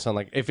get advice on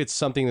like if it's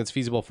something that's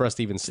feasible for us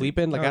to even sleep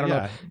in. Like Oh, I don't know,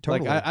 yeah,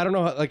 totally. like I don't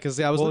know, like because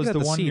I was Well, looking is at the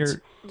the one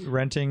seats. you're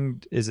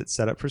renting, is it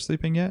set up for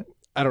sleeping yet?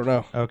 I don't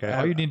know. Okay.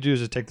 All you need to do is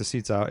just take the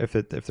seats out if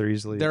they're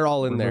easily They're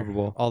all in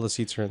removable. there. All the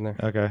seats are in there.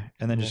 Okay,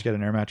 and then just get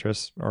an air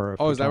mattress or a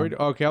Oh, is that futon.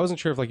 right? Okay, I wasn't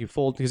sure if like you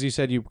fold because you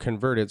said you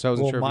converted, so I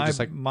wasn't Well, sure if you my just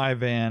like. my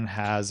van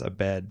has a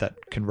bed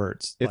that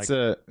converts. It's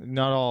like,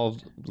 not all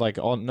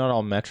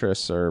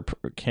Metris or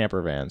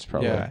camper vans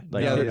probably. Yeah.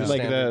 Like, Yeah, they're just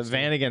like the standard.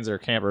 Vanagons are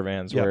camper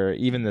vans Yeah. where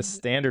even the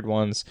standard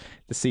ones,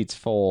 the seats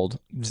fold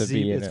to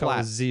be in it's it. called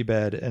a Z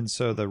bed, and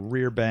so the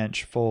rear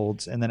bench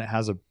folds, and then it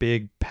has a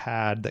big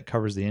pad that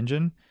covers the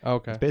engine.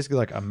 Okay. It's basically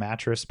like a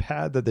mattress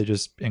pad that they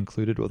just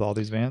included with all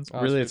these vans. Oh,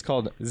 Really, sweet. it's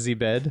called Z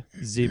bed.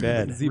 Z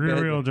bed. Rear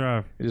wheel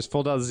drive. You just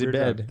fold out Z Rear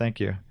bed. drive. Thank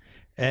you.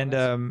 And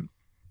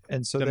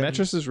so The then,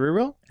 Metris is rear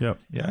wheel. Yep.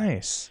 Yeah.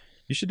 Nice.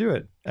 You should do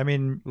it. I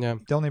mean, Yeah.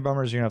 the only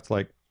bummer is you're gonna have to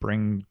like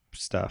bring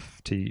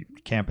stuff to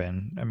camp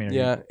in. I mean, are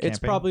Yeah, you it's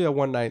camping? probably a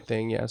one night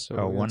thing. Yeah. So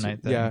Oh, we're one gonna-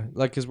 night thing. Yeah,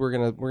 like because we're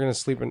gonna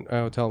sleep in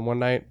a hotel one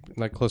night,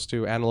 like close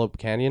to Antelope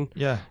Canyon,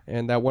 Yeah.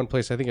 and that one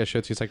place I think I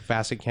showed you, it's like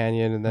Facet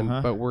Canyon, and then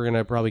Uh-huh. but we're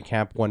gonna probably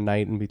camp one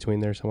night in between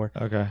there somewhere.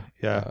 Okay.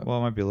 Yeah. Well,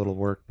 it might be a little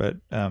work, but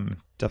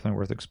definitely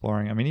worth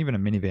exploring. I mean, even a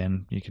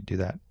minivan, you could do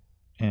that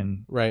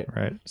in, Right.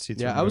 right?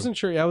 Seats. Yeah, I removed. wasn't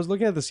sure. Yeah, I was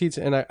looking at the seats,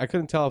 and I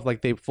couldn't tell if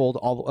like they fold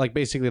all like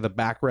basically the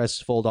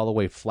backrests fold all the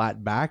way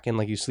flat back, and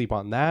like you sleep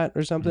on that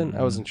or something.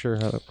 I wasn't sure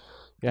how.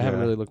 Yeah, I haven't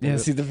Yeah. really looked. Yeah,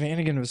 into see, the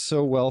Vanagon was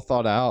so well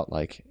thought out.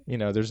 Like,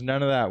 there's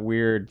none of that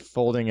weird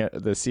folding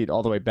the seat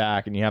all the way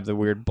back, and you have the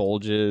weird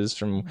bulges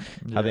from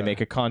how they Yeah.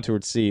 make a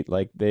contoured seat.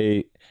 Like,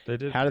 they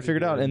did had it pretty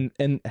figured out, good.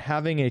 and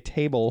having a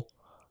table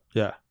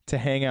Yeah. to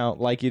hang out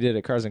like you did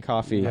at Cars and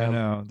Coffee. I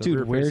know. The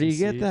Dude, where do you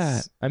rear-facing get that?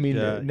 seats. I mean,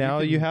 Yeah, now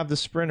you you can- have the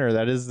Sprinter.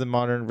 That is the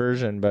modern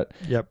version, but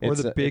Yep. Or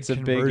It's the a- big it's a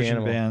big conversion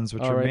animal. vans,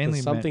 which All are right, mainly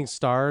the something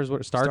stars,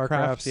 what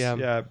Starcraft? Yeah.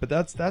 Yeah, but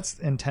that's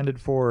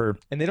intended for.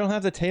 and they don't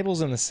have the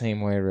tables in the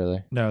same way,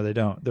 really. No, they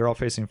don't. They're all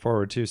facing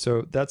forward too.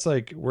 So that's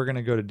like we're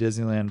gonna go to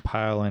Disneyland,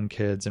 pile in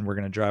kids, and we're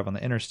gonna drive on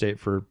the interstate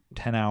for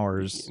 10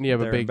 hours. And you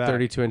have a there and big back.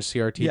 32-inch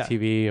CRT Yeah.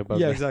 TV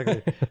above. Yeah, the-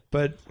 exactly.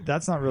 But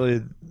that's not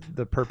really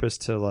the purpose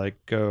to like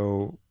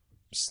go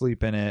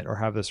sleep in it or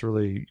have this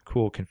really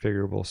cool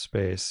configurable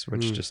space,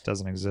 which just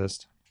doesn't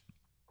exist.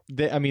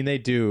 They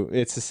do.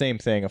 It's the same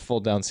thing, a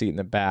fold down seat in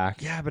the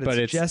back. Yeah, but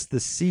it's just the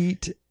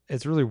seat.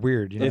 It's really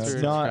weird. You know? It's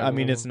It's not. kind I of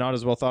mean, a- it's not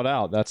as well thought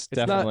out. That's It's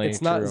not. definitely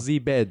It's not true. Z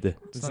bed.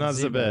 It's not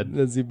Z bed.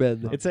 The Z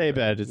bed. It's a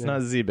bed. It's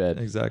not Z bed.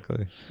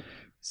 Exactly.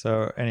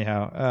 So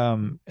anyhow,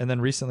 and then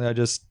recently I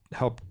just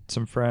helped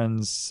some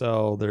friends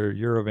sell their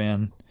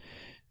Eurovan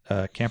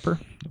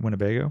camper,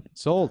 Winnebago,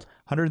 Sold.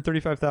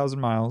 135,000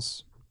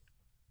 miles,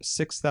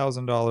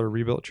 $6,000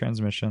 rebuilt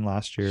transmission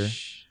last year,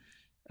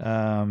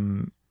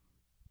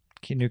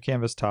 new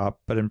canvas top,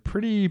 but in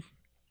pretty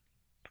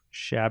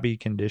shabby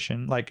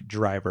condition, like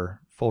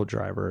full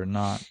driver,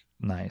 not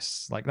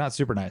nice, like not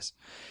super nice,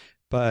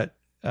 but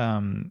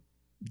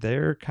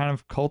they're kind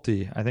of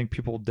culty. I think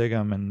people dig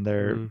them, and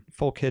they're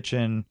full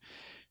kitchen.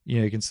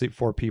 You can sleep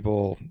 4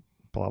 people.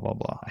 Blah blah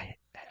blah. I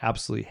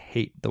absolutely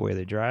hate the way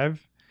they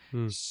drive.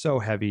 So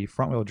heavy,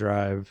 front wheel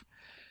drive,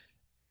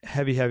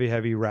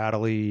 heavy,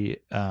 rattly.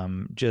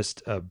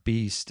 Just a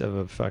beast of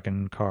a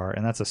fucking car,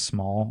 and that's a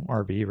small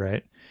RV,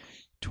 right?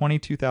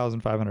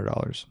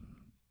 $22,500.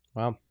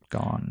 Wow.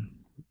 Gone.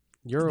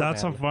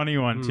 That's a funny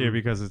one too,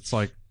 because it's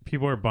like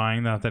people are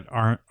buying that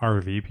aren't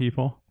RV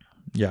people.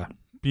 Yeah.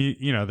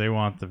 They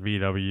want the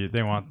VW,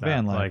 they want that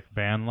Van life. like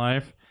van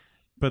life,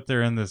 but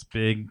they're in this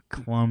big,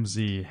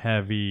 clumsy,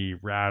 heavy,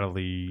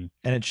 rattly.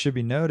 And it should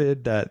be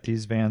noted that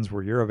these vans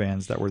were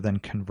Eurovans that were then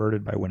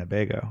converted by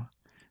Winnebago.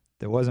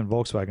 There wasn't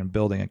Volkswagen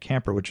building a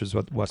camper, which is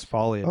what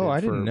Westfalia did. Oh, I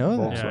didn't for know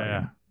that.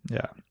 Volkswagen.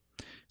 Yeah.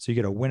 So you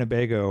get a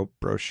Winnebago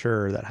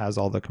brochure that has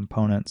all the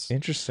components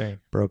Interesting.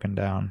 broken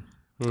down.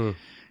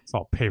 It's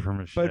all paper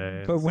mache.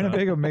 But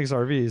Winnebago makes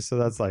RVs, so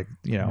that's like,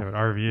 Yeah, but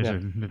RVs are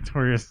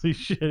notoriously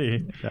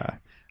shitty. yeah.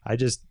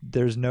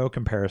 There's no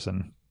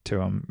comparison to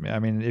them. I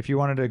mean, if you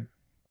wanted to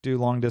do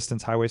long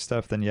distance highway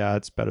stuff, then yeah,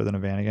 it's better than a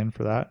Vanagon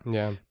for that.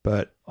 Yeah.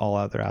 But all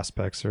other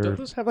aspects Don't are.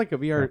 those have like a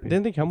VR? Crappy.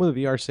 Didn't they come with a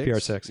VR6?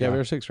 VR6, Yeah, yeah.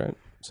 VR6, right?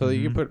 So that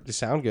you can put the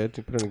sound good.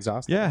 You put an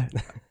exhaust. Yeah,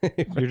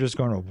 you're just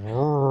going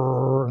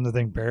to, and the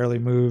thing barely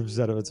moves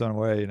out of its own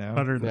way,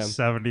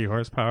 170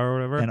 horsepower or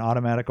whatever. And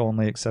automatic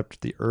only,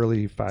 except the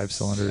early 5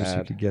 cylinders. You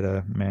Sad. could get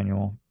a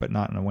manual, but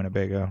not in a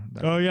Winnebago.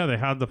 Oh yeah, they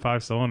had the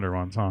 5-cylinder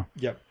ones, huh?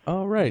 Yep.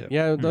 Oh right,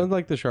 yeah. Don't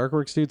like the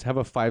SharkWorks dudes have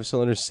a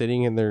 5-cylinder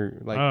sitting in their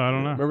like? Oh, I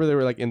don't know. Remember they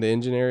were like in the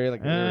engine area,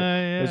 like they were,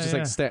 Yeah, it was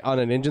just like on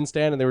an engine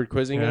stand, and they were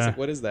quizzing us Yeah. like,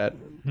 "What is that?"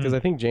 Because I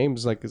think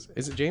James like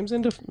is it James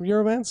into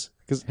Eurovans?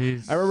 Because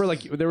He's- I remember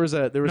like there was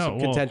No, some well,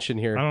 contention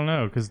here, I don't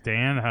know, because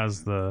Dan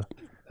has the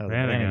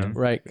Vanagon.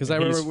 right? Because I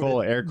He's remember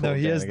full of air No, cooled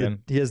he has again.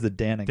 the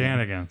Danigan.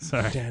 Danigan,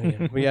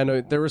 sorry. But yeah,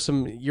 no, there was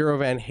some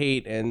Eurovan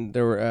hate, and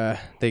there were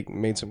they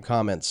made some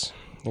comments.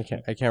 I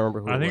can't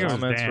remember who. I think it was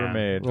Comments were Dan.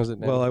 made. Was it?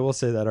 Well, I will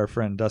say that our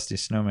friend Dusty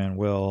Snowman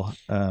Will,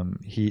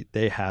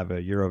 they have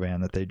a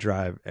Eurovan that they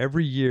drive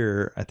every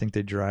year. I think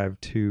they drive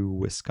to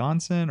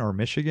Wisconsin or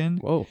Michigan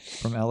Whoa.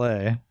 from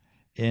LA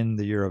in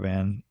the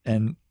Eurovan.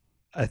 And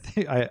I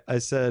think I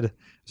said,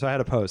 so I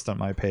had a post on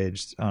my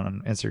page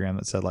on Instagram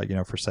that said like,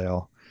 for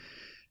sale.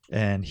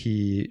 And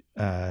he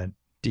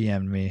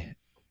DM'd me,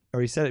 or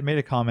he said it, made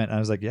a comment, and I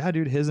was like, yeah,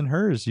 dude, his and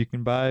hers, you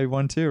can buy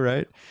one too,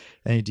 right?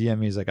 And he DM'd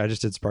me, he's like, I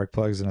just did spark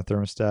plugs and a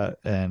thermostat,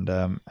 and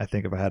I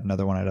think if I had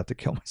another one, I'd have to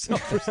kill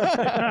myself or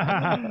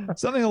something.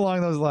 Something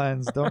along those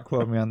lines. Don't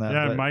quote me on that.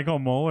 Yeah, but Michael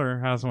Moeller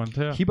has one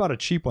too. he bought a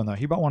cheap one though.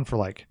 He bought one for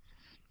like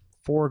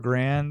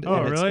 $4,000. Oh,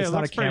 and really? It's It not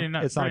a looks pretty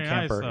camp. It's not a pretty nice,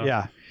 camper. though.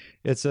 Yeah,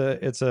 it's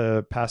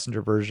a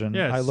passenger version.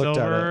 Yeah, it's I looked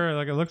silver, at it.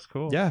 like it looks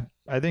cool. Yeah,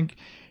 I think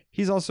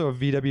he's also a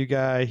VW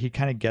guy. He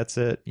kind of gets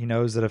it. He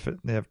knows that if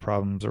they have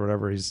problems or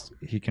whatever,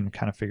 he can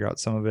kind of figure out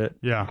some of it,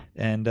 Yeah.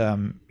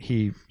 and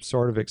he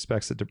sort of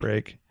expects it to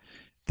break.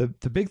 The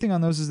big thing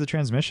on those is the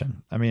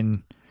transmission. I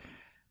mean,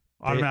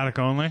 Automatic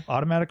only.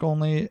 automatic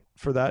only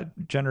for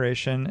that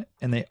generation,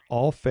 and they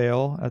all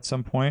fail at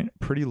some point.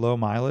 Pretty low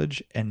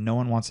mileage, and no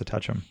one wants to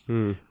touch them,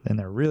 and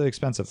they're really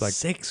expensive. Like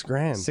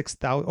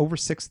 $6,000. over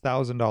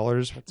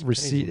 $6,000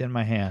 receipt crazy. in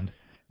my hand.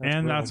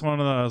 And that's one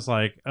of those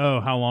like, oh,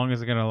 how long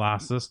is it going to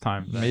last this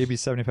time? thing. Maybe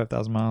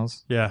 75,000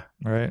 miles. Yeah.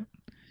 Right.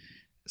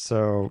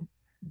 So,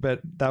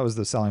 but that was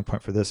the selling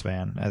point for this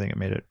van. I think it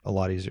made it a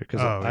lot easier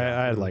because Oh, I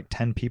yeah. had like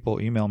 10 people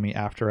email me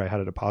after I had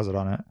a deposit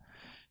on it.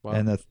 Wow.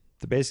 And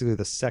basically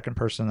the second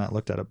person that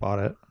looked at it bought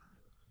it.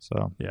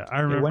 So, Yeah.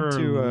 I went remember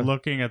to,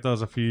 looking at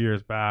those a few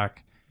years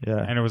back, yeah.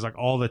 and it was like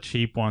all the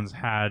cheap ones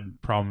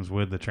had problems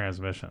with the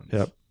transmissions.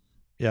 Yep.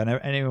 Yeah. And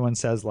anyone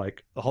says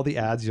like all the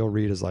ads you'll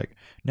read is like,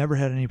 never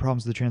had any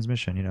problems with the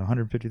transmission,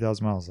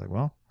 150,000 miles. Like,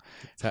 well,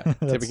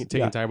 Taking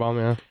yeah. time bomb,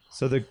 yeah.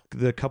 So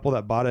the couple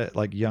that bought it,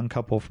 like young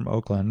couple from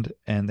Oakland,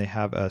 and they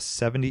have a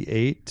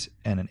 78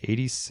 and an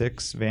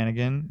 86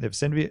 Vanagon. They have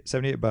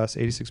 78 bus,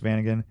 86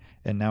 Vanagon,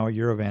 and now a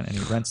Eurovan, and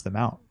he rents them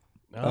out.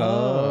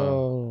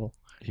 Oh.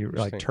 He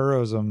like Interesting.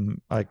 Turos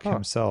them like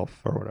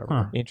himself or whatever.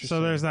 Huh. Interesting.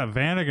 So there's that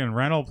Vanagon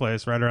rental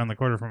place right around the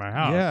corner from my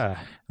house. Yeah,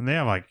 And they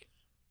have like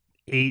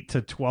 8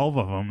 to 12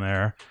 of them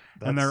there.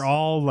 And they're That's-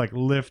 all like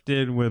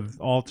lifted with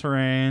all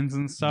terrains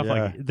and stuff. Yeah.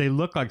 Like they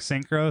look like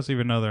synchros,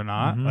 even though they're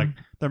not. Mhm. Like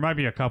there might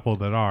be a couple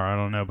that are, I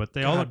don't know, but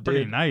they all God, look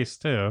pretty dude. nice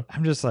too,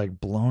 I'm just like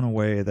blown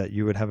away that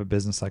you would have a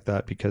business like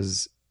that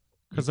because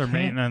they're can't-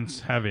 maintenance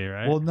heavy,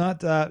 right? Well,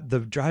 not that the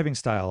driving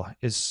style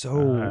is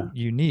so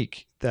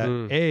unique that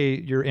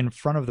you're in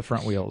front of the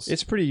front wheels.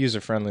 It's pretty user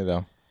friendly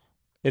though.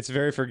 It's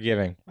very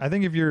forgiving. I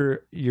think if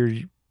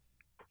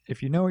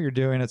if you know what you're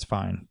doing, it's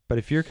fine. But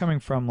if you're coming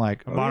from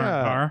like A modern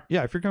car?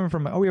 yeah, if you're coming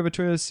from we have a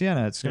Toyota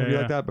Sienna, it's going to Yeah, be yeah.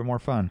 like that, but more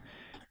fun.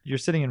 You're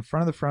sitting in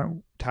front of the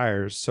front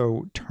tires,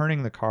 so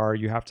turning the car,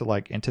 you have to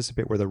like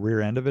anticipate where the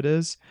rear end of it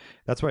is.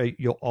 That's why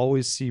you'll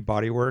always see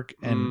bodywork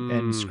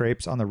and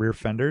scrapes on the rear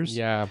fenders.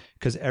 Yeah.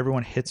 because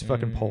everyone hits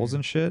fucking poles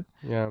and shit.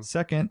 Yeah.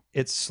 Second,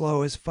 it's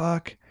slow as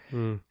fuck,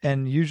 Mm.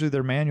 and usually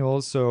they're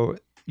manuals, so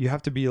you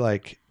have to be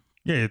like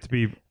yeah, you have to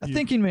be a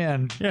thinking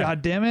man. Yeah.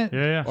 God damn it,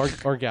 Yeah, yeah.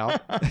 Or gal.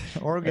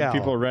 or a And gal.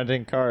 people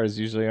renting cars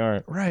usually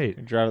aren't. Right.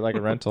 They drive it like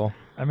a rental.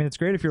 I mean, it's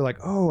great if you're like,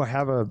 oh, I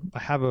have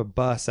a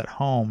bus at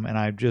home and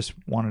I just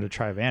wanted to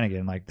try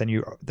Vanagon. Like, then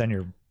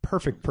you're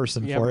perfect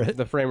person Yeah, for it.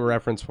 the frame of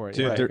reference for it.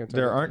 Dude, Yeah.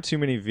 there aren't too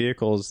many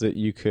vehicles that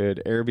you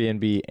could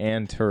Airbnb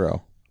and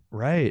Turo.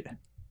 Right.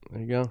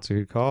 There you go. It's a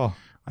good call.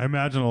 I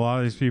imagine a lot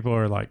of these people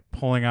are like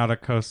pulling out of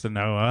Costa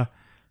Noa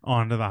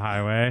onto the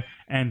highway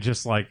and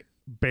just like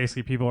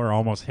basically people are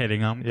almost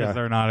hitting them because Yeah.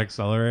 they're not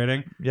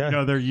accelerating.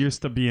 Yeah. They're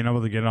used to being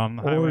able to get on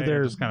the highway. Or and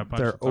they're just kind of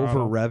punch they're the over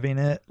throttle. revving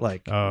it,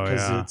 like Oh,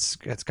 yeah.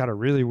 it's got a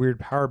really weird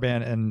power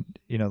band, and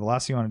the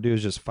last thing you want to do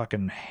is just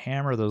fucking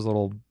hammer those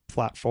little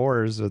flat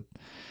fours with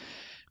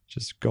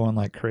just going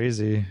like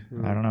crazy.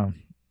 I don't know.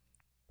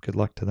 Good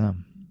luck to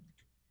them.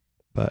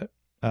 But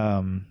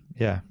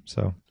yeah.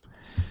 So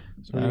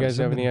So, you guys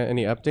have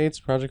any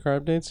updates? Project car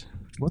updates?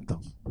 What the?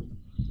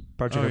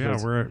 Oh yeah,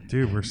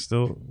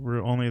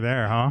 we're only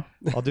there, huh?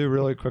 I'll do a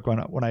really quick one.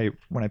 When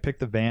I picked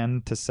the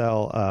van to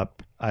sell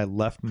up, I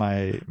left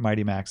my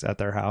Mighty Max at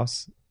their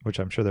house, which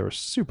I'm sure they were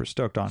super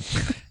stoked on.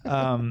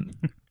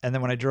 And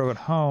then when I drove it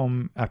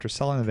home after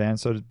selling the van,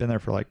 so it's been there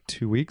for like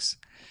 2 weeks,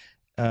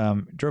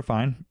 drove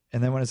fine.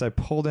 And then as I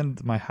pulled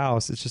into my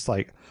house, it's just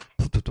like,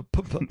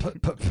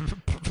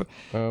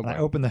 and I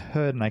open the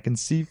hood and I can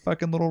see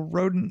fucking little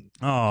rodent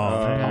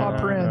paw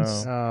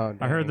prints. Oh,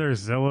 I heard their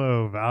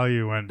Zillow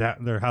value went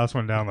down. Their house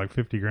went down like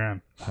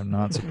 $50,000. I'm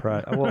not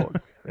surprised. Well,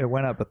 it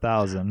went up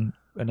 1,000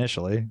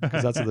 initially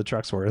because that's what the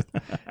truck's worth,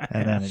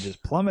 and then it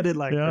just plummeted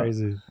like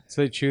crazy.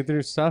 So they chew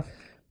through stuff.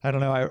 I don't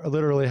know. I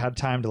literally had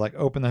time to like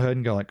open the hood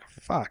and go like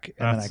fuck, and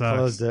That then I sucks.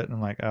 closed it and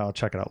I'm like, oh, I'll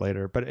check it out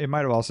later. But it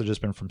might have also just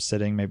been from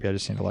sitting. Maybe I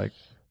just need to like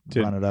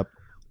run it up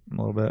a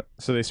little bit.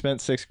 So they spent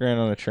 $6,000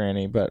 on a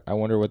tranny, but I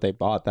wonder what they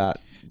bought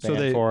that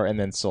van for and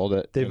then sold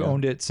it. They've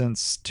owned it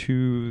since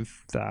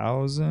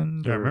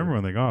 2000. Yeah, I remember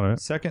when they got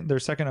it. They're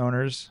second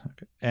owners,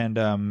 and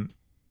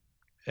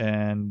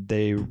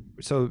they,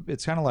 so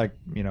it's kind of like,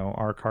 you know,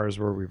 our cars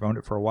where we've owned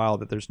it for a while,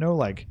 that there's no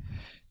like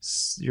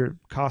your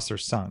costs are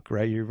sunk,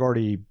 right? You've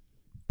already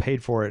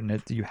paid for it, and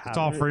It's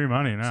all free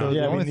money now. So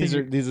Yeah, the I only mean,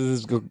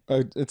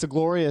 thing it's a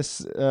glorious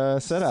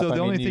setup. So the I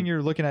only mean, thing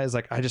you're looking at is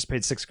like, I just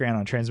paid $6,000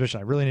 on transmission.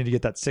 I really need to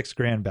get that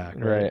 $6,000 back.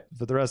 Right.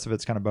 But the rest of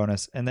it's kind of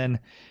bonus. And then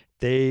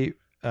they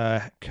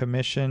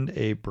commissioned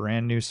a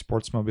brand new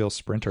Sportsmobile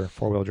Sprinter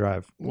 4-wheel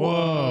drive.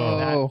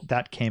 Whoa. And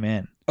that came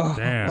in.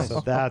 Damn. So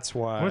that's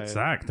why. What's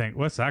that thing?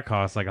 What's that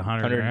cost? Like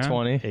 100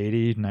 $120.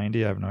 80,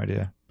 90? I have no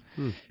idea.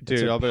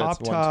 Dude, I'll bet it's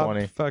pop top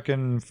 120.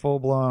 fucking full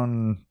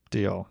blown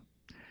deal.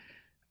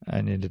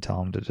 I need to tell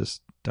them to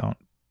just don't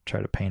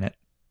try to paint it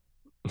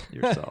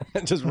yourself.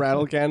 Just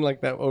rattle can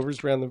like that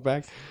overspray on the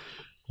back.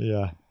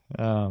 Yeah.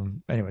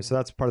 Anyway, so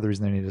that's part of the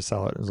reason they need to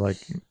sell it. Is like,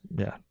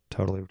 yeah,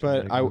 totally.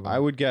 But I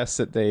would guess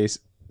that they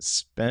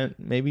spent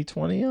maybe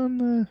 20 on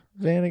the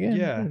van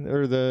again,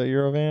 or the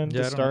Eurovan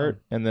Yeah, I to don't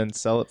start, and then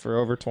sell it for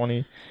over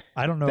 20.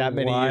 I don't know that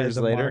many why years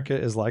the later.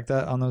 market is like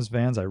that on those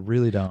vans. I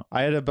really don't.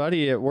 I had a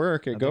buddy at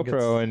work at I think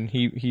GoPro, and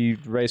he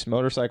raced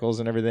motorcycles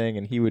and everything,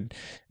 and he would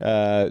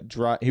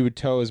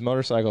tow his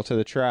motorcycle to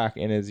the track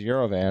in his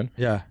Eurovan,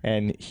 Yeah.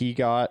 and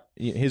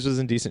his was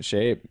in decent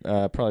shape,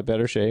 probably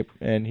better shape,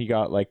 and he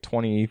got like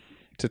 20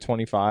 to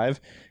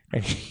 25.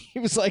 And he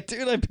was like,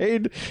 dude, I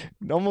paid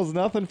almost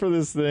nothing for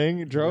this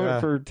thing, drove it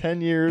for 10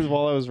 years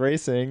while I was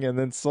racing, and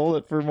then sold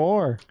it for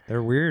more.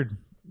 They're weird.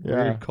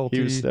 Yeah, Weird, culty,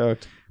 he was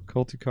stoked.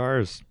 culty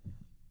cars.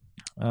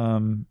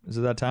 Is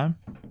it that time?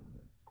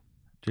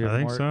 Do you have I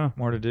think so.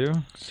 more to do?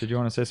 Did you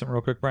want to say something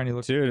real quick, Brian? You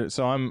look Dude,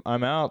 so I'm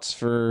out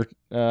for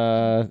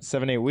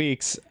 7-8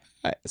 weeks.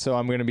 So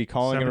I'm going to be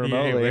calling it 78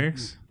 remotely.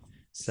 weeks.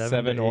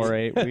 7 or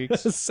 8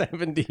 weeks.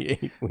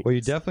 78 weeks. Well,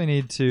 you definitely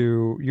need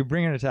to. You're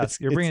bringing a task.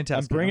 You're bringing a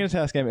task. I'm bringing a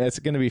task game. It's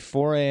going to be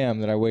 4 a.m.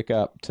 that I wake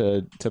up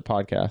to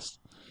podcast.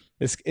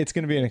 It's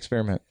going to be an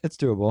experiment. It's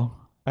doable.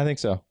 I think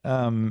so.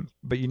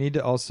 But you need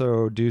to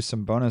also do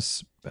some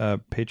bonus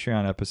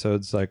Patreon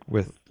episodes, like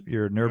with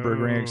your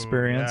Nürburgring Ooh,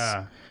 experience,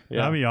 Yeah.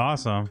 Yeah. That'd be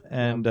awesome.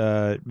 and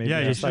maybe Yeah,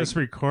 you just, should like, just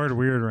record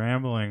weird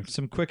ramblings.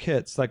 some quick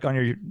hits, like on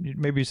your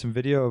maybe some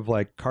video of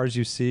like cars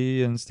you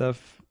see and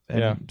stuff,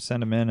 and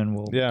send them in, and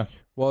we'll. Yeah.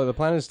 Well, the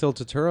plan is still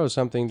to Turo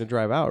something to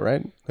drive out,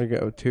 right? They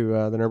go to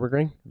the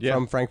Nürburgring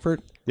from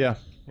Frankfurt. Yeah.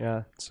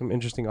 Yeah, some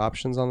interesting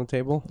options on the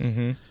table.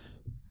 Mm-hmm.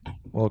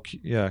 Well,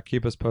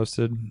 keep us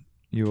posted.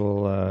 You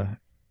will.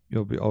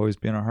 You'll always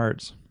be in our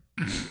hearts.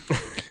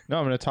 No,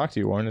 I'm going to talk to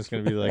you, Warren. It's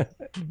going to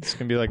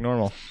be like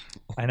normal.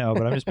 I know,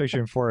 but I'm just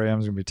picturing 4 a.m.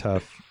 is gonna be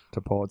tough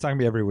to pull. It's not gonna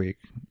be every week.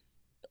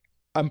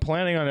 I'm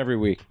planning on every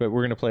week, but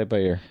we're going to play it by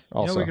ear.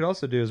 Also, You know, what we could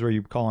also do is where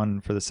you call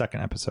on for the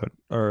second episode,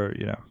 or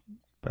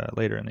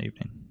later in the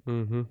evening.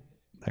 Mm-hmm.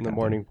 That In kind the of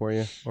morning for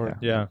you. Or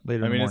yeah.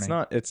 later I in the mean,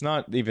 morning. it's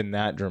not even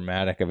that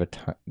dramatic of a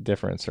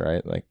difference,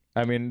 right? Like,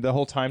 I mean, the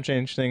whole time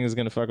change thing is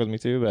going to fuck with me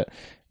too. But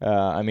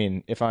I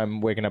mean, if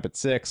I'm waking up at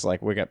 6,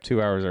 like wake up 2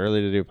 hours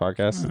early to do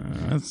podcasts,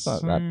 it's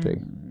not that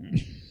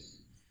big.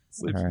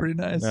 Sleep's All right. pretty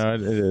nice. No,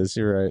 it is.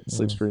 You're right.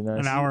 Sleep's pretty nice.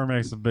 An hour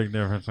makes a big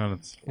difference when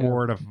it's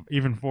 4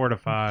 to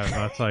 5.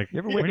 That's like You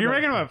ever wake when you're up-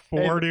 waking up at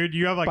 4, dude.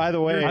 You have like, by the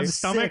way, your I'm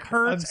stomach sick.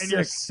 hurts I'm and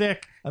you're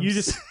sick. sick. I'm You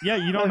just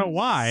you don't know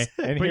why,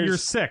 And but you're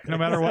here's- sick no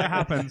matter what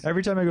happens.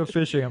 Every time I go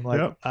fishing, I'm like,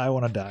 Yep. I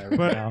want to die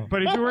right now.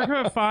 But if you wake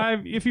up at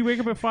 5, if you wake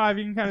up at 5,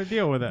 you can kind of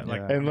deal with it.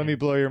 Like, Yeah. And let me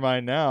blow your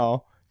mind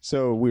now.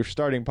 So we're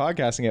starting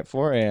podcasting at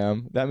 4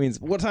 a.m. That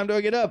means, what time do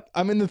I get up?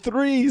 I'm in the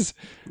 3s.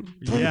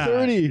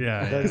 3:30.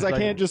 Yeah. Because I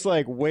can't just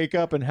like wake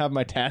up and have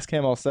my task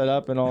cam all set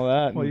up and all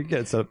that. Well, you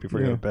get it set up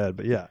before you go to bed,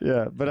 but yeah.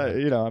 yeah, but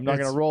I'm not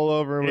going to roll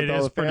over with It all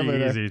is the pretty family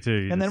there. easy too.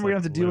 You And then just, we're gonna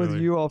like, have to deal with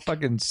literally- you all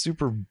fucking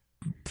super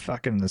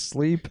fucking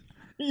asleep.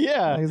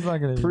 Yeah. Like, it's not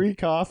gonna.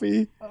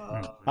 Pre-coffee.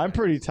 I'm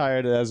pretty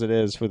tired as it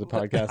is for the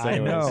podcast I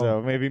anyway. know.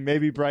 So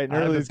maybe bright and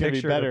I have early a is going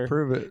to be picture to better.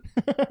 prove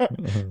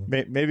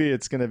it. Maybe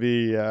it's going to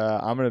be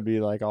I'm going to be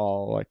like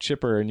all like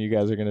chipper, and you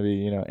guys are going to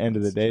be end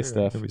of the day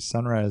stuff. Could be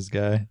sunrise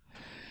guy.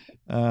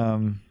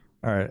 All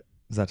right,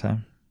 is that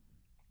time?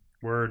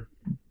 Word.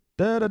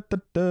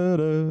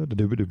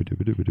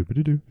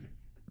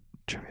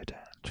 Trivia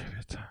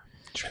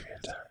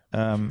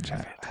time.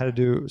 Had to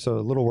do a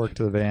little work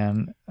to the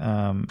van.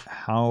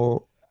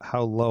 How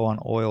low on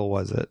oil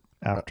was it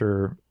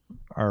after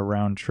our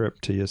round trip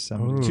to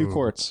Yosemite? 2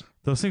 quarts.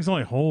 Those things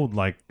only hold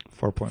like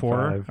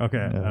 4.5.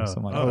 Okay. Yeah, Oh.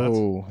 something like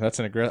Oh, that's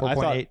an aggressive. I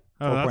thought 4.8.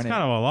 Oh, that's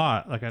kind of a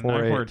lot. Like a 4.8.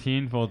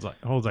 914 holds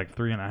like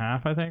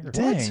 3.5, I think. Or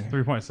Dang.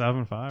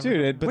 3.75.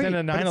 dude, but then a but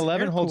it's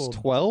 911 holds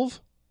air-cooled.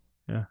 12.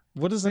 Yeah.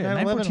 What does the Wait,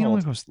 911 914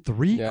 only hold? goes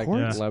 3 Yeah,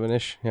 quarts?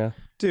 11ish. Yeah.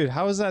 Dude,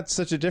 how is that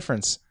such a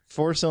difference?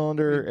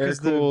 4-cylinder, air Because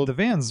cooled. the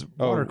van's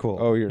water cooled.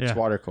 Oh, it's Yeah.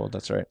 water cooled.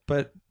 That's right.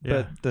 But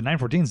Yeah. the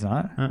 914's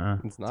not.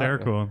 It's It's not, air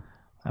yeah. cooled.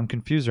 I'm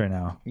confused right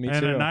now. Me And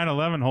too. a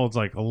 911 holds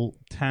like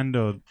 10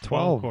 to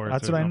 12 quarts.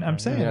 That's or what I'm something.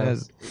 saying. Yeah.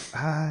 Is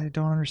I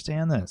don't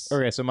understand this.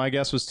 Okay, so my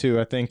guess was 2.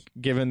 I think,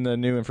 given the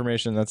new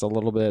information, that's a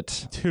little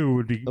bit. 2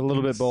 would be A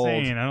little bit bold.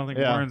 insane. I don't think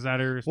Yeah. Warren's that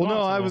Well, irresponsible.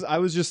 no, I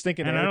was just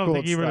thinking. and I don't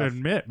think he would stuff.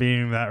 admit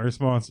being that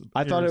responsible.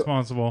 I thought it-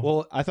 irresponsible.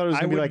 Well, I thought it was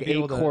gonna be wouldn't like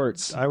able 8 to-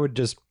 quarts. I would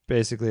just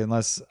basically,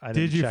 unless I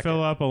did didn't you check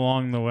fill it. up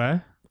along the way?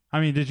 I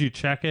mean, did you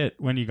check it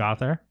when you got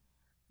there?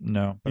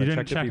 No, but You I didn't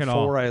checked check it it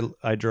all. before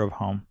I drove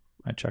home.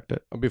 I checked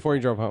it. Before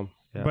you drove home.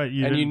 Yeah. But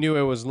you And you didn't- knew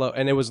it was low.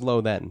 And it was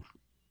low then.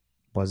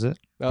 Was it?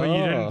 But you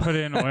Oh. didn't put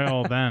in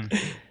oil then.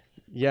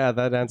 Yeah,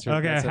 that answer.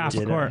 Okay, that's half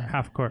a it. quart.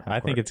 Half a quart. I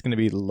think it's going to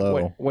be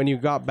low. When you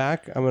got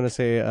back, I'm going to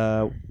say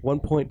 1.25. I'm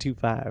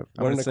One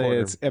gonna and a say quarter.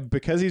 it's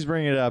because he's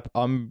bringing it up.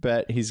 I'm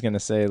bet he's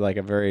gonna say like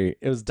a very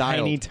It was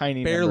dialed.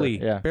 tiny barely,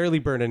 number. Yeah, barely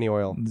burned any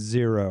oil.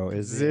 0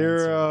 is the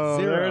zero. Zero.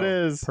 There it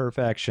is.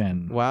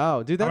 perfection.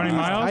 Wow, dude, that How many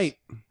was miles? tight.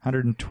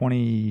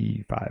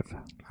 125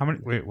 How many?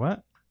 Wait,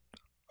 what?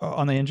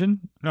 on the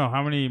engine. No,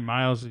 how many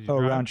miles did you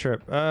drive? Round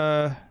trip.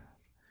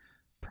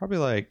 Probably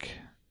like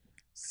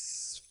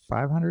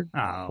 500.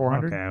 Oh,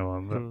 400?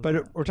 Okay, well,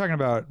 But we're talking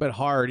about But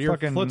hard. You're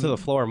Fucking- foot to the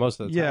floor most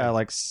of the time. yeah,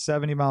 like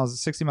 70 miles,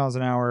 60 miles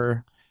an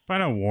hour. I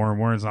know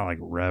Warren's not like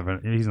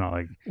revving. He's not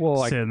like Well,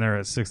 like sitting there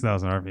at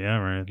 6,000 RPM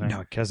or anything.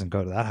 no, it doesn't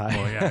go to that high.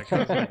 Well, yeah, it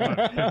goes like, what,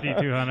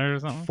 5,200 or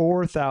something.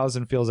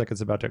 4,000 feels like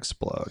it's about to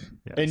explode.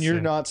 Yeah, And you're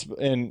sick. not.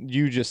 And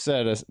you just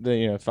said,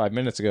 5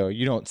 minutes ago,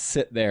 you don't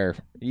sit there.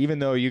 Even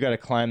though you got to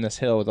climb this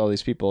hill with all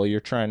these people,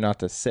 you're trying not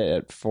to sit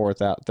at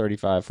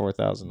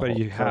 4,000. But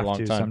you for a have long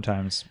to time.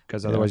 sometimes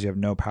because otherwise you have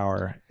no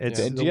power. It's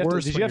Yeah. the Do you have to,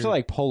 worst did when you have to you're-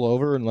 like pull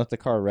over and let the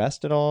car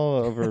rest at all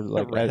over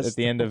like at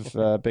the end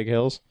of big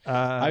hills?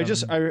 I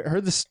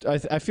heard this.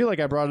 I feel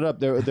like I brought it up.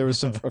 There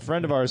was a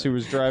friend of ours who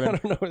was I driving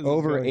don't know where this is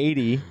over going.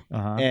 80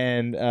 uh-huh.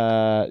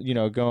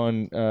 and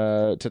going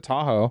to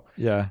Tahoe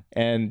yeah.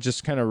 and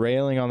just kind of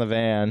railing on the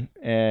van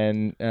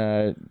and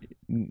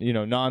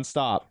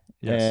nonstop.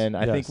 Yes, And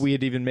I think yes. we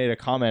had even made a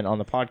comment on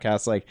the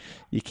podcast like,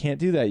 you can't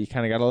do that. You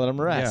kind of got to let them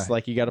rest. Yeah.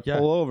 Like you got to Yeah.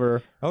 pull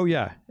over Oh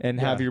yeah. and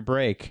Yeah. have your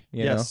break.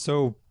 You Yes.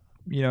 know? So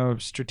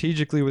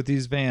strategically with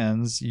these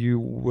vans, you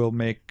will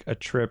make a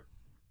trip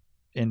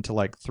into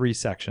like 3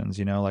 sections.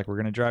 Like we're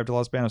gonna drive to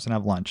Los Banos and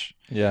have lunch,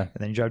 Yeah. and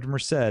then you drive to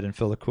Merced and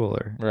fill the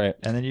cooler, Right.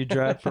 and then you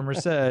drive from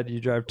Merced, you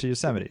drive to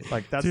Yosemite.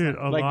 Like that's Dude,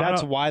 a Like lot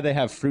that's of, why they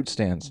have fruit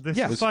stands. this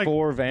yeah, is It's like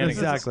for van this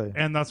is- Exactly.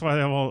 and that's why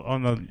they have all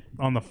on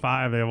the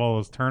 5 they have all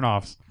those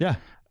turnoffs. yeah.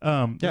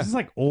 This Yeah. is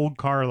like old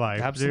car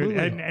life, Absolutely.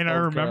 dude. And I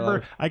Old car remember,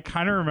 life. I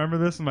kind of remember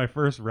this in my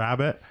first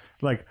Rabbit,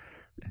 like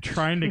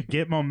trying to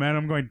get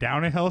momentum going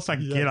down a hill so I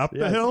can get up the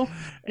yes. hill.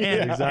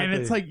 And, exactly. and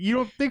it's like, you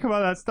don't think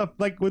about that stuff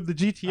like with the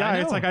GTI. I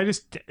It's know. like,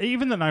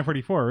 even the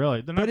 944,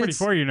 really. The But it's-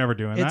 944, you're never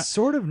doing It's that.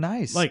 sort of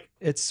nice. Like-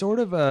 it's sort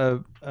of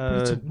a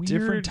it's a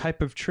different weird-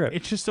 type of trip.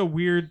 It's just a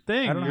weird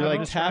thing. I don't know You're how to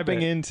like describe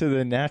tapping it. into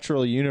the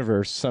natural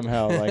universe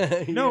somehow.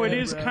 Like No, it Yeah,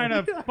 is bro. kind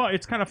of fun.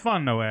 It's kind of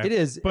fun, no way. It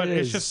is, But it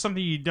it's is. just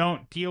something you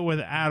don't deal with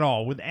at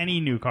all with any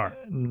new car.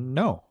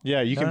 No. yeah,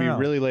 you can No, be no.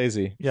 really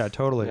lazy. Yeah,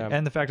 totally. Yeah.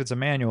 And the fact it's a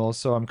manual,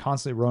 so I'm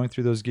constantly rolling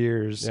through those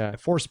gears. Yeah.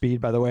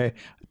 4-speed, by the way.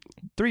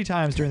 3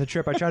 times during the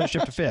trip, I tried to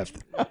shift to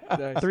 5th.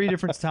 Nice. 3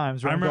 different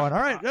times where I I'm remember- going,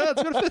 all right,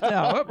 let's go to 5th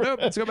now. Oh, nope,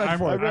 let's go back I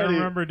to 4th.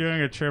 remember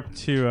doing a trip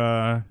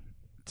to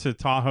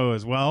Tahoe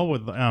as well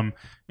with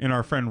in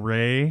our friend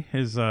Ray,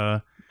 his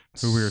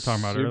who we were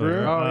talking about Subaru?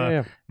 earlier. Oh,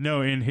 yeah.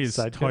 No, in his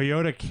Sidekick?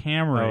 Toyota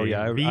Camry Oh,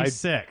 yeah,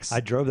 V6. I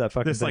drove that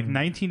fucking this like thing.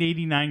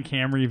 1989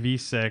 Camry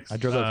V6. I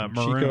drove that from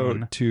Chico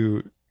maroon.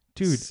 to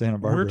Dude, Santa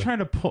Barbara. we're trying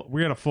to pull.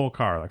 We had a full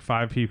car, like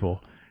 5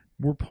 people.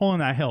 We're pulling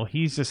that hill.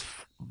 He's just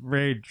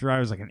Ray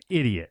drives like an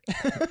idiot.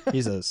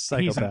 He's a He's an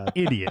psychopath.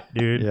 idiot,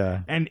 dude.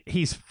 Yeah. And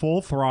he's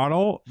full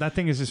throttle. That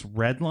thing is just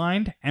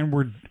redlined, and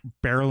we're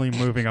barely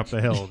moving up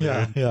the hill, dude.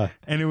 Yeah, yeah.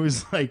 And it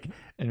was like,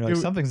 And you're like,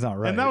 It- something's not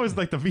right. and that was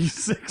like the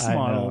V6 I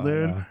model, know, I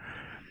dude. know.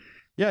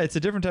 Yeah, it's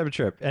a different type of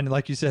trip. And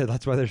like you said,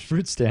 that's why there's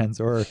fruit stands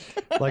or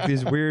like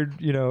these weird,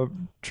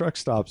 truck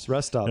stops,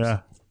 rest stops. Yeah,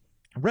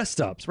 Rest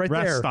stops right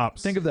Rest there.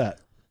 stops. Think of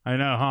that. I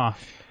know, huh?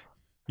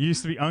 You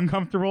used to be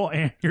uncomfortable,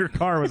 and your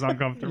car was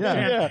uncomfortable.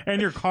 Yeah.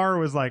 And your car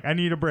was like, I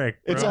need a break.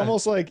 It's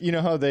almost like, you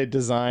know how they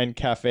design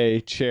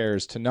cafe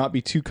chairs to not be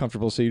too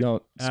comfortable so you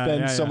don't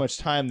spend so much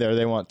time there.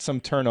 They want some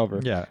turnover.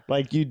 Yeah.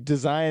 Like you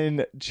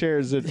design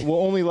chairs that will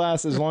only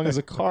last as long as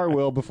a car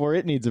will before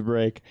it needs a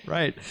break.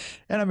 Right.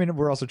 And I mean,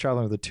 we're also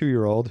traveling with a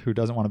 2-year-old who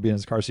doesn't want to be in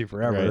his car seat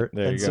forever. Right,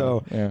 there and you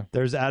so go. Yeah.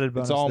 there's added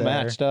bonus It's all there.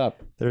 matched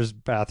up. There's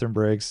bathroom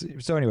breaks.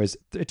 So anyways,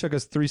 it took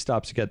us 3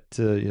 stops to get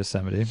to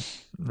Yosemite.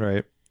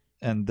 Right.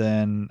 And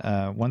then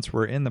once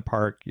we're in the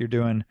park, you're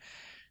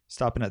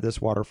stopping at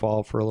this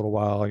waterfall for a little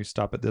while. You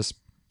stop at this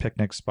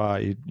picnic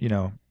spot. You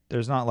know,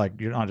 there's not like,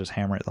 you're not just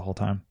hammering it the whole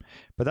time.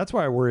 But that's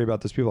why I worry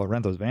about those people that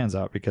rent those vans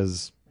out,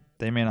 because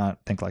they may not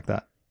think like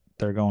that.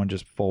 They're going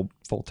just full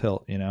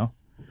tilt, you know?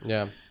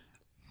 Yeah.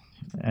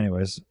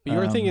 Anyways. But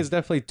your thing is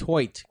definitely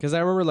toit, because I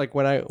remember like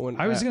when I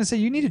was going to say,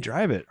 you need to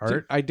drive it,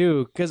 Art. I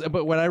do,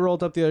 but when I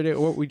rolled up the other day,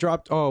 we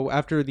dropped.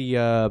 After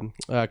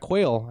the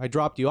quail, I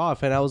dropped you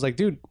off, and I was like,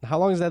 dude, how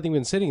long has that thing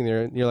been sitting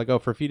there? And you're like, oh,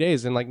 for a few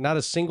days, and like not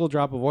a single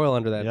drop of oil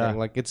under that Yeah. thing.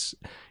 Like it's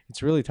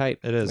really tight.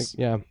 It is.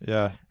 Like,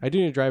 Yeah. I do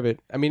need to drive it.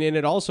 I mean, and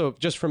it also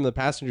just from the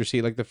passenger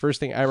seat, like the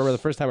first time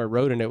I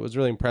rode in it, was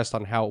really impressed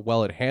on how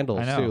well it handles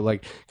I know. too.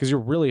 Like because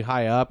you're really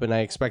high up, and I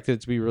expected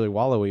it to be really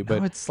wallowy, but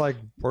No, it's like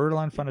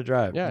borderline fun to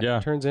drive. yeah,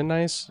 it turns in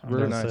nice.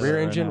 gonna say Rear that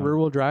engine, right now. rear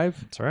wheel drive.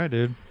 That's all right,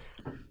 dude.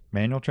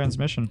 Manual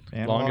transmission.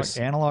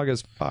 Analog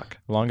as fuck.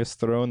 Longest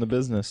throw in the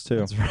business too.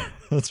 That's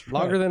right.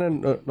 Longer than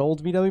an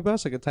old VW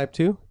bus, like a Type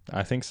 2.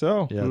 I think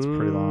so. Yeah, it's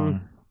pretty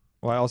long.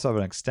 Well, I also have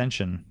an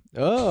extension,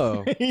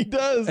 Oh, He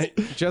does.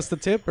 just the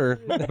tip, or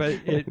but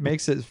it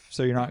makes it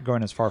so you're not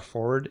going as far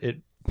forward.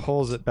 It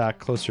pulls it back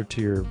closer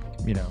to your,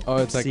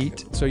 it's like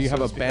seat. so you have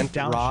So a it's bent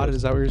downshift. rod.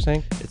 Is that what you're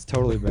saying? It's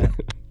totally bent.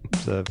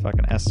 It's a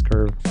fucking S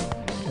curve.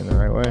 In the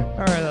right way. All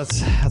right,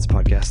 that's a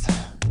podcast.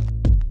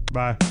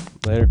 Bye.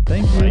 Later.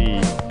 Thank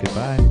you.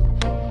 Goodbye.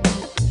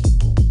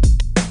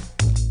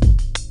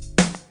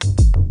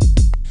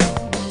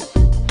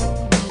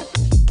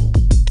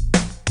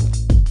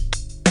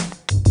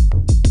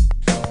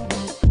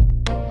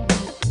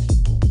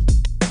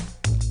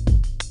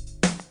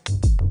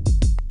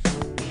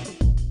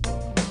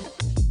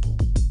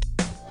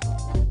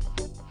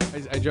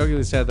 I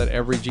jokingly said that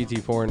every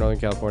GT4 in Northern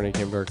California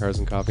came to our Cars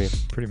and Coffee.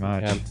 Pretty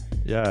much. Yeah.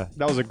 Yeah.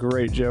 That was a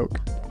great joke.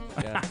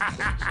 Yeah.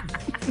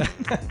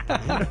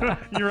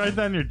 You write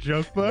that in your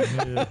joke book?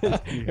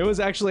 It was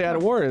actually at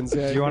Warren's.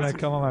 Yeah. Do you want to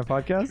come on my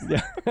podcast?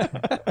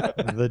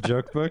 Yeah. The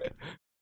joke book.